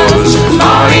nows,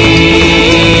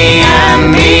 Molly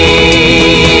and me.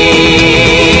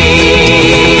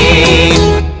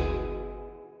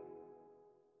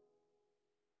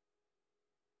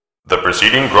 The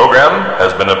preceding program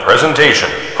has been a presentation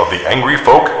of the Angry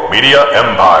Folk Media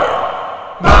Empire.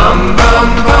 Bum bum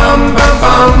bum bum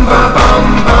bum bum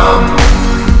bum bum.